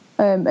now,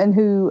 and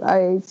who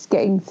is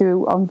getting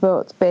through on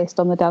votes based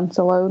on the dance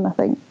alone, I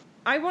think.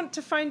 I want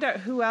to find out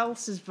who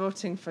else is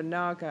voting for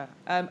Naga.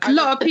 A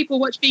lot of people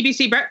watch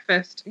BBC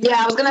Breakfast.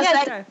 Yeah, I was going to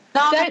say.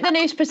 Don't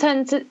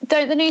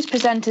the news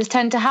presenters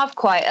tend to have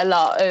quite a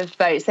lot of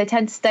votes? They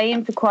tend to stay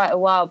in for quite a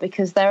while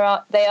because they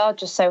are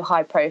just so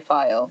high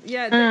profile.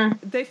 Yeah,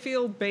 they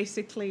feel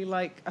basically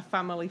like a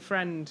family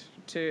friend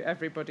to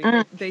everybody.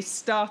 They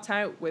start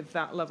out with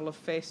that level of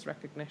face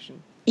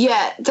recognition.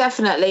 Yeah,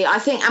 definitely. I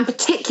think, and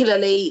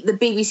particularly the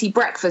BBC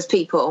Breakfast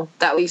people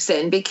that we've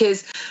seen,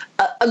 because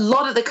a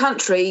lot of the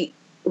country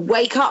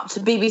wake up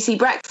to BBC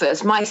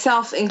Breakfast,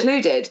 myself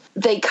included.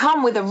 They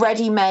come with a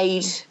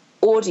ready-made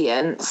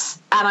audience,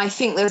 and I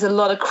think there's a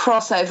lot of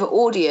crossover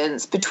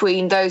audience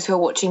between those who are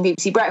watching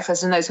BBC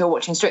Breakfast and those who are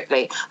watching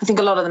Strictly. I think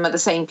a lot of them are the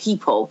same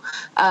people.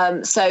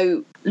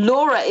 So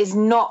Laura is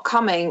not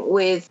coming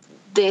with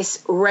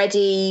this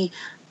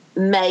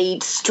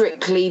ready-made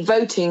Strictly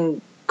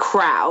voting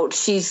crowd.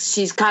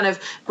 She's kind of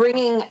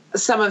bringing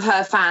some of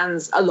her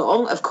fans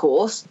along, of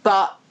course,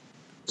 but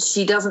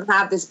she doesn't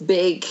have this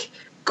big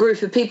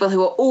group of people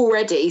who are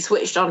already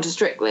switched on to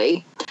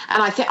Strictly.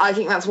 And I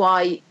think that's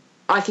why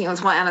I think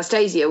that's why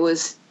Anastasia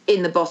was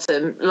in the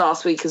bottom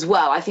last week as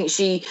well. I think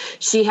she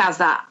has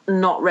that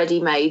not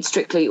ready-made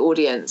Strictly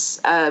audience,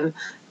 and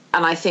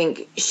I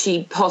think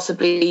she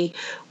possibly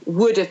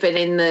would have been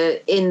in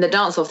the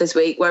dance-off this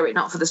week were it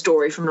not for the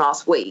story from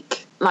last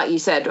week. Like you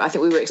said, I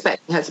think we were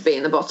expecting her to be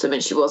in the bottom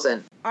and she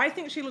wasn't. I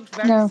think she looked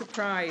very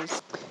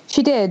surprised.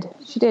 She did,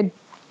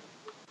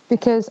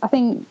 because I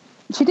think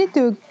she did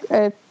do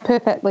a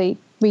perfectly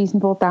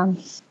reasonable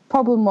dance.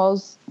 Problem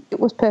was, it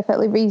was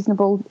perfectly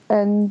reasonable,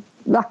 and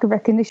lack of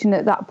recognition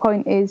at that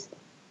point is,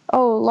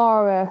 oh,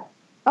 Laura,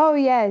 oh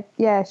yeah,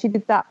 she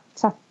did that.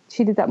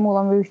 She did that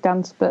Moulin Rouge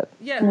dance, but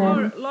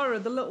Laura,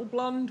 the little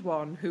blonde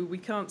one who we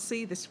can't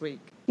see this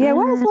week. Yeah,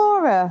 where's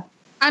Laura?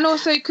 And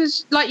also,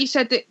 because, like you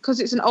said, because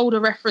it's an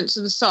older reference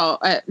to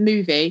the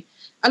movie,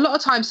 a lot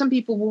of times some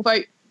people will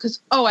vote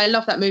because, I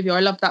love that movie or I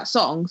love that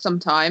song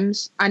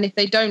sometimes. And if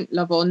they don't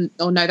love or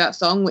know that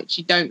song, which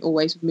you don't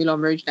always with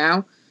Moulin Rouge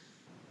now,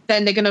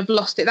 then they're going to have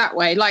lost it that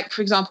way. Like,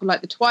 for example,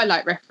 like the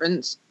Twilight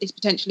reference is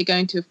potentially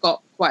going to have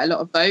got quite a lot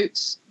of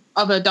votes.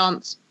 Other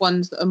dance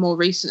ones that are more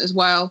recent as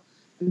well,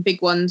 and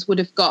big ones, would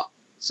have got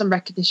some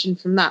recognition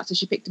from that. So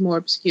she picked a more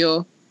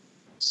obscure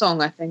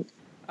song, I think.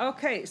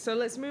 Okay, so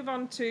let's move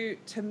on to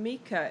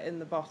Tamika in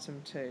the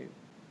bottom two.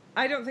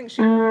 I don't think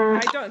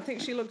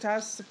she looked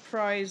as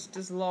surprised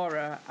as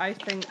Laura. I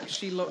think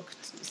she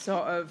looked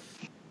sort of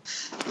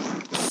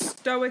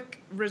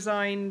stoic,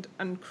 resigned,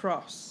 and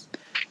cross,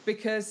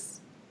 because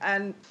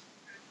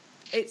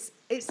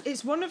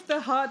it's one of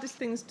the hardest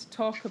things to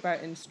talk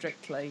about in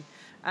Strictly,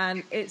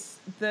 and it's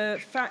the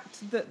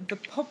fact that the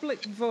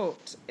public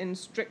vote in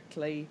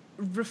Strictly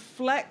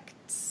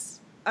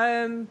reflects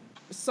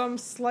some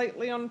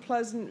slightly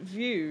unpleasant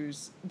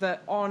views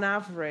that, on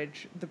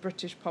average, the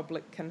British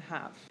public can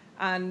have.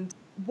 And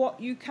what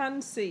you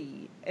can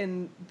see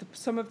in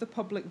some of the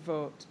public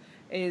vote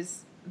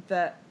is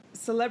that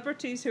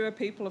celebrities who are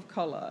people of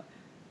colour,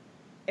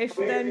 if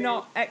they're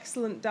not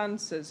excellent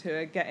dancers who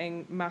are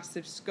getting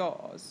massive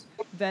scores,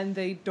 then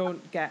they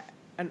don't get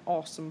an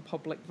awesome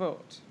public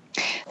vote.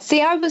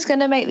 See, I was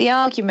going to make the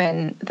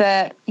argument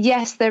that,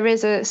 yes, there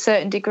is a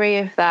certain degree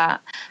of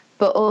that,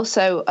 but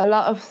also a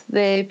lot of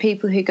the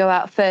people who go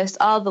out first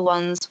are the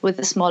ones with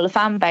the smaller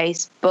fan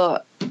base.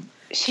 But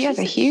she has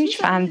a huge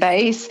fan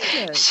base.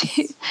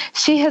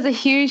 She has a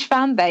huge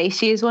fan base.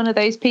 She is one of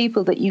those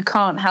people that you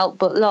can't help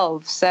but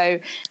love.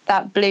 So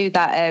that blew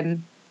that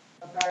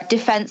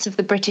defence of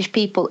the British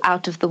people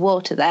out of the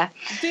water there.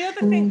 The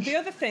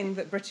other thing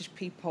that British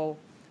people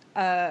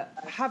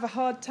have a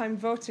hard time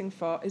voting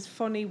for is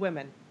funny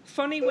women.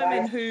 Funny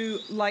women who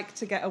like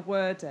to get a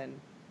word in.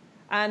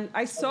 And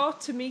I saw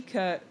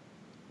Tamika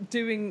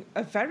doing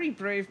a very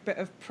brave bit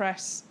of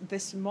press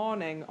this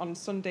morning on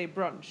Sunday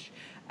Brunch,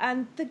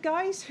 and the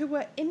guys who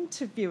were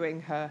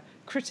interviewing her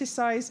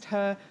criticised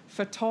her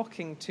for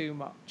talking too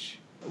much,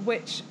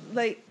 which,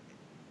 like,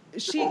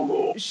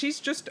 she's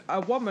just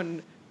a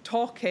woman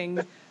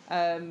talking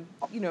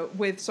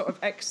with sort of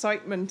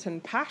excitement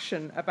and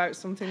passion about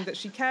something that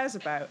she cares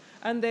about.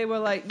 And they were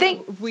like,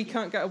 we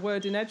can't get a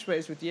word in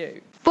edgeways with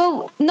you.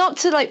 Well, not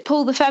to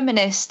pull the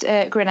feminist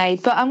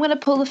grenade, but I'm going to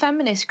pull the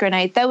feminist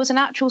grenade. There was an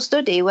actual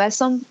study where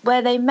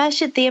they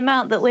measured the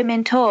amount that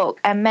women talk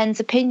and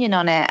men's opinion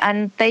on it,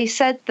 and they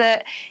said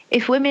that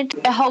if women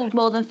hold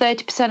more than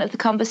 30% of the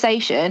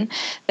conversation,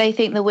 they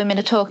think that women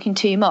are talking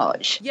too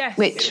much. Yes.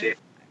 Which,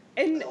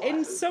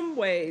 in some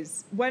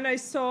ways, when I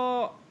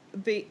saw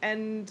the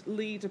end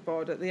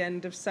leaderboard at the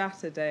end of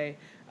Saturday,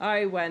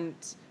 I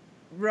went,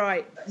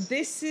 right,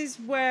 this is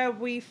where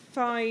we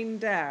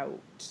find out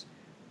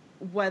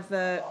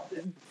whether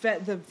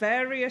the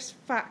various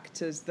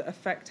factors that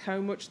affect how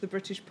much the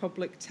British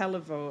public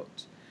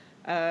televote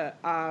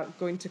are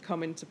going to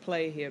come into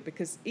play here,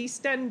 because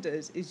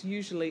EastEnders is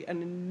usually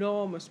an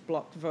enormous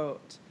block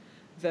vote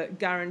that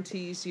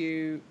guarantees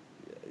you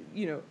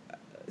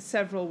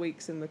several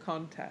weeks in the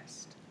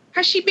contest.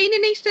 Has she been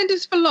in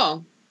EastEnders for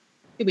long?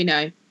 Do we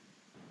know?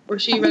 Or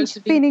is she I think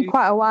she's been in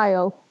quite a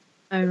while.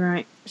 Oh,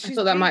 right. I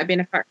thought that might have been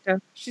a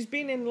factor. She's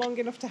been in long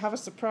enough to have a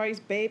surprise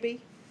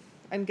baby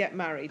and get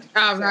married.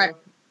 Oh, right.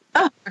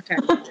 Oh, okay.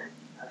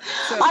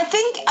 So, I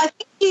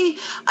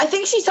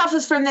think she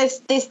suffers from this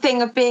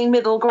thing of being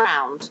middle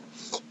ground,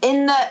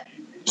 in that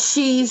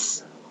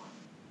she's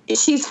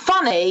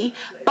funny,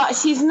 but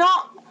she's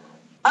not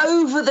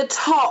over the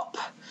top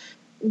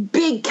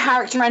big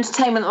character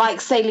entertainment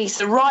like, say,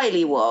 Lisa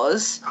Riley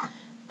was.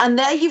 And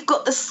there you've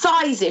got the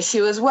size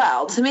issue as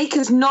well.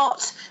 Tamika's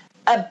not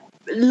a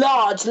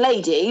large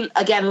lady,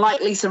 again,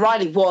 like Lisa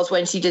Riley was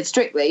when she did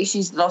Strictly.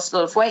 She's lost a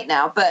lot of weight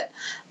now, but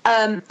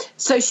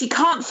so she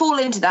can't fall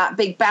into that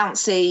big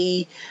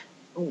bouncy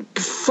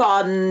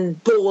fun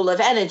ball of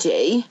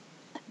energy,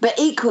 but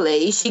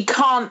equally she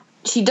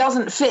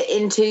doesn't fit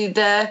into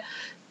the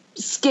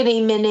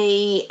skinny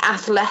mini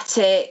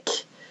athletic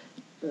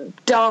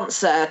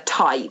dancer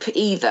type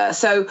either.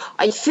 So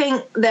I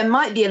think there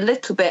might be a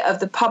little bit of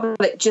the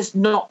public just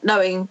not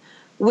knowing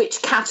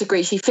which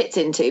category she fits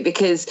into,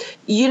 because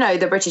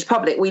the British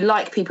public, we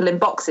like people in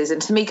boxes,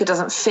 and Tamika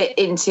doesn't fit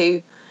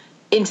into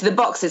into the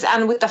boxes.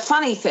 And with the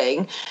funny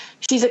thing,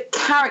 she's a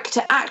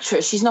character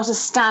actress. She's not a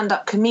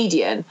stand-up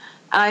comedian.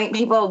 And I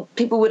think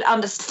people would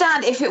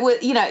understand if it were,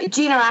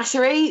 Gina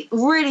Ashery,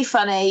 really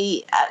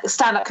funny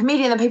stand-up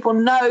comedian, and people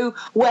know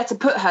where to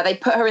put her. They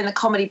put her in the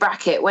comedy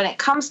bracket. When it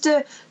comes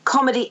to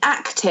comedy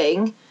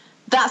acting,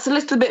 that's a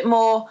little bit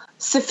more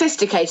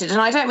sophisticated.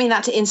 And I don't mean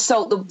that to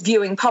insult the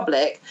viewing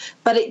public,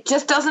 but it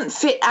just doesn't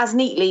fit as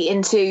neatly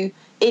into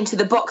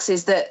the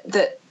boxes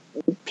that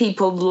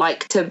people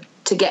like to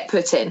get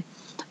put in.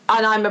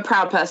 And I'm a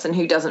proud person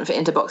who doesn't fit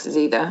into boxes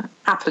either.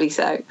 Happily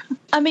so.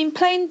 I mean,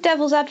 playing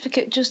devil's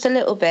advocate just a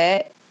little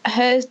bit,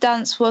 her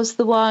dance was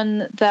the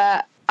one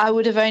that I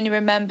would have only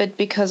remembered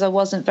because I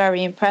wasn't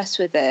very impressed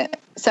with it.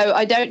 So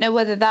I don't know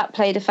whether that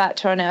played a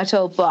factor on it at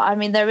all. But I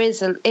mean,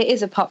 it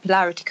is a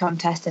popularity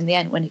contest in the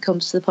end when it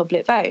comes to the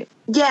public vote.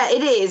 Yeah,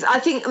 it is. I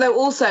think, though,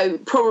 also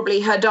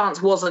probably her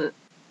dance wasn't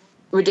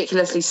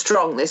ridiculously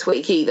strong this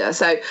week either.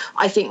 So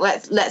I think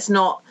let's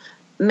not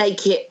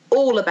make it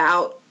all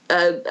about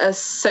a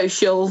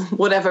social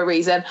whatever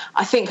reason.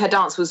 I think her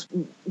dance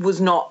was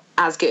not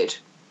as good.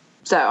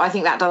 So I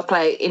think that does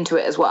play into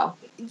it as well.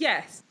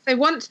 Yes. So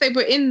once they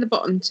were in the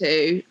bottom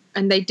two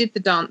and they did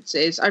the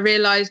dances, I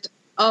realised,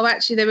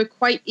 actually they were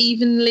quite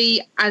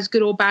evenly as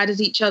good or bad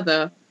as each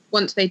other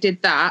once they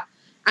did that.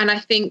 And I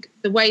think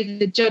the way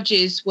the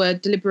judges were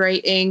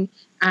deliberating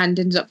and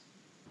ended up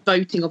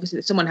voting, obviously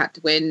that someone had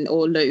to win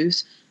or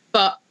lose,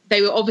 but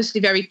they were obviously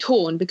very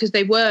torn because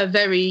they were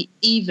very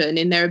even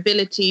in their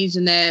abilities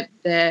and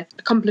their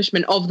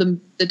accomplishment of the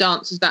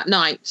dances that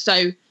night.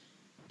 So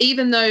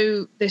even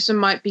though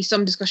might be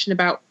some discussion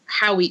about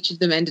how each of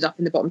them ended up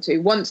in the bottom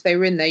two, once they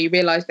were in there, you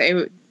realise they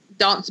were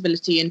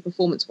danceability and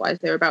performance-wise,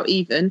 they were about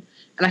even.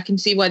 And I can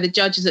see why the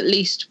judges, at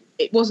least,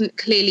 it wasn't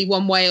clearly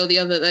one way or the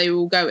other they were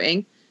all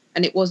going,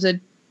 and it was a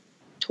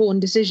torn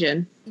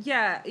decision.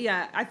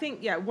 Yeah. I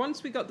think,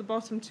 once we got the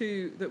bottom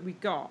two that we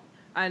got,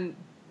 and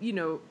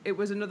it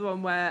was another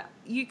one where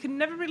you can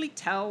never really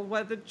tell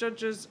whether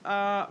judges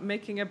are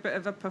making a bit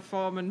of a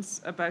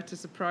performance about a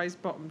surprise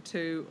bottom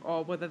two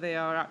or whether they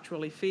are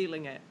actually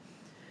feeling it.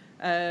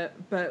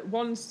 But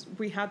once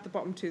we had the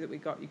bottom two that we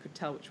got, you could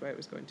tell which way it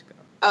was going to go.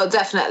 Oh,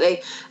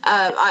 definitely.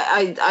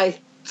 I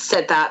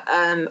said that.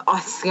 I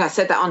think I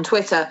said that on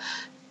Twitter.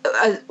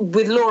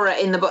 With Laura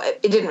in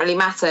it didn't really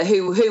matter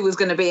who was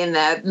going to be in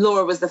there.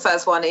 Laura was the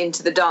first one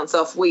into the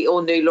dance-off. We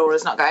all knew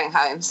Laura's not going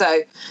home.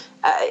 So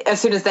as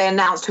soon as they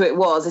announced who it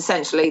was,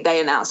 essentially they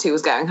announced who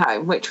was going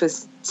home, which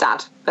was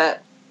sad.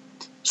 But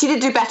she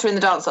did do better in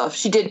the dance-off.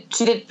 She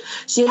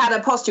had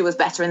her posture was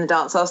better in the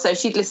dance-off, so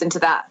she'd listened to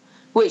that.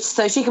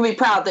 So she can be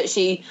proud that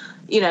she,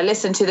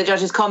 listened to the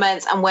judges'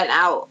 comments and went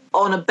out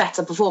on a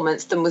better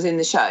performance than was in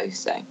the show.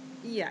 So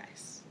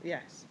yes.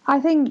 I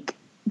think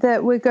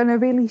that we're going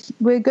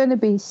to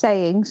be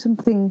saying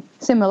something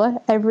similar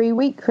every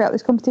week throughout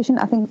this competition.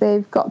 I think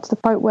they've got to the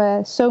point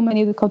where so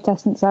many of the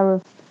contestants are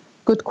of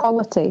good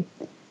quality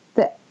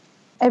that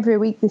every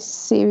week this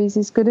series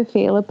is going to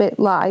feel a bit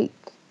like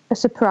a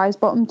surprise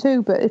bottom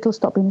two, but it'll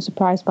stop being a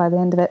surprise by the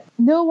end of it.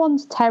 No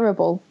one's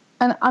terrible.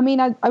 And I mean,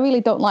 I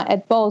really don't like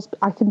Ed Balls, but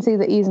I can see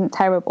that he isn't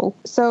terrible.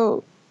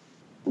 So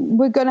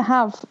we're going to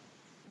have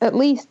at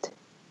least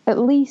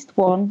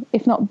one,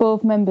 if not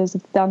both members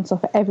of the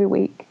dance-off every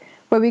week,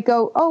 where we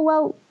go, oh,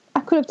 well, I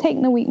could have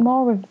taken a week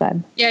more of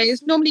them. Yeah,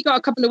 it's normally got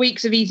a couple of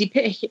weeks of easy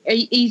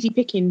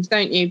pickings,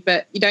 don't you?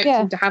 But you don't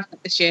seem to have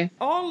that this year.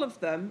 All of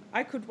them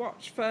I could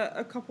watch for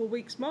a couple of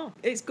weeks more.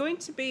 It's going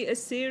to be a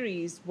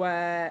series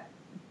where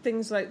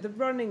things like the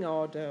running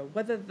order,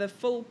 whether the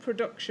full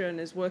production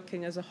is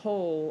working as a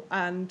whole,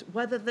 and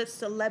whether the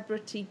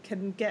celebrity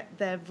can get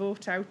their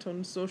vote out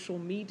on social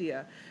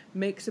media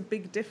makes a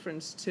big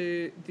difference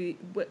to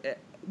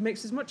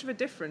makes as much of a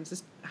difference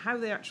as how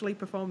they actually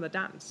perform the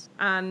dance.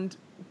 And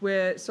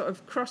we're sort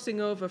of crossing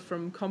over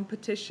from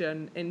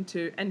competition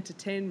into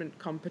entertainment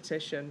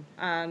competition.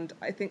 And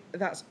I think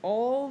that's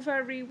all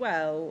very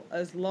well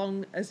as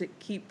long as it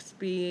keeps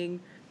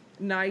being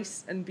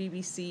nice and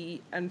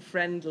BBC and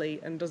friendly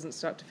and doesn't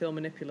start to feel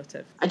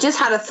manipulative. I just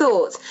had a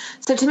thought.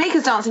 So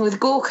Tamika's dancing with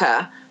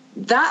Gorka.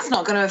 That's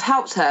not going to have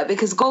helped her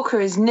because Gorka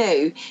is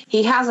new.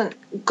 He hasn't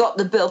got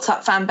the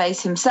built-up fan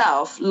base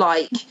himself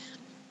like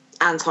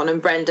Anton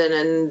and Brendan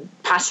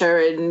and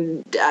Pasha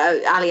and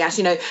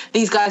Aliash,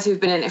 these guys who've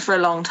been in it for a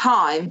long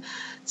time.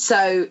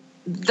 So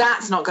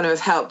that's not going to have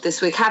helped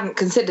this week. Hadn't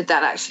considered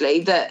that,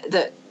 actually,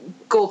 that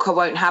Gorka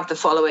won't have the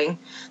following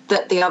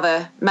that the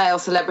other male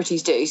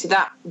celebrities do. So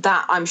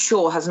that I'm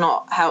sure has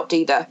not helped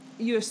either.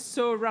 You're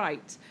so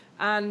right.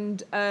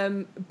 And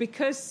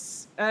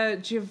because a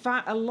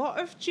lot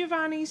of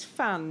Giovanni's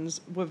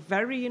fans were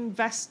very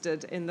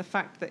invested in the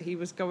fact that he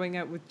was going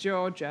out with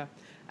Georgia,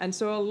 and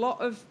so a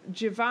lot of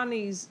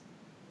Giovanni's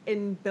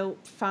inbuilt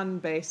fan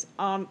base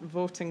aren't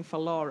voting for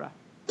Laura.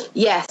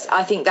 Yes,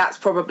 I think that's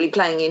probably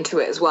playing into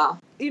it as well.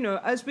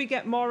 As we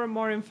get more and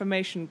more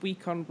information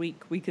week on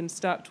week, we can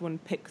start to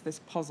unpick this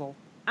puzzle.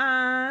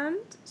 And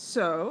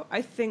so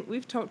I think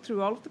we've talked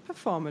through all of the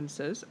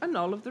performances and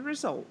all of the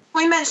results.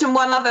 We mentioned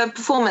one other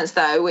performance,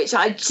 though, which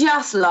I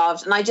just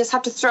loved, and I just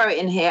have to throw it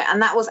in here,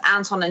 and that was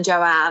Anton and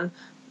Joanne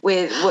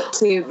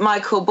to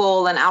Michael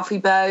Ball and Alfie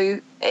Bow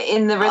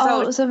in the result.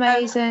 Oh, it was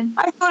amazing.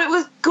 I thought it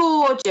was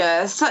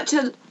gorgeous.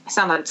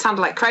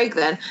 Sounded like Craig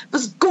then. It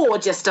was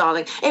gorgeous,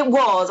 darling. It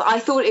was. I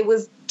thought it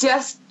was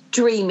just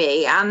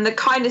dreamy and the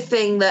kind of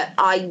thing that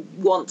I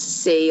want to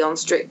see on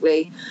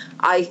Strictly.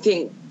 I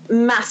think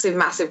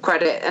massive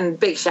credit and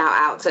big shout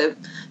out to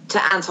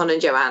Anton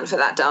and Joanne for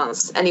that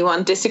dance.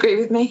 Anyone disagree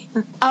with me?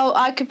 Oh,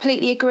 I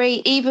completely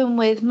agree. Even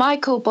with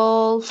Michael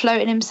Ball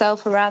floating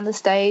himself around the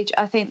stage,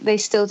 I think they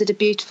still did a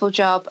beautiful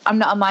job. I'm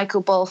not a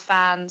Michael Ball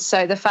fan,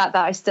 so the fact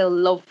that I still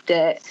loved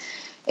it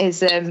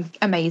is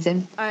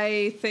amazing.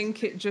 I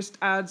think it just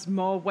adds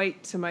more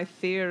weight to my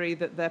theory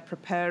that they're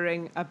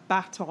preparing a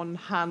baton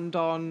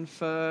hand-on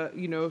for,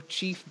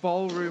 chief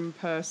ballroom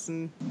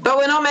person. But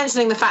we're not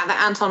mentioning the fact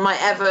that Anton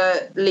might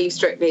ever leave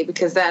Strictly,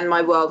 because then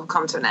my world will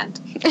come to an end.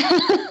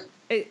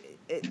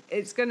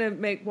 It's going to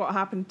make what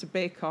happened to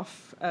Bake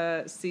Off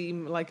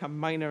seem like a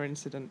minor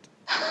incident.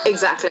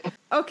 Exactly.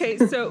 Okay,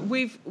 so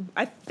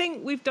I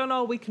think we've done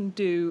all we can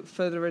do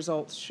for the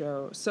results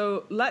show.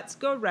 So let's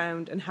go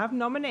round and have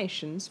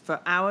nominations for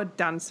our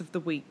Dance of the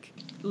Week.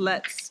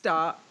 Let's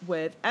start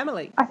with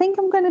Emily. I think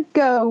I'm going to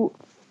go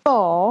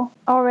for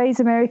Ore's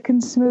American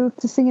Smooth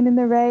to Singing in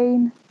the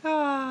Rain.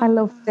 I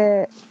loved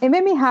it. It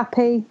made me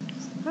happy.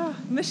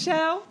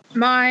 Michelle?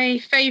 My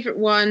favourite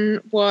one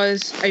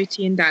was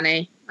Oti and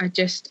Danny. I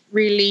just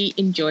really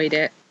enjoyed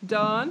it.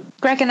 Dawn?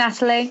 Greg and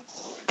Natalie.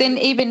 Didn't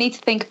even need to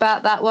think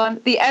about that one.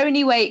 The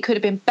only way it could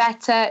have been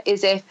better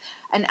is if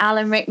an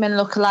Alan Rickman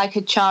lookalike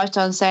had charged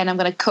on saying, "I'm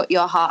going to cut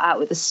your heart out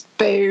with a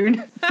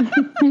spoon."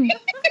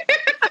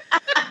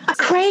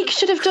 Craig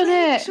should have done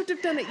it. Should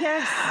have done it,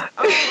 yes.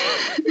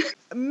 Oh,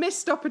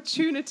 missed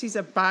opportunities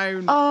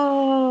abound.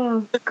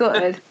 Oh,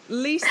 good.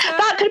 Lisa?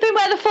 That could have been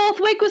where the fourth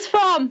wig was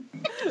from.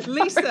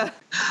 Lisa?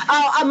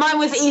 Oh, mine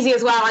was easy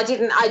as well. I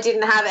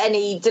didn't have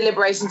any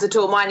deliberations at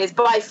all. Mine is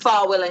by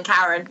far Will and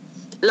Karen.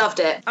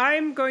 Loved it.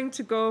 I'm going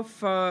to go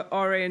for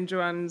Ore and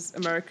Joanne's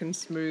American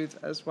Smooth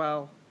as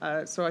well.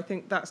 So I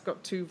think that's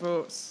got 2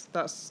 votes.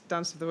 That's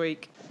Dance of the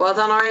Week. Well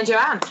done, Ore and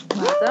Joanne.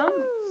 Well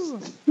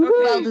done. Okay.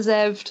 Well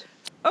deserved.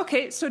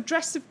 Okay, so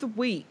Dress of the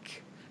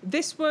Week.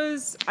 This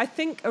was, I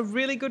think, a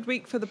really good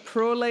week for the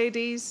pro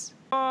ladies.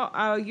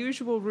 Our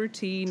usual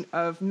routine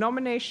of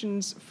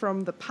nominations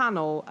from the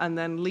panel, and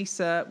then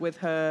Lisa with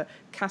her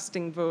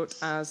casting vote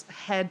as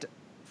head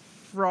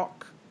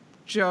frock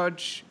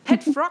judge.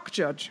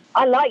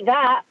 I like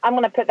that. I'm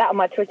going to put that on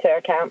my Twitter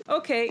account.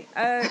 Okay,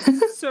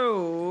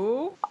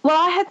 so... Well,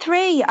 I had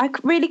 3. I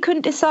really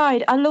couldn't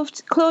decide. I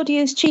loved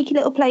Claudia's cheeky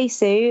little play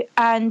suit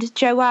and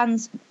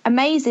Joanne's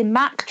amazing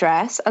MAC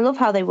dress. I love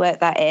how they worked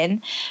that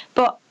in.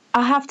 But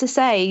I have to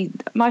say,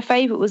 my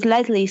favourite was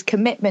Leslie's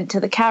commitment to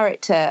the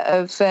character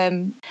of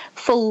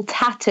full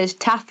tattered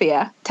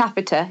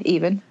taffeta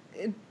even.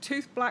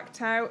 Tooth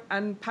blacked out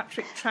and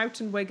Patrick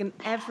Troughton wig and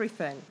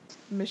everything.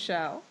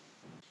 Michelle?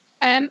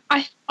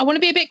 I want to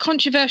be a bit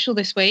controversial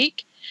this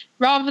week.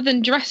 Rather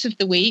than Dress of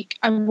the Week,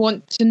 I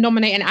want to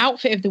nominate an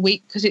Outfit of the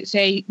Week because it's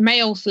a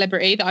male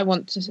celebrity that I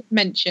want to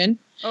mention.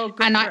 Oh,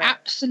 good. And I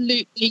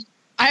absolutely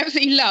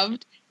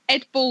loved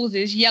Ed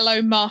Balls'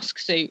 yellow mask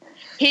suit.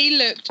 He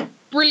looked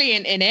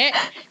brilliant in it,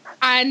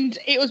 and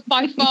it was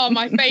by far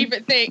my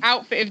favourite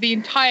outfit of the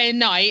entire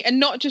night, and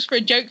not just for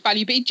a joke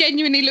value, but he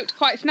genuinely looked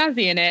quite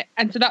snazzy in it.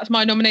 And so that's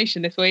my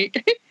nomination this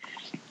week.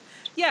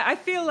 Yeah, I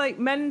feel like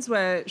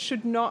menswear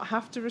should not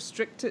have to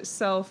restrict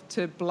itself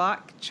to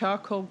black,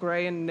 charcoal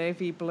grey and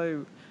navy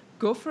blue.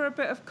 Go for a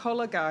bit of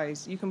colour,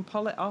 guys. You can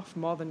pull it off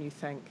more than you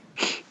think.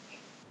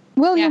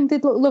 William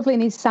did look lovely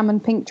in his salmon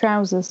pink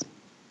trousers.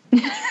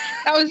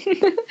 That was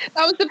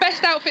the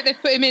best outfit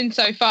they've put him in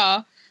so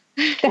far.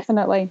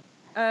 Definitely.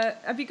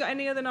 Have you got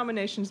any other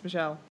nominations,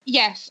 Michelle?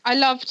 Yes, I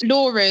loved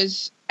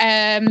Laura's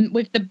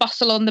with the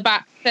bustle on the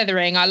back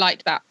feathering. I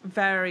liked that.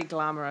 Very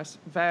glamorous,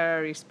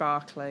 very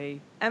sparkly.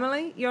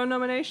 Emily, your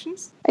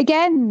nominations?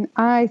 Again,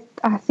 I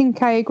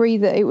think I agree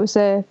that it was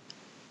a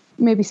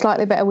maybe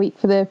slightly better week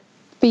for the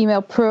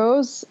female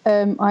pros.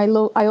 I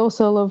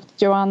also loved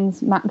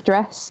Joanne's MAC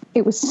dress.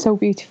 It was so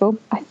beautiful.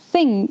 I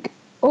think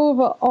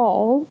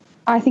overall,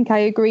 I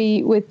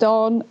agree with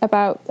Dawn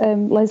about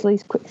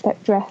Leslie's quick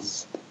step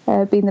dress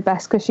being the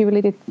best because she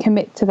really did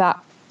commit to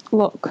that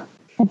look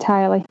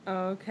entirely.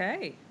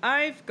 Okay.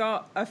 I've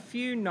got a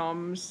few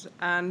noms,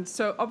 and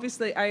so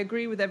obviously I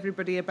agree with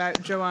everybody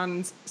about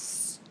Joanne's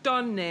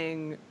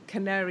stunning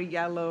canary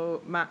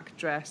yellow MAC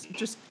dress,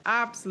 just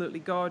absolutely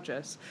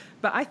gorgeous.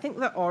 But I think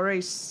that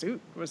Ore's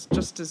suit was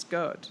just as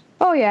good.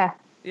 Oh, yeah.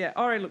 Yeah,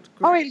 Ore looked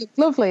great. Ore looked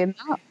lovely in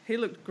that. He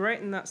looked great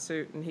in that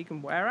suit, and he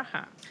can wear a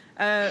hat.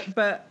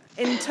 But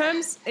in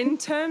terms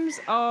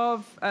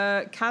of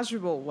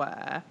casual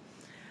wear,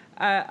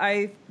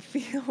 I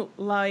feel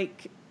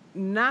like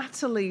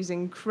Natalie's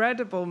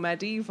incredible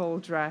medieval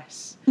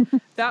dress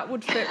that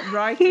would fit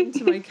right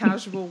into my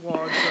casual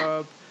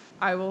wardrobe.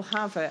 I will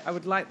have it. I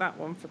would like that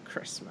one for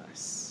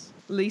Christmas.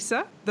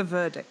 Lisa, the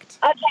verdict.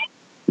 Okay.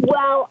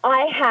 Well,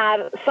 I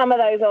had some of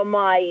those on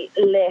my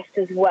list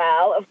as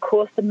well. Of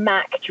course, the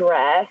MAC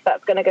dress.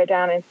 That's going to go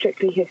down in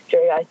Strictly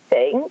History, I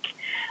think.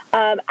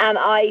 And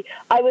I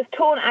was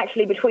torn,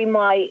 actually, between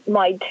my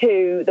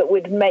two that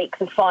would make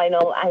the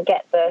final and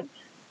get the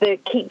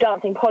Keep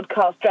Dancing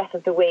podcast dress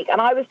of the week. And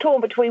I was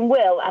torn between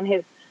Will and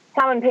his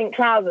salmon pink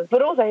trousers,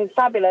 but also his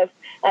fabulous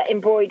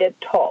embroidered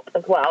top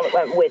as well that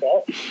went with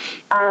it.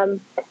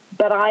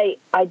 But I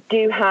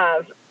do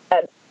have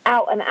an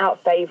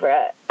out-and-out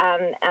favourite,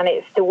 and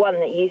it's the one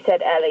that you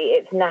said, Ellie.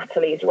 It's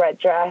Natalie's red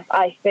dress.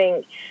 I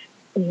think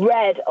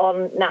red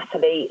on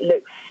Natalie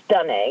looks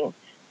stunning.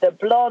 The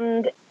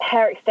blonde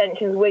hair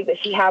extensions wig that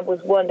she had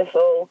was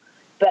wonderful,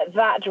 but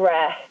that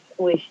dress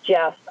was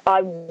just,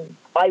 I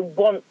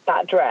want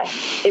that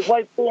dress. It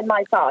won't be in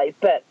my size,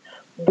 but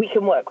we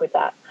can work with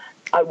that.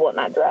 I want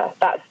that dress.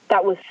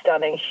 That was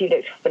stunning. She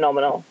looked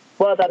phenomenal.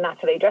 Well done,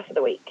 Natalie. Dress of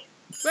the week.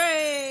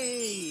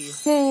 Hooray!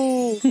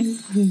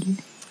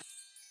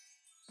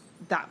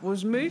 That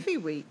was movie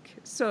week.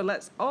 So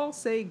let's all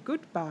say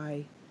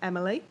goodbye.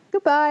 Emily.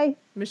 Goodbye.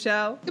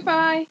 Michelle.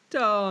 Goodbye.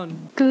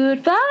 Dawn.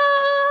 Goodbye.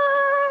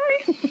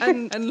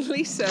 And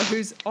Lisa,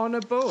 who's on a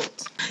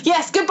boat.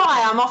 Yes,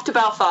 goodbye. I'm off to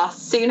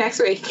Belfast. See you next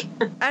week.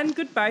 And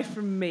goodbye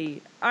from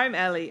me. I'm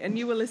Ellie, and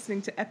you were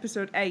listening to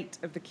episode 8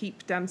 of the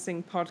Keep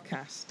Dancing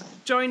podcast.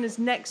 Join us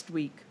next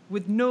week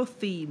with no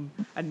theme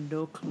and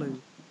no clue.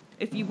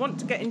 If you want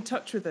to get in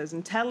touch with us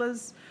and tell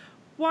us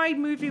why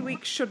Movie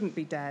Week shouldn't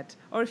be dead,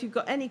 or if you've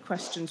got any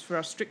questions for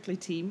our Strictly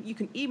team, you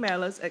can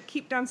email us at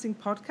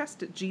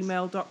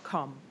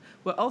keepdancingpodcast@gmail.com.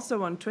 We're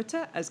also on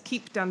Twitter as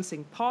Keep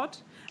Dancing Pod,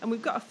 and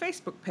we've got a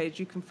Facebook page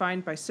you can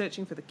find by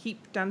searching for the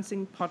Keep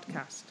Dancing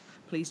podcast.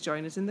 Please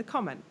join us in the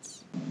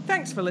comments.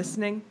 Thanks for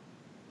listening.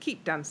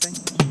 Keep dancing.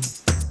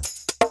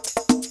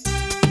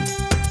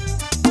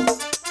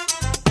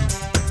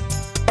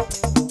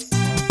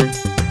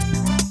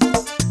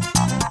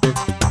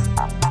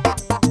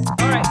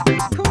 All right,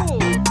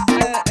 cool.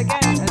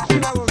 Again, a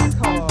 2-hour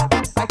record.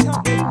 I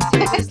can't wait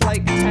until there's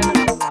like 10 of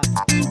them left.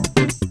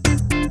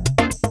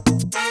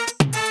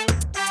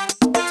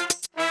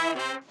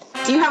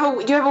 Do you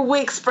have a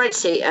wig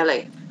spreadsheet,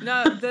 Ellie?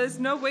 No, there's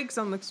no wigs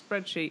on the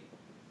spreadsheet.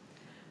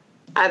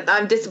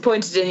 I'm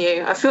disappointed in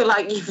you. I feel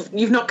like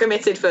you've not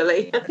committed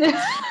fully.